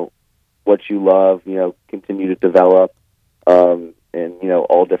 what you love, continue to develop in,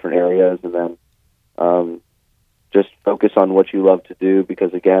 all different areas, and then just focus on what you love to do,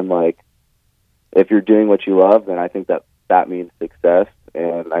 because, again, if you're doing what you love, then I think that means success,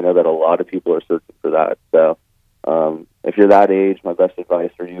 and I know that a lot of people are searching for that. So if you're that age, my best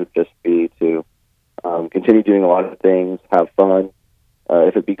advice for you would just be to continue doing a lot of things, have fun.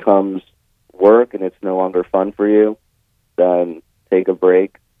 If it becomes work and it's no longer fun for you, then take a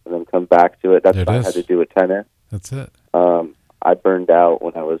break and then come back to it. That's what I had to do with tennis. That's it. I burned out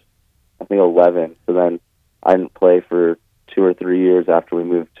when I was, I think, 11. So then I didn't play for 2 or 3 years after we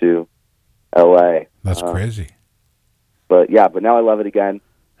moved to L.A. That's crazy. But now I love it again.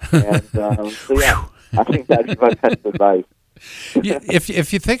 And I think that's my best advice.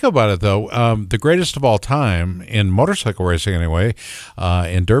 If you think about it, though, the greatest of all time in motorcycle racing, anyway,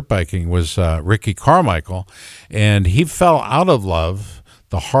 in dirt biking, was Ricky Carmichael, and he fell out of love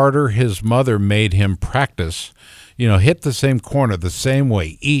the harder his mother made him practice, hit the same corner the same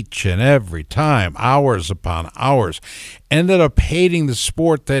way each and every time, hours upon hours. Ended up hating the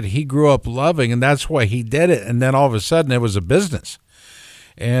sport that he grew up loving, and that's why he did it. And then all of a sudden it was a business.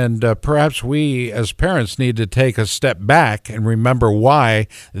 And perhaps we as parents need to take a step back and remember why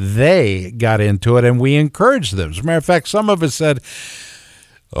they got into it, and we encourage them. As a matter of fact, some of us said,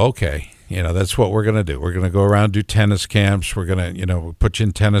 okay, that's what we're going to do. We're going to go around, do tennis camps. We're going to, put you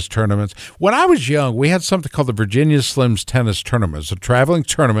in tennis tournaments. When I was young, we had something called the Virginia Slims Tennis Tournament. It was a traveling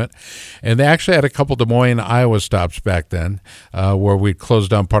tournament, and they actually had a couple Des Moines, Iowa stops back then where we'd close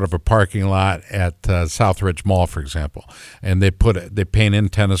down part of a parking lot at Southridge Mall, for example. And they paint in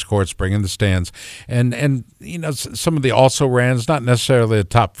tennis courts, bring in the stands. And some of the also-rans, not necessarily the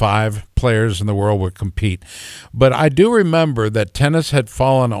top 5 players in the world would compete. But I do remember that tennis had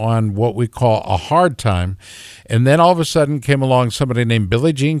fallen on what we call a hard time, and then all of a sudden came along somebody named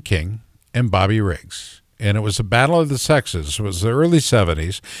Billie Jean King and Bobby Riggs. And it was a battle of the sexes. It was the early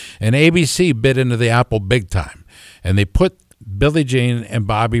 70s, and ABC bit into the apple big time. And they put Billie Jean and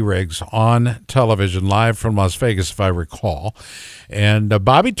Bobby Riggs on television live from Las Vegas, if I recall. And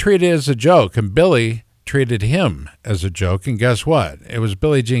Bobby treated it as a joke, and Billie treated him as a joke, and guess what? It was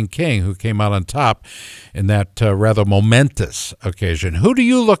Billie Jean King who came out on top in that rather momentous occasion. Who do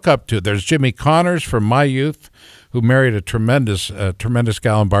you look up to? There's Jimmy Connors from my youth, who married a tremendous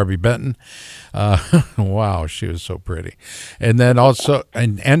gal in Barbie Benton. Wow, she was so pretty. And then also,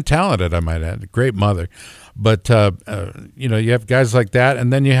 and talented, I might add, great mother. But, you have guys like that,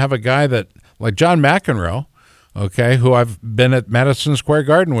 and then you have a guy like John McEnroe, okay, who I've been at Madison Square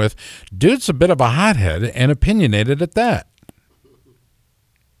Garden with. Dude's a bit of a hothead and opinionated at that.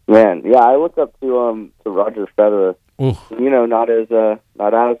 Man, yeah, I look up to Roger Federer. Ooh. Not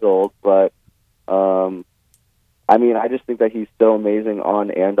as old, but I just think that he's so amazing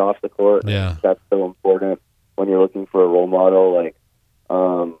on and off the court. Yeah, that's so important when you're looking for a role model. Like,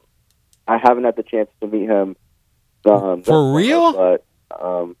 I haven't had the chance to meet him. For real? But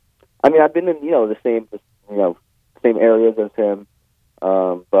I've been in the same areas as him,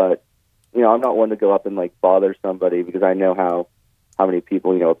 but I'm not one to go up and bother somebody because I know how many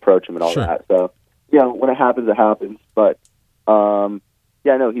people approach him and all that. So when it happens, it happens. But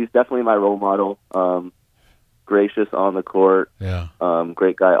he's definitely my role model. Gracious on the court,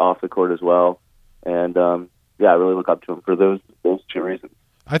 great guy off the court as well, and I really look up to him for those 2 reasons.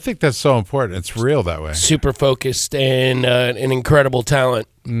 I think that's so important. It's real that way. Super focused and an incredible talent.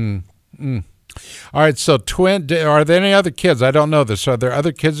 All right, so are there any other kids? I don't know this. Are there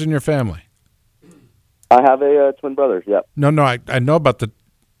other kids in your family? I have a twin brother, yeah. No, I know about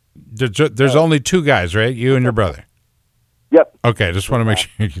there's only 2 guys, right? You and your brother? Yep. Okay, I just want to make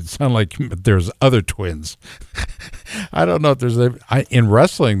sure. You sound like there's other twins. I don't know if there's in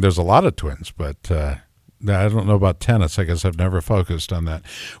wrestling, there's a lot of twins, but I don't know about tennis. I guess I've never focused on that.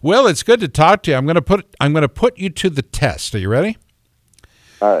 Well, it's good to talk to you. I'm going to put you to the test. Are you ready?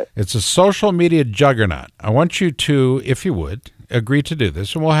 All right. It's a social media juggernaut. I want you to, if you would, agree to do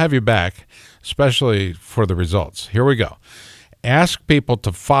this, and we'll have you back, especially for the results. Here we go. Ask people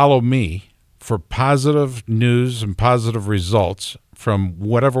to follow me for positive news and positive results from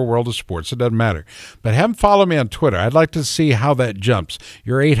whatever world of sports. It doesn't matter. But have them follow me on Twitter. I'd like to see how that jumps.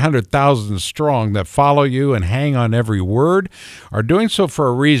 Your 800,000 strong that follow you and hang on every word are doing so for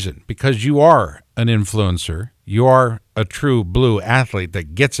a reason, because you are an influencer. You are a true blue athlete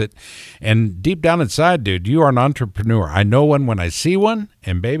that gets it. And deep down inside, dude, you are an entrepreneur. I know one when I see one,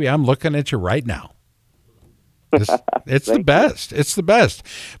 and baby, I'm looking at you right now. It's the best. It's the best.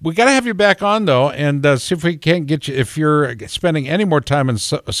 We got to have you back on, though, and see if we can't get you. If you're spending any more time in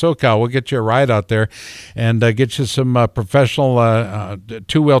SoCal, we'll get you a ride out there and get you some professional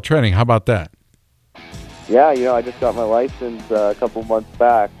two-wheel training. How about that? Yeah, I just got my license a couple months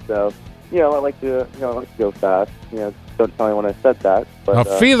back, so I like to go fast. Don't tell me when I said that. But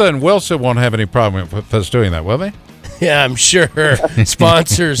now, Fila and Wilson won't have any problem with us doing that, will they? Yeah, I'm sure.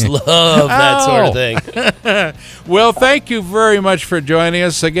 Sponsors love that sort of thing. Well, thank you very much for joining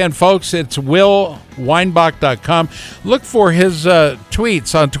us. Again, folks, it's willweinbach.com. Look for his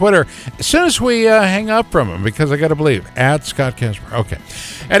tweets on Twitter as soon as we hang up from him, because I got to believe, at Scott Casper. Okay.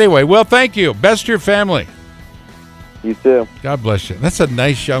 Anyway, Will, thank you. Best to your family. You too. God bless you. That's a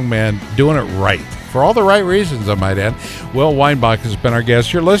nice young man doing it right. For all the right reasons, I might add. Will Weinbach has been our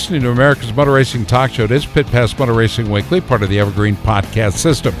guest. You're listening to America's Motor Racing Talk Show. It is Pit Pass Motor Racing Weekly, part of the Evergreen Podcast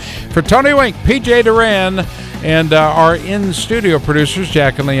System. For Tony Wink, PJ Duran, and our in-studio producers,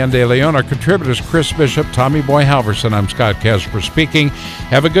 Jack and Leon De Leon, our contributors, Chris Bishop, Tommy Boy Halverson, I'm Scott Casper speaking.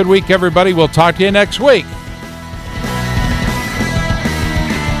 Have a good week, everybody. We'll talk to you next week.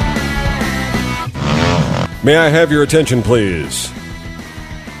 May I have your attention, please?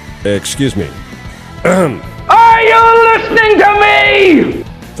 Excuse me. Are you listening to me?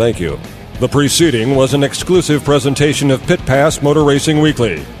 Thank you. The preceding was an exclusive presentation of Pit Pass Motor Racing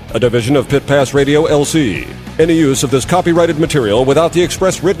Weekly, a division of Pit Pass Radio LC. Any use of this copyrighted material without the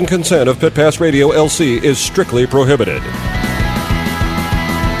express written consent of Pit Pass Radio LC is strictly prohibited.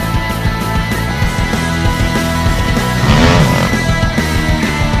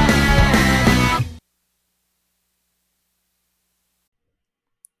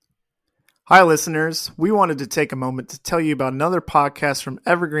 Hi, listeners. We wanted to take a moment to tell you about another podcast from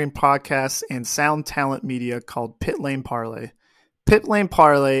Evergreen Podcasts and Sound Talent Media called Pit Lane Parlay. Pit Lane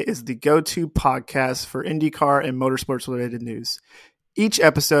Parlay is the go-to podcast for IndyCar and motorsports-related news. Each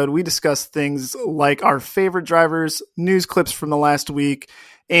episode, we discuss things like our favorite drivers, news clips from the last week,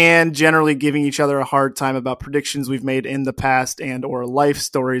 and generally giving each other a hard time about predictions we've made in the past and or life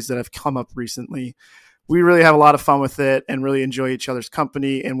stories that have come up recently. We really have a lot of fun with it and really enjoy each other's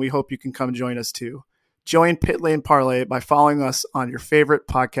company, and we hope you can come join us too. Join Pit Lane Parlay by following us on your favorite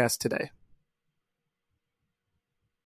podcast today.